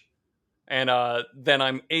range. And then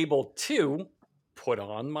I'm able to put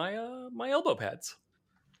on my elbow pads.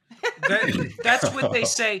 That's what they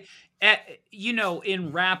say.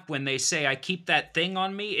 In rap, when they say I keep that thing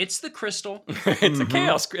on me, it's the crystal. It's a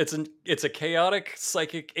chaos. It's a chaotic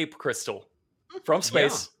psychic ape crystal from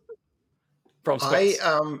space. Yeah. From space.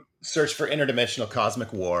 I searched for interdimensional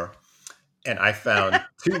cosmic war, and I found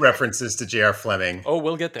 2 references to J.R. Fleming. Oh,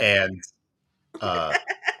 we'll get there. And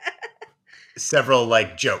several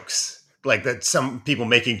like jokes. Like that, some people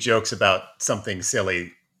making jokes about something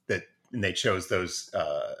silly and they chose those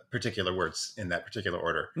particular words in that particular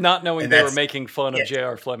order. Not knowing they were making fun of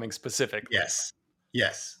J.R. Fleming specifically.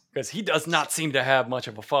 Yes. Because he does not seem to have much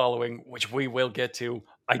of a following, which we will get to.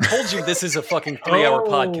 I told you this is a fucking 3-hour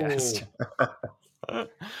podcast.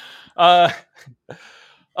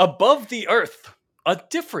 Above the Earth, a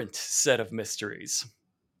different set of mysteries.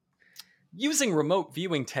 Using remote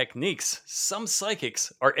viewing techniques, some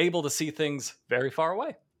psychics are able to see things very far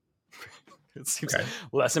away. It seems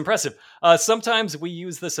less impressive. Sometimes we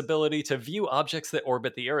use this ability to view objects that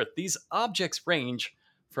orbit the Earth. These objects range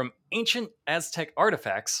from ancient Aztec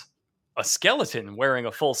artifacts, a skeleton wearing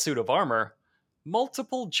a full suit of armor,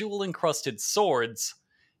 multiple jewel-encrusted swords,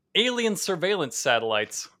 alien surveillance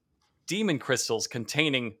satellites, demon crystals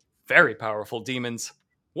containing very powerful demons,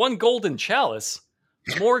 one golden chalice,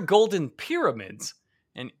 more golden pyramids,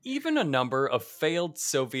 and even a number of failed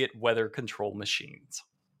Soviet weather control machines.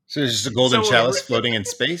 So there's just a golden chalice floating in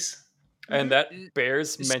space? And that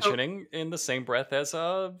bears mentioning in the same breath as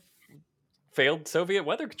failed Soviet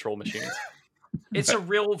weather control machines. It's a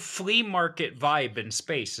real flea market vibe in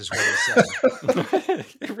space, is what it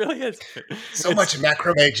says. It really is. So much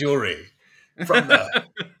macrame jewelry from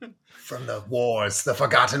from the wars, the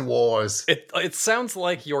forgotten wars. It sounds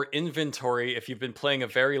like your inventory, if you've been playing a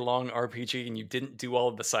very long RPG and you didn't do all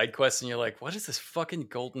of the side quests, and you're like, what is this fucking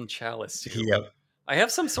golden chalice do? Yep. I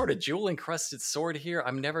have some sort of jewel-encrusted sword here.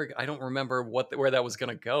 I don't remember where that was going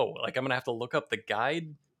to go. Like, I'm going to have to look up the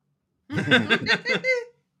guide.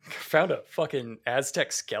 Found a fucking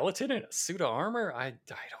Aztec skeleton in a suit of armor. I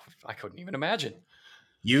couldn't even imagine.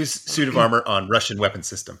 Use suit of armor on Russian weapon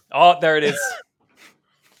system. Oh, there it is.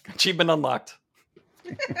 Achievement unlocked.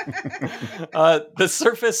 The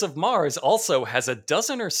surface of Mars also has a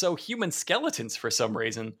dozen or so human skeletons for some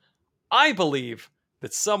reason. I believe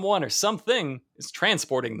that someone or something is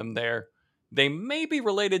transporting them there. They may be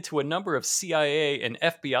related to a number of CIA and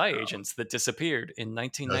FBI agents that disappeared in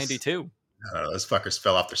 1992. Those fuckers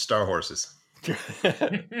fell off their star horses.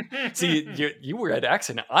 See, you were at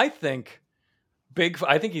accident. I think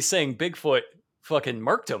he's saying Bigfoot fucking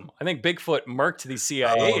murked him. I think Bigfoot murked these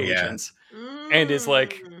CIA agents, and is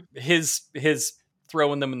like his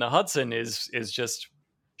throwing them in the Hudson is just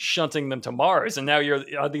shunting them to Mars. And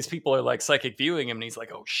now these people are like psychic viewing him, and he's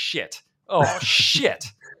like, oh shit,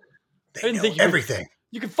 They know everything.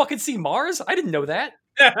 You can fucking see Mars. I didn't know that.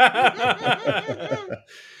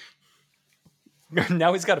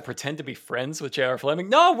 Now he's got to pretend to be friends with J.R. Fleming.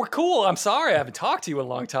 No, we're cool. I'm sorry. I haven't talked to you in a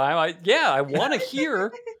long time. I want to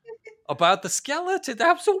hear about the skeleton.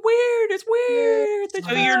 That's so weird. It's weird.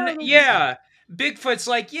 So Bigfoot's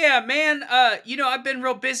like, yeah, man, I've been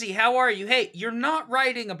real busy. How are you? Hey, you're not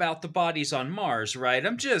writing about the bodies on Mars, right? I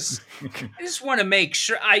just want to make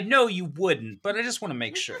sure. I know you wouldn't, but I just want to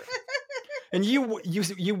make sure. And you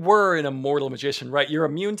were an immortal magician, right? You're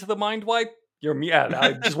immune to the mind wipe?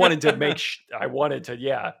 I just wanted to make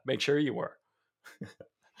sure you were.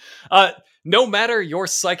 No matter your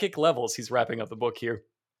psychic levels, he's wrapping up the book here.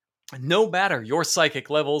 No matter your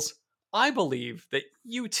psychic levels, I believe that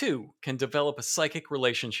you too can develop a psychic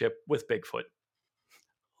relationship with Bigfoot.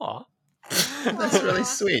 Aw. That's really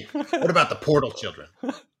sweet. What about the portal children?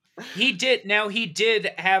 He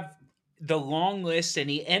did have the long list, and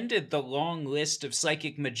he ended the long list of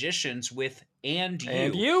psychic magicians with and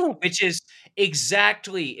you, which is it's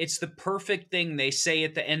the perfect thing they say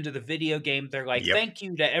at the end of the video game. They're like, thank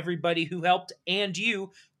you to everybody who helped and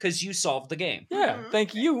you, because you solved the game. Yeah,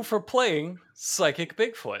 thank you for playing Psychic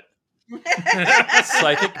Bigfoot.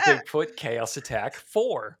 Psychic Bigfoot Chaos Attack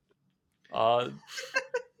 4.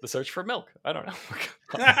 The search for milk. I don't know.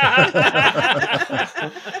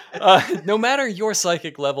 No matter your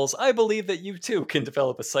psychic levels, I believe that you too can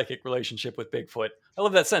develop a psychic relationship with Bigfoot. I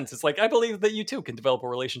love that sentence. It's like, I believe that you too can develop a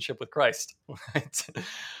relationship with Christ.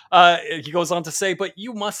 He goes on to say, but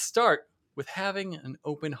you must start with having an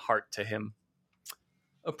open heart to him.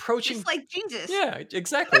 Approaching, just like Jesus. Yeah,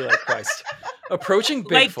 exactly like Christ. Approaching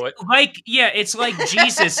Bigfoot. It's like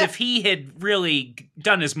Jesus if he had really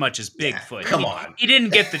done as much as Bigfoot. Come on. He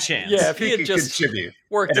didn't get the chance. Yeah, if he had just contribute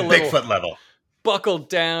worked at a Bigfoot level. Buckled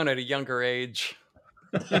down at a younger age.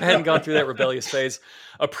 I hadn't gone through that rebellious phase.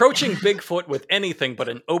 Approaching Bigfoot with anything but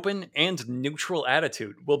an open and neutral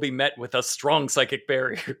attitude will be met with a strong psychic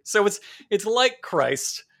barrier. So it's like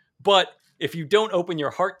Christ, but if you don't open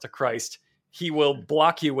your heart to Christ, he will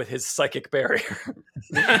block you with his psychic barrier.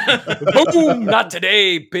 Boom! Not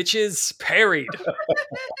today, bitches. Parried.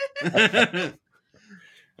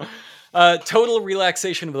 Total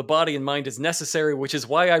relaxation of the body and mind is necessary, which is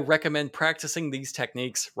why I recommend practicing these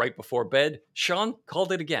techniques right before bed. Sean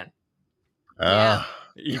called it again.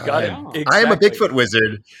 You got it. Exactly. I am a Bigfoot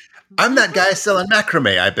wizard. I'm that guy selling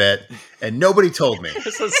macrame, I bet, and nobody told me.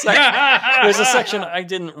 There's a section I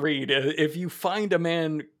didn't read. If you find a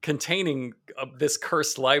man containing this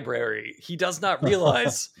cursed library, he does not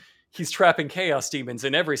realize he's trapping chaos demons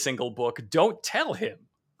in every single book. Don't tell him.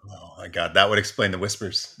 Oh my God, that would explain the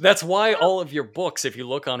whispers. That's why all of your books, if you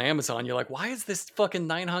look on Amazon, you're like, why is this fucking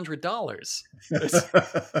 $900?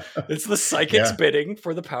 It's the psychic's bidding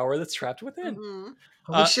for the power that's trapped within. Mm-hmm.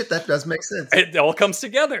 Holy shit, that does make sense. It all comes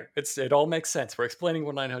together. It all makes sense. We're explaining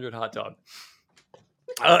 1-900 Hot Dog.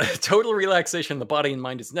 Total relaxation of the body and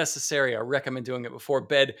mind is necessary. I recommend doing it before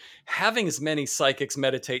bed. Having as many psychics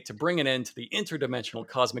meditate to bring an end to the interdimensional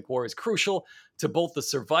cosmic war is crucial to both the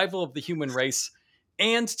survival of the human race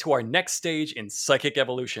and to our next stage in psychic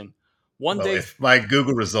evolution. If my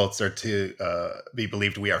Google results are to be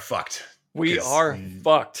believed, we are fucked. We are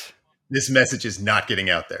fucked. This message is not getting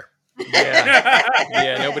out there.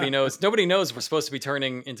 Yeah, nobody knows. Nobody knows we're supposed to be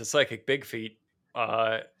turning into psychic big feet.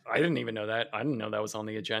 I didn't even know that. I didn't know that was on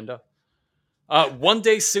the agenda. One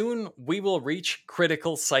day soon, we will reach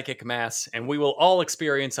critical psychic mass, and we will all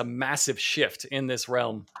experience a massive shift in this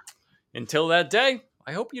realm. Until that day,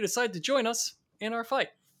 I hope you decide to join us in our fight.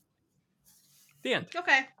 The end.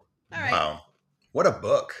 Okay. All right. Wow. What a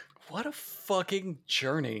book. What a fucking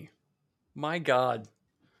journey. My God.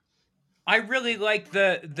 I really like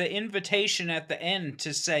the invitation at the end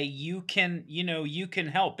to say you can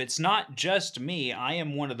help. It's not just me. I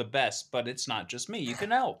am one of the best, but it's not just me. You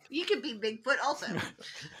can help. You could be Bigfoot also.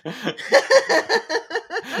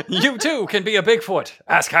 You too can be a Bigfoot.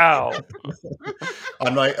 Ask how.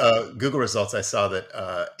 On my Google results, I saw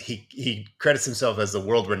that he credits himself as the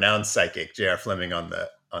world-renowned psychic, J.R. Fleming, on the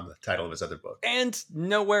title of his other book. And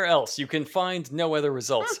nowhere else. You can find no other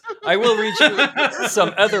results. I will read you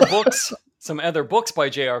some other books by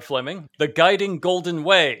J.R. Fleming. The Guiding Golden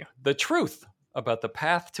Way, The Truth About the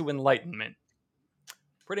Path to Enlightenment.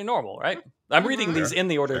 Pretty normal, right? I'm reading these in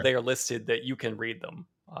the order they are listed that you can read them.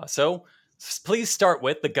 So please start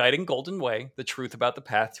with The Guiding Golden Way, The Truth About the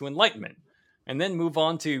Path to Enlightenment. And then move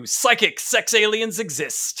on to Psychic Sex Aliens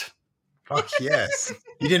Exist. Fuck yes.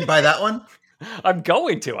 You didn't buy that one? I'm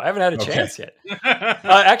going to. I haven't had a chance yet.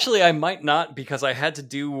 Actually, I might not, because I had to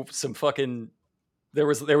do some fucking... There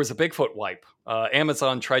was a Bigfoot wipe.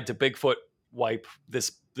 Amazon tried to Bigfoot wipe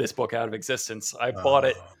this book out of existence. I bought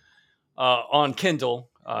it on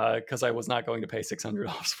Kindle because I was not going to pay $600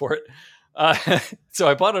 for it. So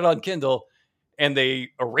I bought it on Kindle, and they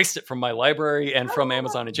erased it from my library and from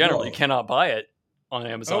Amazon in general. Whoa. You cannot buy it on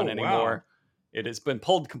Amazon anymore. Wow. It has been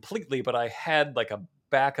pulled completely, but I had like a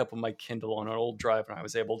backup of my Kindle on an old drive, and I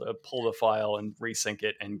was able to pull the file and resync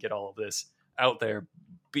it and get all of this out there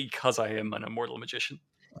because I am an immortal magician.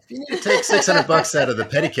 If you need to take $600 out of the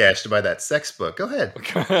petty cash to buy that sex book, go ahead.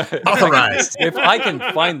 Authorized. If I can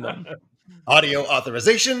find them. Audio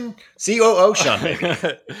authorization, COO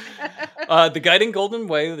Seanbaby. The Guiding Golden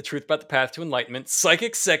Way, The Truth About the Path to Enlightenment,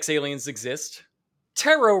 Psychic Sex Aliens Exist,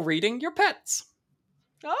 Tarot Reading Your Pets.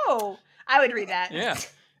 Oh, I would read that. Yeah.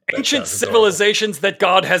 That Ancient sounds adorable. Civilizations That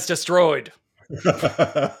God Has Destroyed.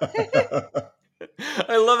 I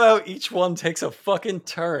love how each one takes a fucking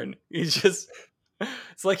turn. It's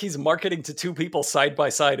like he's marketing to two people side by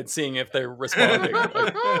side and seeing if they're responding.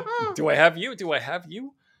 Like, do I have you? Do I have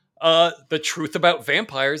you? The Truth About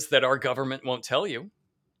Vampires That Our Government Won't Tell You.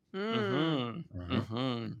 I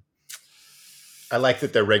like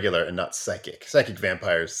that they're regular and not psychic. Psychic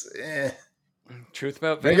vampires, Truth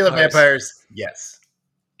About Regular Vampires. vampires, yes.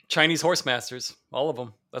 Chinese horse masters. All of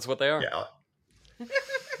them. That's what they are. Yeah.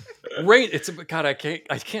 Rain. God. I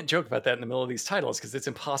can't joke about that in the middle of these titles because it's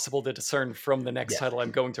impossible to discern from the next title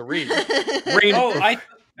I'm going to read. Rain. Oh,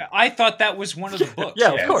 I thought that was one of the books.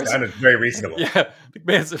 Yeah, of course. It sounded very reasonable. Yeah,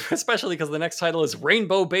 especially because the next title is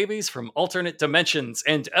Rainbow Babies from Alternate Dimensions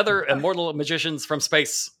and Other Immortal Magicians from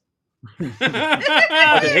Space. Fucking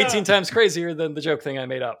 18 times crazier than the joke thing I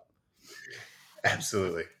made up.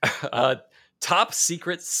 Absolutely. Top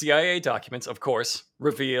secret CIA documents, of course,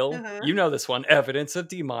 reveal, you know this one, evidence of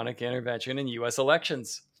demonic intervention in U.S.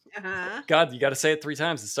 elections. God, you got to say it 3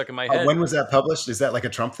 times. It's stuck in my head. When was that published? Is that like a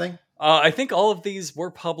Trump thing? I think all of these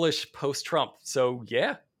were published post-Trump. So,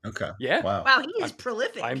 yeah. Okay. Yeah. Wow. He is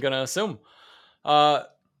prolific. I'm going to assume.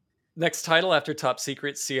 Next title after top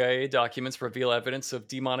secret CIA documents reveal evidence of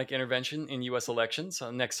demonic intervention in U.S. elections.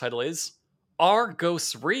 Next title is Are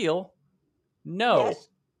Ghosts Real? No. Yes.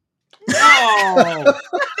 No.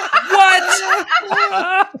 What?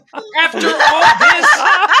 After all this,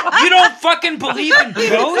 you don't fucking believe in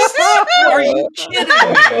ghosts? Are you kidding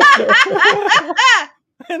me?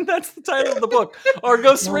 And that's the title of the book. Are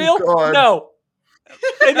ghosts real? God. No.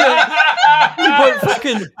 And,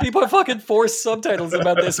 he put fucking 4 subtitles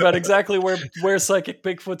about this, about exactly where psychic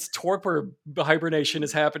Bigfoot's torpor hibernation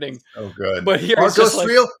is happening. Oh, good. But here Are it's just ghosts like,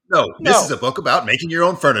 real? No. This No. is a book about making your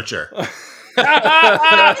own furniture. what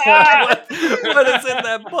is in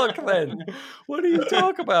that book then? What do you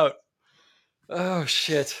talk about? Oh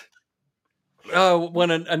shit. Oh,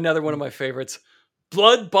 another one of my favorites.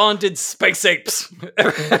 Blood Bonded Space Apes. God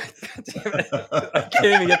damn it. I can't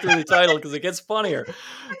even get through the title because it gets funnier.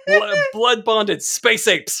 Blood Bonded Space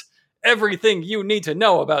Apes. Everything you need to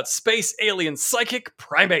know about space alien psychic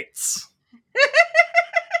primates.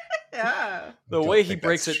 Yeah. The Don't way he think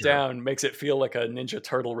breaks that's it true. down makes it feel like a Ninja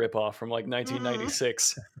Turtle ripoff from like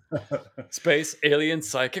 1996. Space alien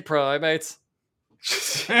psychic primates.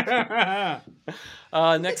 Next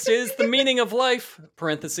is The Meaning of Life,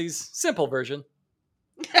 parentheses, simple version.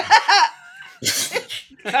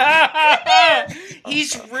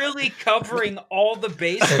 He's really covering all the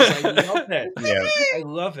bases. I love it. Yeah. I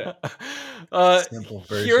love it. Simple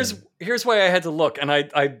version. Here's why I had to look, and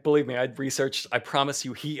I believe me, I'd researched. I promise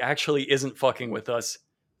you, he actually isn't fucking with us.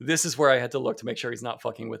 This is where I had to look to make sure he's not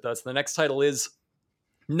fucking with us. The next title is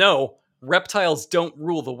No, Reptiles Don't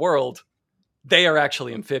Rule the World. They are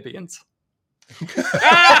actually amphibians.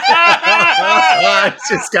 It's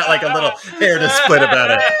just got like a little hair to split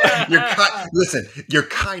about it. Listen, you're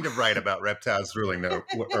kind of right about reptiles ruling the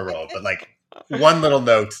world, but like one little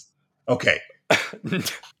note. Okay,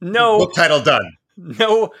 No, book title done.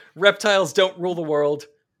 no, reptiles don't rule the world.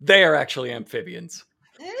 They are actually amphibians.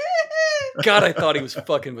 God, I thought he was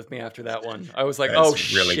fucking with me after that one. I was like, That's oh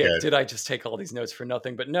really shit, good. did I just take all these notes for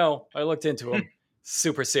nothing? But no, I looked into him.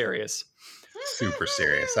 Super serious. Super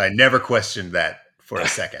serious. I never questioned that for a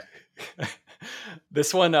second.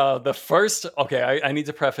 This one, the first, okay, I need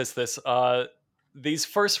to preface this. These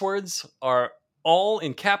first words are all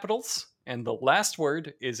in capitals, and the last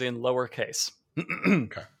word is in lowercase.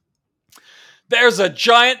 Okay. There's a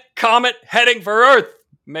giant comet heading for Earth,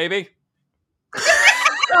 maybe.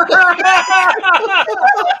 Who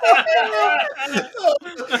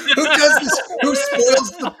does this? Who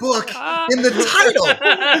spoils the book in the title?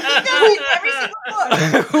 Every single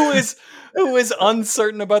book. who is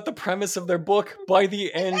uncertain about the premise of their book by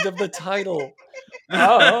the end of the title?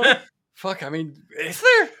 Oh, fuck! I mean, is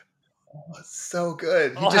there? Oh, it's so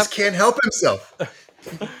good. He I'll just can't help himself.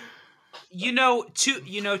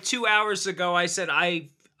 2 hours ago, I said I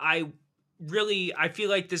feel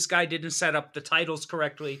like this guy didn't set up the titles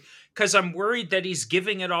correctly because I'm worried that he's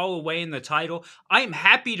giving it all away in the title. I am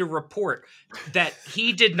happy to report that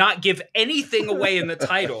he did not give anything away in the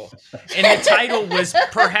title, and the title was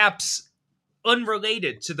perhaps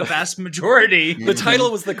unrelated to the vast majority. The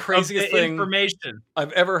title was the of craziest the thing information.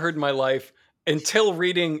 I've ever heard in my life until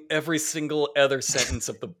reading every single other sentence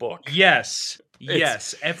of the book. Yes,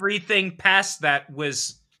 everything past that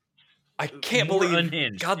was. I can't more believe,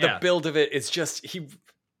 unhinged. God, the build of it is just,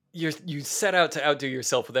 you set out to outdo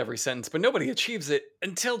yourself with every sentence, but nobody achieves it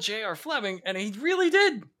until J.R. Fleming, and he really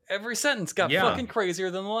did. Every sentence got fucking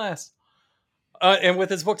crazier than the last. And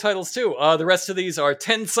with his book titles too. The rest of these are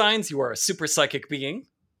 10 signs you are a super psychic being.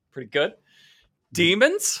 Pretty good.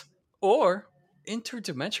 Demons or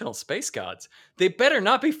interdimensional space gods. They better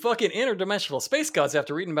not be fucking interdimensional space gods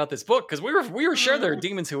after reading about this book, because we were sure there are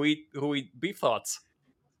demons who eat beef thoughts.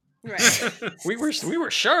 Right. We were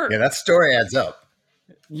sure. Yeah, that story adds up.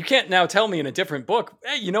 You can't now tell me in a different book,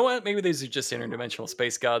 hey, you know what? Maybe these are just interdimensional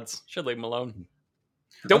space gods. Should leave them alone.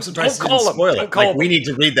 Don't call them. Spoil Don't it. call Like, them. we need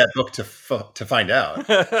to read that book to find out.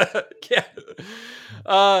 Yeah.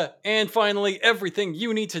 And finally, everything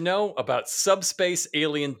you need to know about subspace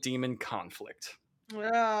alien demon conflict.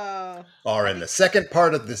 Oh. Or in the second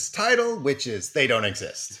part of this title, which is They Don't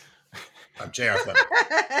Exist. I'm J.R. Fleming.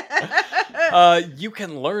 You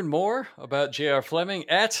can learn more about J.R. Fleming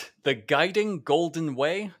at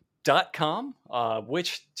theguidinggoldenway.com,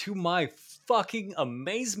 which, to my fucking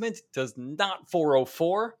amazement, does not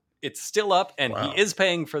 404. It's still up, and Wow. he is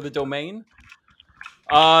paying for the domain.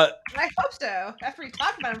 I hope so. After we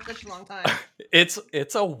talked about him for such a long time.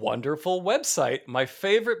 It's a wonderful website. My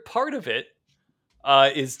favorite part of it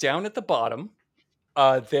is down at the bottom.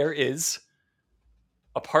 There is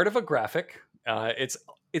a part of a graphic.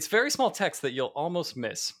 It's very small text that you'll almost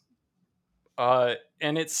miss.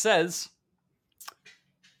 And it says,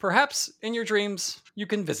 "Perhaps in your dreams you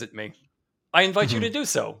can visit me. I invite you to do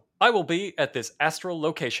so. I will be at this astral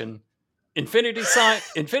location. Infinity sign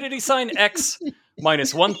X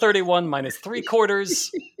minus 131 minus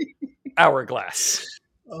 3/4 hourglass."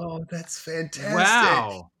 Oh, that's fantastic.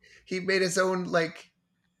 Wow. He made his own, like,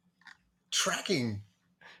 tracking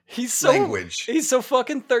He's so language. He's so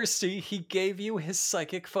fucking thirsty. He gave you his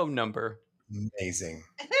psychic phone number. Amazing.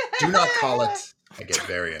 Do not call it. I get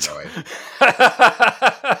very annoyed.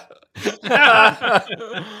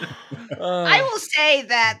 I will say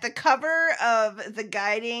that the cover of The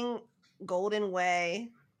Guiding Golden Way,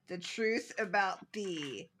 The Truth About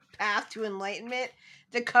the Path to Enlightenment,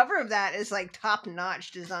 the cover of that is like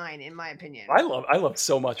top-notch design, in my opinion. I love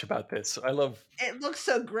so much about this. It looks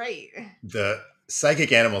so great. The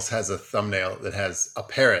Psychic Animals has a thumbnail that has a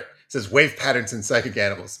parrot. It says wave patterns in Psychic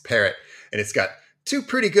Animals, parrot. And it's got two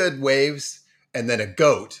pretty good waves and then a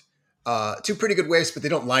goat. Two pretty good waves, but they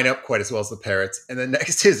don't line up quite as well as the parrots. And then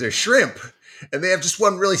next is a shrimp. And they have just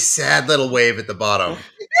one really sad little wave at the bottom.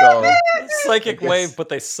 So Psychic I guess- wave, but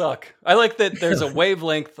they suck. I like that there's a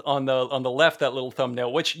wavelength on the left, that little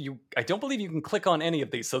thumbnail, which I don't believe you can click on any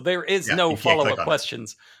of these. So there is Yeah, no you can't click follow-up on it.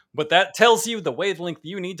 questions. But that tells you the wavelength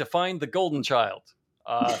you need to find the golden child.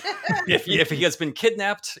 If he has been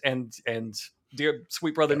kidnapped and dear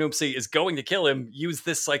sweet brother Noopsy is going to kill him, use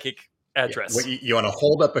this psychic address. What you want to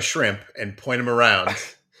hold up a shrimp and point him around.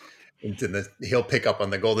 He'll pick up on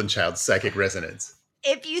the golden child's psychic resonance.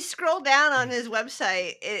 If you scroll down on his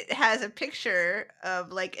website, it has a picture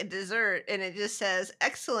of like a dessert and it just says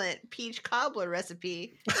excellent peach cobbler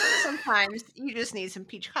recipe. Sometimes you just need some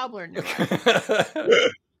peach cobbler in your life.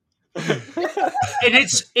 And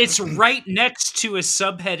it's right next to a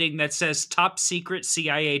subheading that says top secret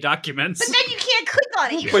CIA documents. But then you can't click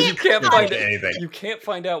on it. But you can't click on find it. anything. You can't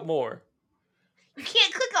find out more. You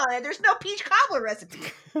can't click on it. There's no peach cobbler recipe.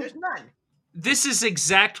 There's none. This is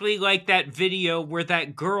exactly like that video where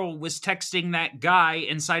that girl was texting that guy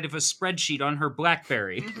inside of a spreadsheet on her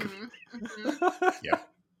BlackBerry. Yeah.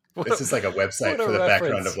 This is like a website what a for the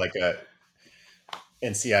background reference. of like a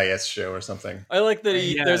NCIS show or something. I like that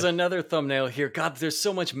Yeah. there's another thumbnail here. God, there's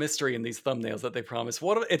so much mystery in these thumbnails that they promise.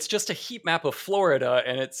 It's just a heat map of Florida,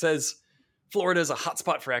 and it says Florida is a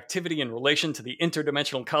hotspot for activity in relation to the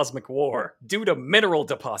interdimensional cosmic war due to mineral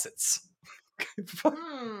deposits.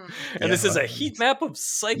 And this is a heat map of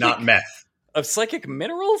Not meth. psychic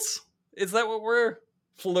minerals? Is that what we're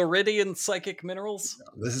Floridian psychic minerals?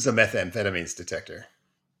 This is a methamphetamines detector.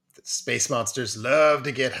 The space monsters love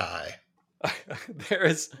to get high. There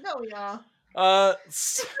is No, y'all.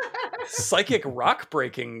 psychic rock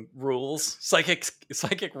breaking rules. Psychic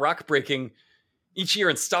rock breaking. Each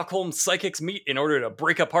year in Stockholm, psychics meet in order to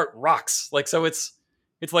break apart rocks. Like so, it's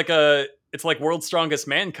like World's Strongest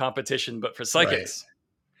Man competition, but for psychics. Right.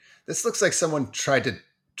 This looks like someone tried to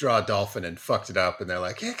draw a dolphin and fucked it up, and they're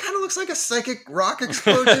like, "Yeah, it kind of looks like a psychic rock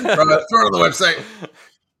explosion." throw it on the website.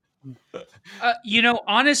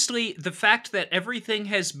 Honestly, the fact that everything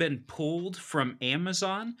has been pulled from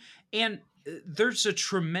Amazon, and there's a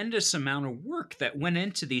tremendous amount of work that went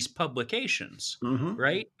into these publications,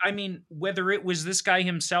 right? I mean, whether it was this guy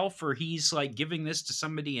himself or he's like giving this to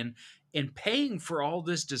somebody and paying for all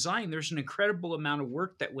this design, there's an incredible amount of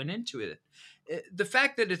work that went into it. The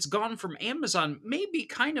fact that it's gone from Amazon maybe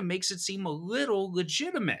kind of makes it seem a little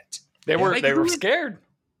legitimate. They were scared.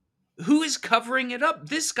 Who is covering it up?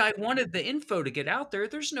 This guy wanted the info to get out there.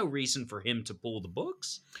 There's no reason for him to pull the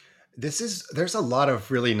books. There's a lot of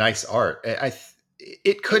really nice art.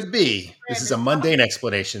 It could be, this is a mundane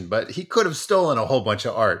explanation, but he could have stolen a whole bunch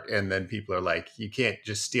of art, and then people are like, you can't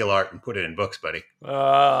just steal art and put it in books, buddy.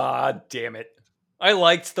 Damn it. I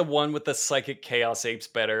liked the one with the psychic chaos apes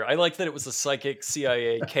better. I liked that it was a psychic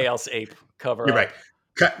CIA chaos ape cover. You're right.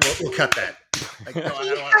 We'll cut that. Like, no,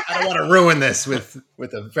 I don't want to ruin this with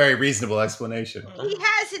a very reasonable explanation. He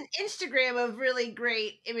has an Instagram of really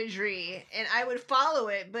great imagery, and I would follow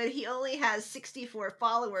it, but he only has 64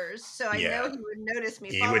 followers, so I know he would notice me.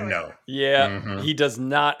 He would know. Yeah, he does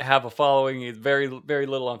not have a following. He's very, very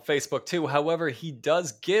little on Facebook too. However, he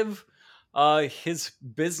does give his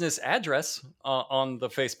business address on the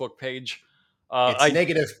Facebook page. It's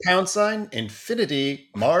negative # infinity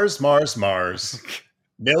Mars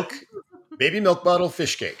milk, baby milk bottle,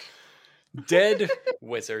 fish cake. Dead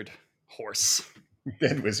wizard horse.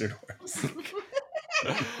 Dead wizard horse.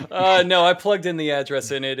 No, I plugged in the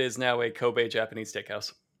address and it is now a Kobe Japanese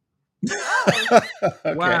steakhouse.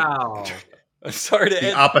 Okay. Wow. I'm sorry to The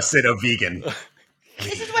end. opposite of vegan.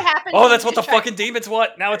 This is what happens. Oh, when that's you what the just try- fucking demons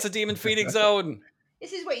want. Now it's a demon feeding zone.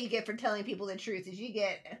 This is what you get for telling people the truth. Is you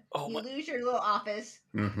Oh, lose your little office.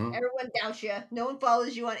 Mm-hmm. Everyone doubts you. No one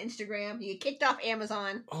follows you on Instagram. You get kicked off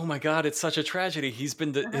Amazon. Oh my God, it's such a tragedy. His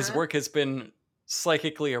work has been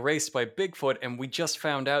psychically erased by Bigfoot, and we just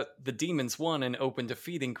found out the demons won and opened a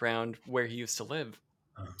feeding ground where he used to live.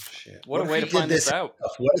 Oh, shit. What a if way he to find did this out.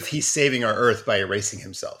 What if he's saving our Earth by erasing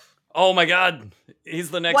himself? Oh my God, he's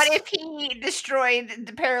the next. What if he destroyed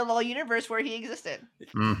the parallel universe where he existed?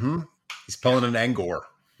 Mm-hmm. He's pulling an Angor.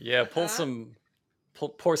 Yeah, pour some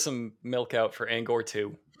milk out for Angor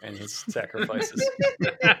 2 and his sacrifices.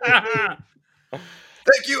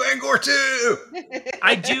 Thank you, Angor 2!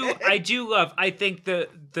 I do love. I think the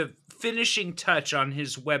finishing touch on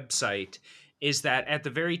his website is that at the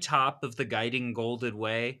very top of the guiding golden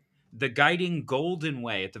way, at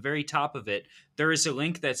the very top of it, there is a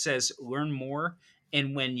link that says "Learn More,"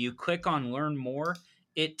 and when you click on "Learn More,"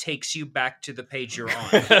 it takes you back to the page you're on.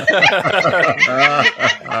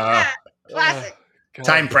 Classic. God,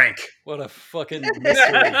 Time prank. What a fucking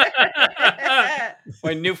mystery.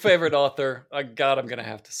 My new favorite author. God, I'm gonna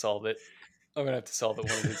have to solve it. I'm gonna have to solve it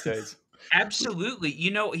one of these days. Absolutely.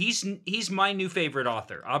 He's my new favorite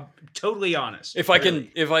author. I'm totally honest. If I can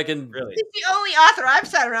Really. He's the only author I've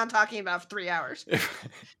sat around talking about for 3 hours.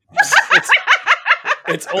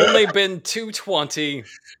 It's only been 2:20,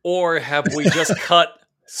 or have we just cut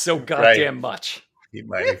so goddamn much? He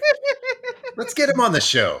might have. Let's get him on the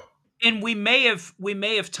show. And we may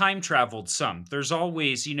have time traveled some. There's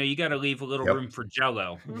always, you got to leave a little room for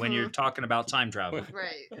Jello when you're talking about time travel.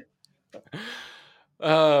 Right.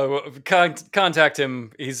 Contact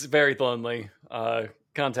him. He's very lonely.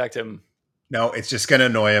 Contact him. No, it's just going to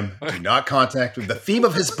annoy him. Do not contact him. The theme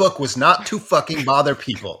of his book was not to fucking bother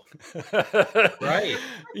people. Right.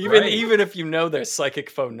 Even if you know their psychic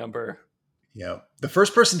phone number. Yeah. The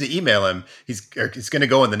first person to email him, he's going to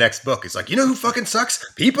go in the next book. It's like, you know who fucking sucks?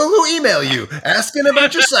 People who email you asking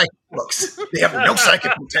about your psychic books. They have no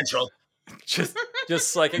psychic potential. Just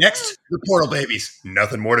psychic. Next, the portal babies.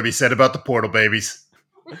 Nothing more to be said about the portal babies.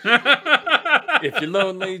 If you're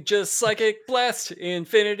lonely, just psychic blast.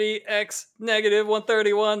 Infinity X, negative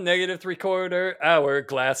 131, negative 3/4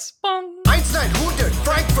 hourglass. Bong. Einstein 100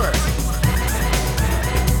 Frankfurt.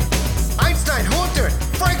 Einstein 100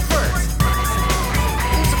 Frankfurt.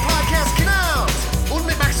 Unser Podcast genau. Und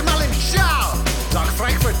mit maximalen Schau. Dogg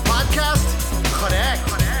Frankfurt Podcast. Korrekt.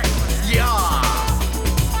 Ja.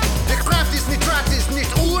 Der Kraft ist nicht gratis,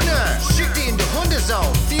 nicht ohne. Schick die in die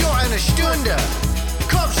Hundezone. Für eine Stunde.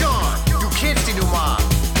 Komm schon, du kennst die Nummer.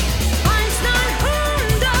 Einstein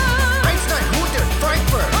 100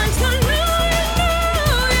 Frankfurt. Einstein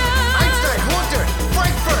 100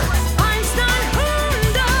 Frankfurt.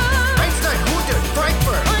 Einstein 100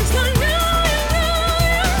 Frankfurt.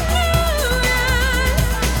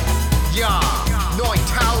 Ja,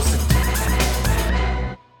 9000.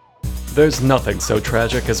 There's nothing so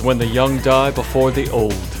tragic as when the young die before the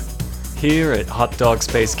old. Here at Hot Dog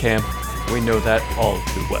Space Camp, we know that all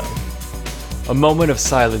too well. A moment of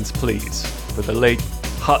silence, please, for the late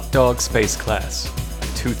Hot Dog Space Class,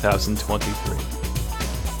 2023.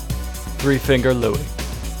 Three Finger Louie,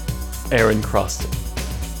 Aaron Croston.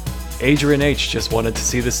 Adrian H. just wanted to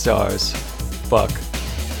see the stars. Fuck.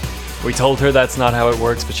 We told her that's not how it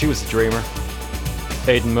works, but she was a dreamer.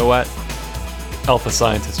 Aiden Mouat, Alpha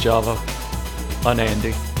Scientist Java,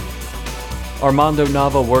 Unandy. Armando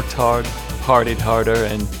Nava worked hard, partied harder,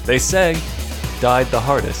 and, they say, died the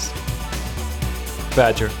hardest.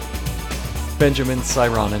 Badger, Benjamin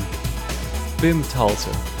Cyronen, Bim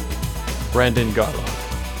Talzer, Brandon Garlock.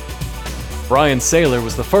 Brian Saylor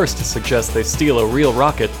was the first to suggest they steal a real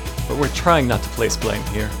rocket, but we're trying not to place blame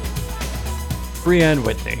here. Brianne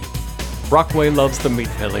Whitney, Brockway loves the meat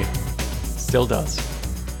pilly. Still does.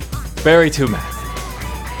 Barry Tumac.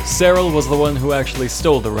 Cyril was the one who actually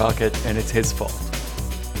stole the rocket, and it's his fault.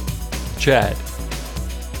 Chad.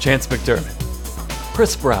 Chance McDermott.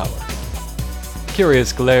 Chris Brower.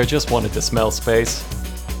 Curious Glare just wanted to smell space.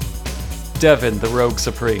 Devin, the Rogue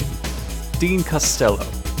Supreme. Dean Costello.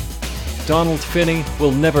 Donald Finney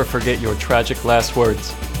will never forget your tragic last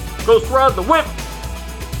words. Ghost ride the whip!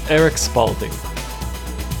 Eric Spalding.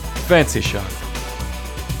 Fancy Shark.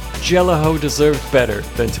 Jelliho deserved better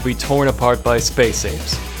than to be torn apart by space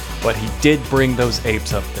apes, but he did bring those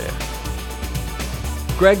apes up there.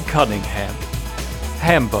 Greg Cunningham.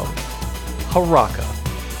 Hambone. Haraka.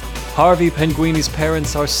 Harvey Penguini's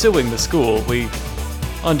parents are suing the school. We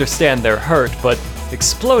understand they're hurt, but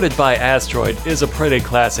exploded by asteroid is a pretty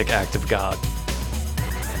classic act of God.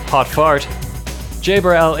 Hot fart.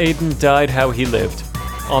 Jaber Al Aden died how he lived,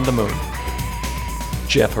 on the moon.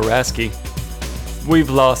 Jeff Haraski.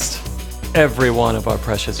 We've lost every one of our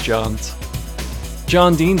precious Johns.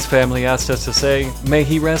 John Dean's family asked us to say, may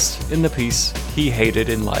he rest in the peace he hated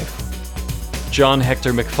in life. John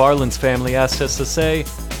Hector McFarlane's family asked us to say,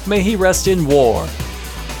 may he rest in war.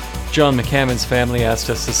 John McCammon's family asked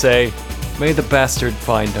us to say, may the bastard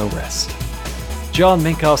find no rest. John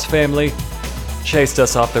Minkoff's family chased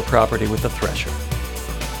us off their property with a thresher.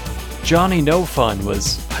 Johnny No Fun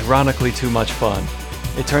was ironically too much fun.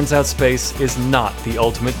 It turns out space is not the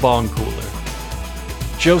ultimate bong cooler.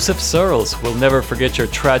 Joseph Searles will never forget your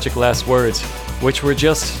tragic last words, which were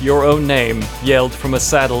just your own name yelled from a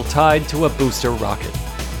saddle tied to a booster rocket.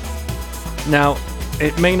 Now,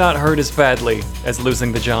 it may not hurt as badly as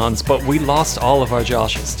losing the Johns, but we lost all of our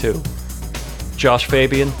Joshes too. Josh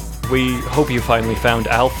Fabian, we hope you finally found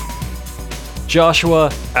Alf.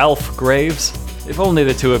 Joshua Alf Graves, if only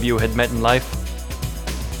the two of you had met in life.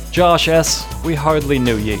 Josh S., we hardly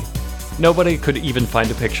knew ye. Nobody could even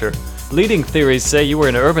find a picture. Leading theories say you were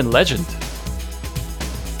an urban legend.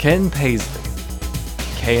 Ken Paisley.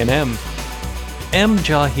 K&M. M.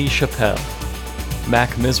 Jahi Chappelle.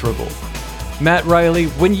 Mac Miserable. Matt Riley,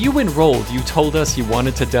 when you enrolled, you told us you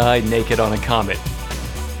wanted to die naked on a comet.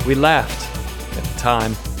 We laughed at the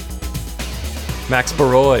time. Max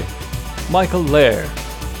Baroy. Michael Lair.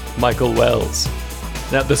 Michael Wells.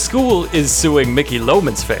 Now, the school is suing Mickey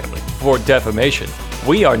Lohman's family for defamation.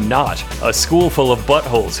 We are not a school full of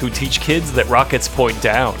buttholes who teach kids that rockets point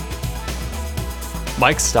down.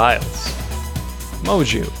 Mike Stiles.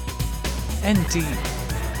 Moju. ND.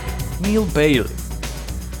 Neil Bailey.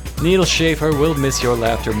 Needle Schaefer will miss your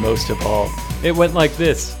laughter most of all. It went like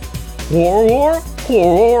this. War, war,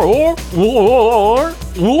 war, war,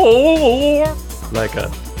 war. Like a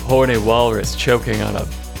horny walrus choking on a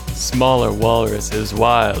smaller walrus. It was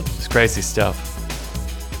wild. It's crazy stuff.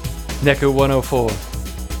 Neku 104.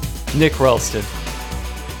 Nick Ralston.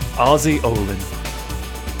 Ozzy Olin.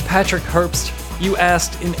 Patrick Herbst, you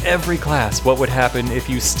asked in every class what would happen if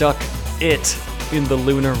you stuck it in the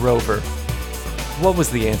lunar rover. What was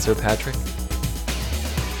the answer, Patrick?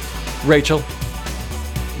 Rachel.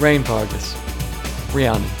 Rain Vargas.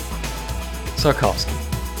 Rhiannon. Sarkovsky.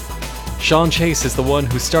 Sean Chase is the one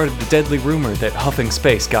who started the deadly rumor that huffing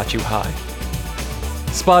space got you high.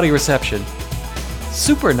 Spotty Reception.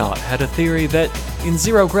 Supernaut had a theory that, in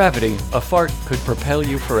zero gravity, a fart could propel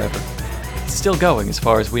you forever. Still going as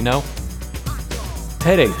far as we know.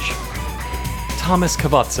 Ted H. Thomas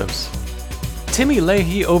Cavazzos. Timmy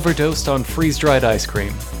Leahy overdosed on freeze-dried ice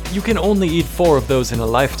cream. You can only eat 4 of those in a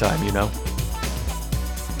lifetime, you know.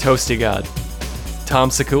 Toasty God. Tom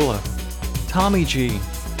Sekula. Tommy G.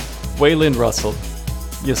 Waylon Russell.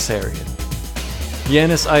 Yossarian.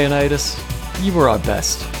 Yanis Ionitis, you were our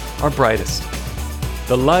best, our brightest.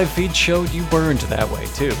 The live feed showed you burned that way,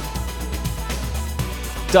 too.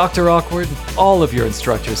 Dr. Awkward, all of your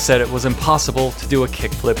instructors said it was impossible to do a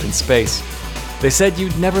kickflip in space. They said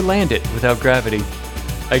you'd never land it without gravity.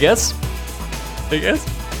 I guess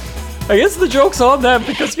the joke's on them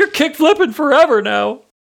because you're kickflipping forever now.